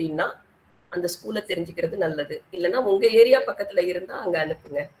அப்படின்னா அந்த ஸ்கூலை தெரிஞ்சுக்கிறது நல்லது. இல்லைன்னா உங்க ஏரியா பக்கத்துல இருந்தா அங்க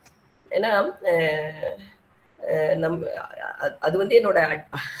அனுப்புங்க. ஏன்னா அது வந்து என்னோட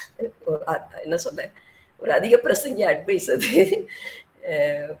என்ன சொல்ல ஒரு அதிக பிரசங்க அட்வைஸ் அது.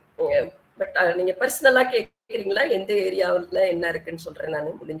 பட் நீங்க பர்சனலா கேக்குறீங்களா? எந்த ஏரியாவில் என்ன இருக்குன்னு சொல்றேன்.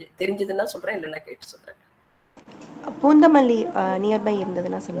 நான் தெரிஞ்சதுன்னா சொல்றேன், இல்லைன்னா கேட்டு சொல்றேன். பூந்தமல்லி நியர்பை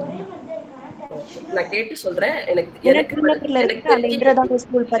இருந்ததுன்னா சொல்லுங்க. நான் கேட்டு சொல்றேன். அந்த இந்திரதானு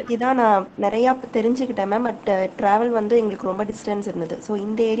ஸ்கூல் பத்தி தான் நான் நிறைய தெரிஞ்சுக்கிட்டேன் மேம். பட் டிராவல் வந்து எங்களுக்கு ரொம்ப டிஸ்டன்ஸ் இருந்தது. ஸோ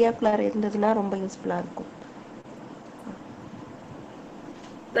இந்த ஏரியாக்குள்ள இருந்ததுன்னா ரொம்ப யூஸ்ஃபுல்லா இருக்கும்.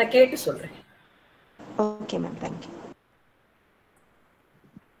 நான் கேட்டு சொல்றேன். Okay ma'am, thank you.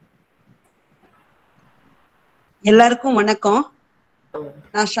 எல்லாருக்கும் வணக்கம்.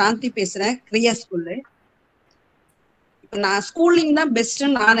 நான் சாந்தி பேசுறேன், கிரியா ஸ்கூல்ல. இப்ப நான் ஸ்கூலிங் தான்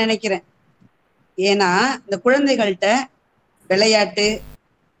பெஸ்ட்ன்னு நான் நினைக்கிறேன். ஏன்னா இந்த குழந்தைகள்கிட்ட விளையாட்டு,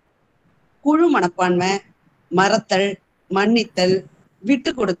 குழு மனப்பான்மை, மறத்தல், மன்னித்தல்,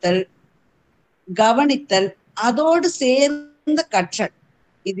 விட்டு கொடுத்தல், கவனித்தல், அதோடு சேர்ந்த கற்றல்,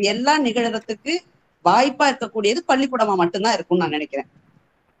 இது எல்லாம் நிகழறதுக்கு வாய்ப்பா இருக்கக்கூடியது பள்ளிக்கூடமா மட்டும்தான் இருக்கும்னு நான் நினைக்கிறேன்.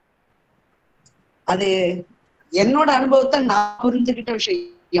 அது என்னோட அனுபவத்தை நான் புரிஞ்சுக்கிட்ட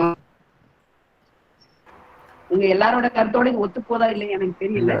விஷயம். உங்க எல்லாரோட கருத்தோட ஒத்து போதா இல்லையா எனக்கு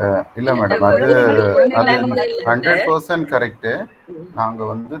தெரியல. இல்ல மேடம், அது 100% கரெக்ட். நாங்க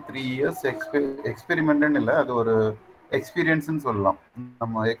வந்து 3 இயர்ஸ் எக்ஸ்பெரிமெண்ட்னு இல்லை, அது ஒரு எக்ஸ்பீரியன்ஸ்ன்னு சொல்லலாம்.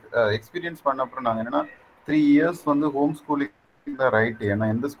 நம்ம எக்ஸ்பீரியன்ஸ் பண்ண அப்புறம் நாங்க என்னன்னா 3 இயர்ஸ் வந்து ஹோம் ஸ்கூலிங் தான் ரைட். ஏன்னா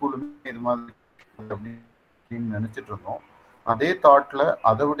எந்த ஸ்கூலுமே இது மாதிரி அப்படின்னு நினைச்சிட்டு இருந்தோம். அதே தாட்ல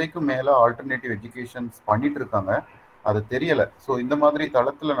அதை விடைக்கும் மேல ஆல்டர்னேட்டிவ் எஜுகேஷன்ஸ் பண்ணிட்டு இருக்காங்க, அது தெரியல. ஸோ இந்த மாதிரி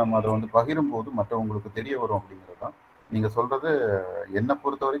தளத்துல நம்ம அதை வந்து பகிரும் போது மற்றவங்களுக்கு தெரிய வரும் அப்படிங்கிறது தான் நீங்க சொல்றது. என்னை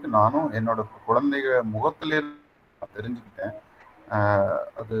பொறுத்த வரைக்கும் நானும் என்னோட குழந்தைக முகத்திலே தெரிஞ்சுக்கிட்டேன்.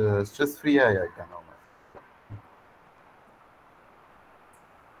 அது ஸ்ட்ரெஸ் ஃப்ரீயா ஆயிட்டாங்க அவங்க.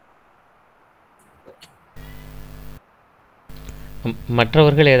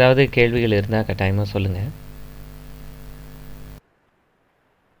 மற்றவர்கள் ஏதாவது கேள்விகள் இருந்தால் கட்டாயமாக சொல்லுங்கள்.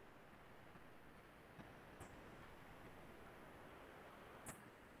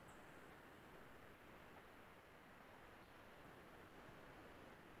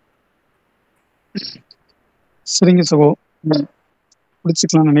 சரிங்க சகோ,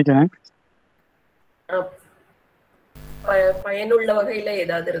 முடிச்சுக்கலாம்னு நினைக்கிறேன். பயனுள்ள வகையில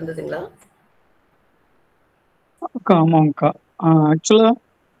ஏதாவது இருந்ததுங்களா? அக்கா, ஆமாங்கக்கா. ஆக்சுவலா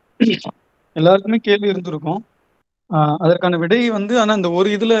எல்லாருக்குமே கேள்வி இருந்திருக்கும். அதற்கான விடை வந்து ஆனா இந்த ஒரு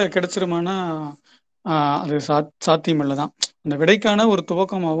இதுல கிடைச்சிருமானா அது சாத்தியம் இல்லைதான். அந்த விடைக்கான ஒரு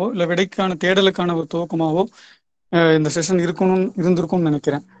துவக்கமாவோ இல்லை விடைக்கான தேடலுக்கான ஒரு துவக்கமாவோ இந்த செஷன் இருந்திருக்கும்னு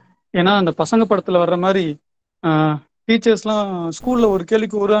நினைக்கிறேன். ஏன்னா அந்த பசங்க படத்துல வர்ற மாதிரி டீச்சர்ஸ்லாம் ஸ்கூல்ல ஒரு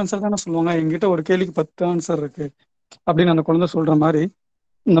கேள்விக்கு ஒரு ஆன்சர் தானே சொல்லுவாங்க, எங்கிட்ட ஒரு கேள்விக்கு 10 ஆன்சர் இருக்கு அப்படின்னு அந்த குழந்தை சொல்ற மாதிரி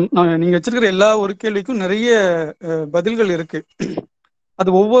நீங்க வச்சிருக்கிற எல்லா ஒரு கேள்விக்கும் நிறைய பதில்கள் இருக்கு. அது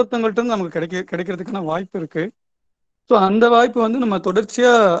ஒவ்வொருத்தங்கள்ட்ட நமக்கு கிடைக்கிறதுக்கான வாய்ப்பு இருக்கு. ஸோ அந்த வாய்ப்பு வந்து நம்ம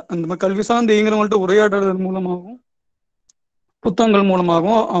தொடர்ச்சியா அந்த கல்வி சார்ந்து இயங்குறவங்கள்ட்ட உரையாடுறது மூலமாகவும் புத்தகங்கள்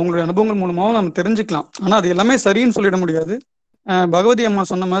மூலமாகவும் அவங்களுடைய அனுபவங்கள் மூலமாகவும் நம்ம தெரிஞ்சுக்கலாம். ஆனா அது எல்லாமே சரின்னு சொல்லிட முடியாது. பகவதி அம்மா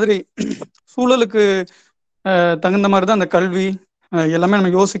சொன்ன மாதிரி சூழலுக்கு தகுந்த மாதிரி தான் அந்த கல்வி எல்லாமே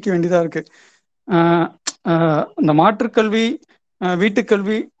நம்ம யோசிக்க வேண்டியதா இருக்கு. இந்த மாற்றுக்கல்வி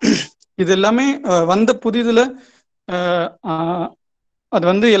வீட்டுக்கல்வி இது எல்லாமே வந்த புதிதில் அது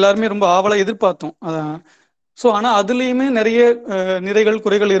வந்து எல்லாருமே ரொம்ப ஆவலாக எதிர்பார்த்தோம். ஸோ ஆனால் அதுலேயுமே நிறைய நிறைகள்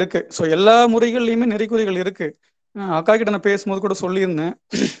குறைகள் இருக்கு. ஸோ எல்லா முறைகள்லையுமே நிறை குறைகள் இருக்கு. அக்கா கிட்ட நான் பேசும்போது கூட சொல்லியிருந்தேன்.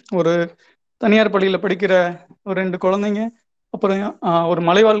 ஒரு தனியார் பள்ளியில் படிக்கிற ஒரு 2 குழந்தைங்க, அப்புறம் ஒரு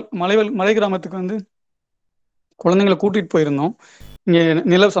மலை கிராமத்துக்கு வந்து குழந்தைங்களை கூட்டிட்டு போயிருந்தோம். இங்கே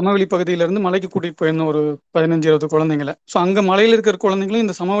நில சமவெளி பகுதியிலேருந்து மலைக்கு கூட்டிட்டு போயிருந்தோம் ஒரு 15-20 குழந்தைங்களை. ஸோ அங்கே மலையில் இருக்கிற குழந்தைங்களும்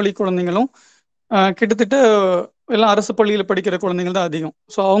இந்த சமவெளி குழந்தைங்களும் கிட்டத்தட்ட எல்லாம் அரசு பள்ளியில் படிக்கிற குழந்தைங்கள் தான் அதிகம்.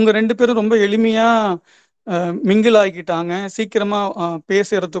 ஸோ அவங்க 2 பேரும் ரொம்ப எளிமையாக மிங்கிள் ஆகிக்கிட்டாங்க. சீக்கிரமாக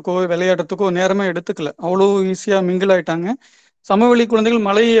பேசுறதுக்கோ விளையாடுறதுக்கோ நேரமே எடுத்துக்கல. அவ்வளோ ஈஸியாக மிங்கிள் ஆகிட்டாங்க. சமவெளி குழந்தைகள்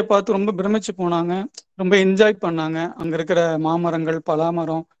மலையை பார்த்து ரொம்ப பிரமிச்சு போனாங்க. ரொம்ப என்ஜாய் பண்ணாங்க. அங்கே இருக்கிற மாமரங்கள்,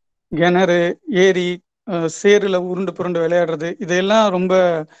 பலாமரம், கிணறு, ஏரி, சேரில் உருண்டு புருண்டு விளையாடுறது, இதையெல்லாம் ரொம்ப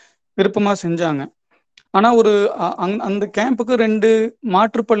விருப்பமாக செஞ்சாங்க. ஆனால் ஒரு அந்த கேம்புக்கு 2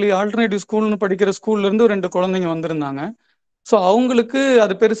 மாற்றுப்பள்ளி ஆல்டர்னேட்டிவ் ஸ்கூல்னு படிக்கிற ஸ்கூல்லேருந்து 2 குழந்தைங்க வந்திருந்தாங்க. ஸோ அவங்களுக்கு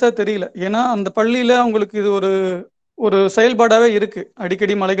அது பெருசாக தெரியல. ஏன்னா அந்த பள்ளியில் அவங்களுக்கு இது ஒரு ஒரு செயல்பாடாகவே இருக்குது.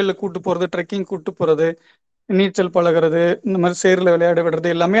 அடிக்கடி மலைகளில் கூட்டு போகிறது, ட்ரெக்கிங் கூட்டு போகிறது, நீச்சல் பழகிறது, இந்த மாதிரி சேரில் விளையாட விடுறது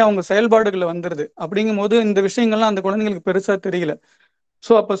எல்லாமே அவங்க செயல்பாடுகளில் வந்துடுது. அப்படிங்கும்போது இந்த விஷயங்கள்லாம் அந்த குழந்தைங்களுக்கு பெருசாக தெரியல.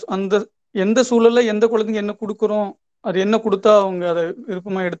 ஸோ அப்போ அந்த எந்த சூழலில் எந்த குழந்தைங்க என்ன கொடுக்குறோம், அது என்ன கொடுத்தா அவங்க அதை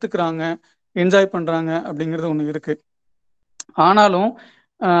விருப்பமாக எடுத்துக்கிறாங்க, என்ஜாய் பண்ணுறாங்க அப்படிங்கிறது ஒன்று இருக்குது. ஆனாலும்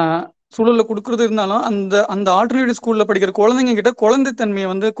சூழலில் கொடுக்குறது இருந்தாலும் அந்த அந்த ஆல்டர்னேட்டிவ் ஸ்கூலில் படிக்கிற குழந்தைங்க கிட்ட குழந்தைத்தன்மையை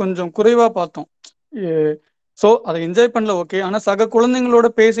வந்து கொஞ்சம் குறைவாக பார்த்தோம். ஸோ அதை என்ஜாய் பண்ணல, ஓகே. ஆனால் சக குழந்தைங்களோட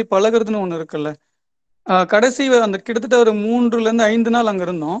பேசி பழகுறதுன்னு ஒன்று இருக்குல்ல. கடைசி அந்த கிட்டத்தட்ட ஒரு 3லேருந்து 5 நாள் அங்கே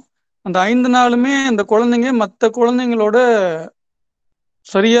இருந்தோம். அந்த 5 நாளுமே அந்த குழந்தைங்க மற்ற குழந்தைங்களோட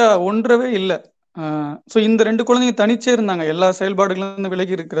சரியா ஒன்றவே இல்லை. ஸோ இந்த 2 குழந்தைங்க தனிச்சே இருந்தாங்க, எல்லா செயல்பாடுகளிலிருந்து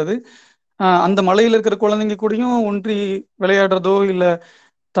விலகி இருக்கிறது. அந்த மலையில் இருக்கிற குழந்தைங்க கூடயும் ஒன்றி விளையாடுறதோ இல்லை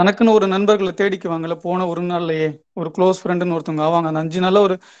தனக்குன்னு ஒரு நண்பர்களை தேடிக்குவாங்கல்ல. போன ஒரு நாள்லயே ஒரு க்ளோஸ் ஃப்ரெண்டுன்னு ஒருத்தவங்க ஆவாங்க. அந்த 5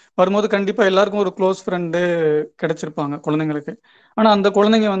 நாளில் வரும்போது கண்டிப்பாக எல்லாருக்கும் ஒரு க்ளோஸ் ஃப்ரெண்டு கிடைச்சிருப்பாங்க குழந்தைங்களுக்கு. ஆனால் அந்த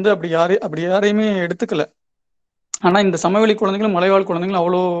குழந்தைங்க வந்து அப்படி யாரையுமே எடுத்துக்கல. ஆனால் இந்த சமவெளி குழந்தைங்களும் மலைவாழ் குழந்தைங்களும்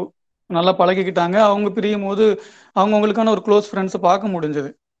அவ்வளோ நல்லா பழகிக்கிட்டாங்க. அவங்க பிரியும் போது அவங்களுக்கான ஒரு க்ளோஸ் ஃப்ரெண்ட்ஸை பார்க்க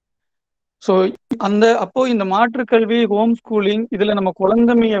முடிஞ்சது. ஸோ அப்போ இந்த மாற்றுக்கல்வி, ஹோம் ஸ்கூலிங் இதில் நம்ம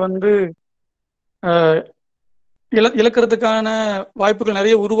குழந்தைமையை வந்து இழக்கிறதுக்கான வாய்ப்புகள்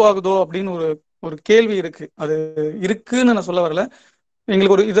நிறைய உருவாகுதோ அப்படின்னு ஒரு கேள்வி இருக்கு. அது இருக்குன்னு நான் சொல்ல வரல.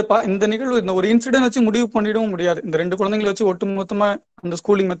 எங்களுக்கு இந்த நிகழ்வு இந்த ஒரு இன்சிடென்ட் வச்சு முடிவு பண்ணிடவும் முடியாது. இந்த 2 குழந்தைங்களை வச்சு ஒட்டுமொத்தமா அந்த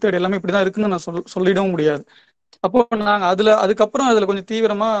ஸ்கூலிங் மெத்தட் எல்லாமே இப்படிதான் இருக்குன்னு நான் சொல்லிடவும் முடியாது. அப்போ நாங்கள் அதுக்கப்புறம் அதில் கொஞ்சம்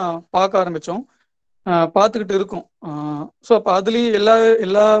தீவிரமா பார்க்க ஆரம்பித்தோம், பார்த்துக்கிட்டு இருக்கோம். ஸோ அப்போ அதுலேயும்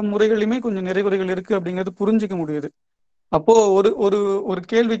எல்லா முறைகளையுமே கொஞ்சம் நிறைகுறைகள் இருக்கு அப்படிங்கிறது புரிஞ்சிக்க முடியுது. அப்போ ஒரு ஒரு ஒரு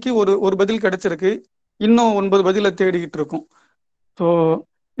கேள்விக்கு ஒரு பதில் கிடைச்சிருக்கு. இன்னும் 9 பதிலை தேடிக்கிட்டு இருக்கோம். ஸோ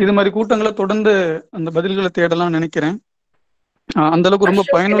இது மாதிரி கூட்டங்களை தொடர்ந்து அந்த பதில்களை தேடலாம் நினைக்கிறேன். அந்த அளவுக்கு ரொம்ப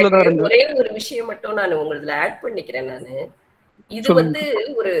பயனுள்ளதா இருந்தது. ஒரே ஒரு விஷயம் மட்டும் நான் உங்களதுல ஆட் பண்ணிக்கிறேன். நானு இது வந்து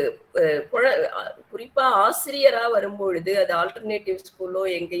ஒரு குறிப்பா ஆசிரியரா வரும்பொழுது, அது ஆல்டர்னேட்டிவ் ஸ்கூலோ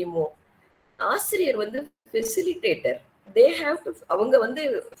எங்கேயுமோ, ஆசிரியர் வந்து ஃபெசிலிட்டேட்டர். அவங்க வந்து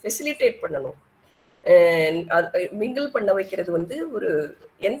ஃபெசிலிட்டேட் பண்ணணும். மிங்கிள் பண்ண வைக்கிறது வந்து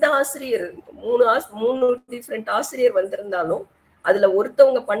எந்த ஆசிரியர் 3 டிஃப்ரெண்ட் ஆசிரியர் வந்திருந்தாலும் அதுல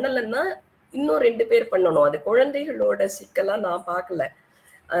ஒருத்தவங்க பண்ணலன்னா இன்னும் 2 பேர் பண்ணணும். அது குழந்தைகளோட சிக்கலா நான் பார்க்கல.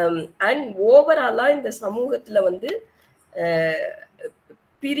 அண்ட் ஓவராலா இந்த சமூகத்துல வந்து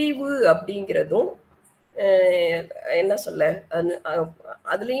பிரிவு அப்படிங்கிறதும் என்ன சொல்ல,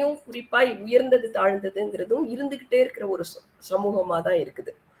 அதுலயும் குறிப்பா உயர்ந்தது தாழ்ந்ததுங்கிறதும் இருந்துகிட்டே இருக்கிற ஒரு சமூகமா தான்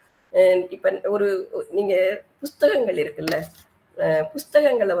இருக்குது. இப்ப நீங்க புஸ்தகங்கள் இருக்குல்ல,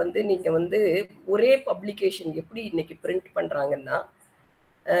 புஸ்தகங்களை வந்து நீங்க வந்து ஒரே பப்ளிகேஷன் எப்படி இன்னைக்கு பிரிண்ட் பண்றாங்கன்னா,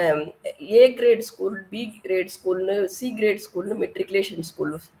 ஏ கிரேட் ஸ்கூல், பி கிரேட் ஸ்கூல்னு, சி கிரேட் ஸ்கூல்னு மெட்ரிகுலேஷன்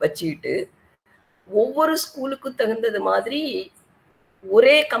ஸ்கூல் வச்சுக்கிட்டு ஒவ்வொரு ஸ்கூலுக்கும் தகுந்தது மாதிரி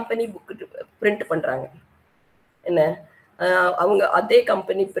ஒரே கம்பெனி புக்கு பிரிண்ட் பண்றாங்க. என்ன, அவங்க அதே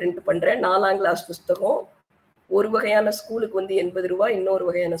கம்பெனி பிரிண்ட் பண்ற 4ஆம் கிளாஸ் புஸ்தகம் ஒரு வகையான ஸ்கூலுக்கு வந்து 80 ரூபாய், இன்னொரு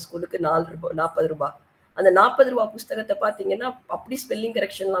வகையான ஸ்கூலுக்கு 40 ரூபாய். அந்த 40 ரூபாய் புஸ்தகத்தை பார்த்தீங்கன்னா அப்படி ஸ்பெல்லிங்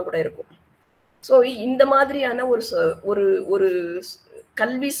கரெக்ஷன்லாம் கூட இருக்கும். ஸோ இந்த மாதிரியான ஒரு ஒரு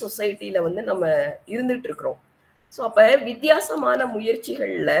கல்வி சொசைட்டில வந்து நம்ம இருந்துட்டு இருக்கிறோம். ஸோ அப்ப வித்தியாசமான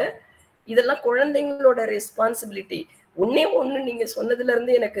முயற்சிகள்ல இதெல்லாம் குழந்தைங்களோட ரெஸ்பான்சிபிலிட்டி. ஒண்ணு நீங்க சொன்னதுல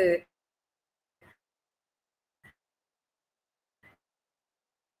இருந்து எனக்கு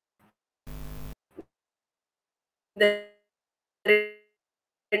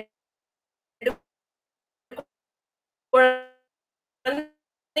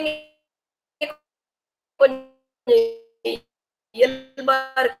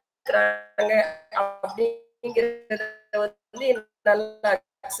நல்லா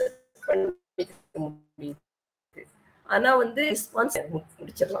அக்செப்ட் பண்ணிக்க முடியுது. ஆனா வந்து ரெஸ்பான்ஸ்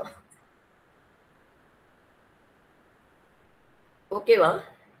முடிச்சிடலாம். ஓகேவா?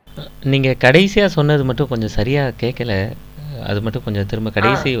 நீங்க கடைசியா சொன்னது மட்டும் கொஞ்சம் சரியா கேட்கல. அது மட்டும் கொஞ்சம் திரும்ப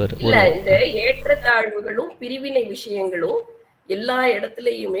கடைசி இல்ல, இந்த ஏற்றத்தாழ்வுகளும் பிரிவினை விஷயங்களும் எல்லா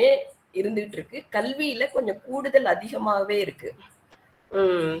இடத்துலயுமே இருந்துட்டு இருக்கு. கல்வியில கொஞ்சம் கூடுதல் அதிகமாவே இருக்கு.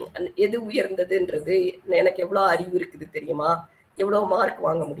 எது உயர்ந்ததுன்றது, எனக்கு எவ்வளவு அறிவு இருக்குது தெரியுமா, எவ்வளவு மார்க்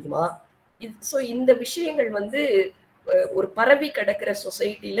வாங்க முடியுமா, ஸோ இந்த விஷயங்கள் வந்து ஒரு பரவி கிடக்கிற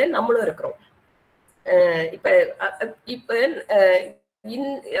சொசைட்டில நம்மளும் இருக்கிறோம். இப்ப இப்ப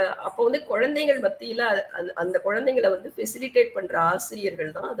அப்போ வந்து குழந்தைகள் மத்தியில அந்த குழந்தைங்களை வந்து ஃபெசிலிட்டேட் பண்ற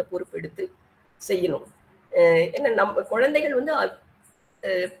ஆசிரியர்கள் தான் அதை பொறுப்பெடுத்து செய்யணும். ஏன்னா நம்ம குழந்தைகள் வந்து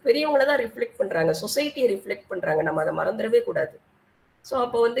பெரியவங்களை தான் ரிஃப்ளெக்ட் பண்றாங்க, சொசைட்டியை ரிஃப்ளெக்ட் பண்றாங்க, நம்ம அதை மறந்துடவே கூடாது. ஸோ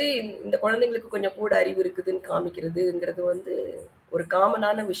அப்போ வந்து இந்த குழந்தைங்களுக்கு கொஞ்சம் கூட அறிவு இருக்குதுன்னு காமிக்கிறதுங்கிறது வந்து ஒரு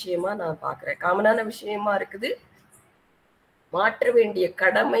காமனான விஷயமா நான் பார்க்குறேன். காமனான விஷயமா இருக்குது. மாற்ற வேண்டிய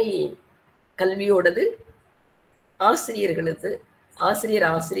கடமை கல்வியோடது, ஆசிரியர்களுக்கு.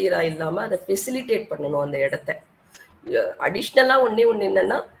 ஆசிரியரா இல்லாம அதை ஃபெசிலிட்டேட் பண்ணணும் அந்த இடத்த. அடிஷ்னலா ஒண்ணு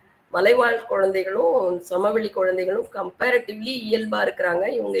என்னன்னா, மலைவாழ் குழந்தைகளும் சமவெளி குழந்தைகளும் கம்பேரிட்டிவ்லி இயல்பா இருக்கிறாங்க.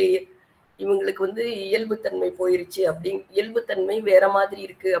 இவங்களுக்கு வந்து இயல்புத்தன்மை போயிருச்சு அப்படின்னு, இயல்புத்தன்மை வேற மாதிரி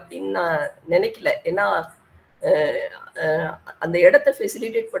இருக்கு அப்படின்னு நான் நினைக்கல. ஏன்னா அந்த இடத்த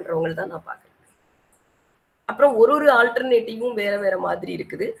ஃபெசிலிட்டேட் பண்றவங்க தான் நான் பார்க்குறேன். அப்புறம் ஒரு ஆல்டர்னேட்டிவும் வேற வேற மாதிரி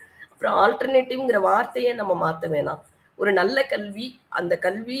இருக்குது. அப்புறம் ஆல்டர்னேட்டிவ்ங்கிற வார்த்தையை நம்ம மாற்ற வேணாம். ஒரு நல்ல கல்வி, அந்த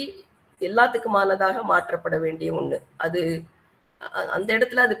கல்வி எல்லாத்துக்குமானதாக மாற்றப்பட வேண்டிய ஒண்ணு. அது அந்த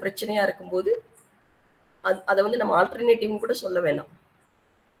இடத்துல அது பிரச்சனையா இருக்கும்போது அதை வந்து நம்ம ஆல்டர்னேட்டிவ் கூட சொல்ல வேணாம்.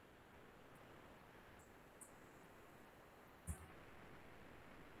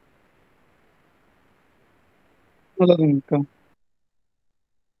 நல்லதுங்கக்கா.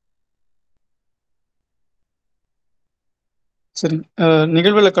 சரி,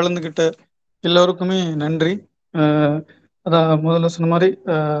 நிகழ்வில் கலந்துக்கிட்ட எல்லோருக்குமே நன்றி. அதான் முதல்ல சொன்ன மாதிரி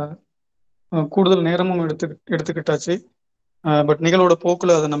கூடுதல் நேரமும் எடுத்துக்கிட்டாச்சு. பட் நிகழ்வோட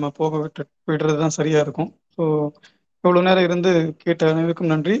போக்கில் அதை நம்ம விடுறது தான் சரியாக இருக்கும். ஸோ இவ்வளோ நேரம் இருந்து கேட்ட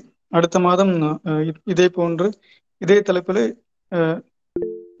அனைவருக்கும் நன்றி. அடுத்த மாதம் இதே போன்று இதே தலைப்பில்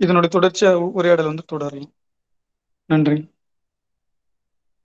இதனுடைய தொடர்ச்சியாக உரையாடல் வந்து தொடரலாம். நன்றி.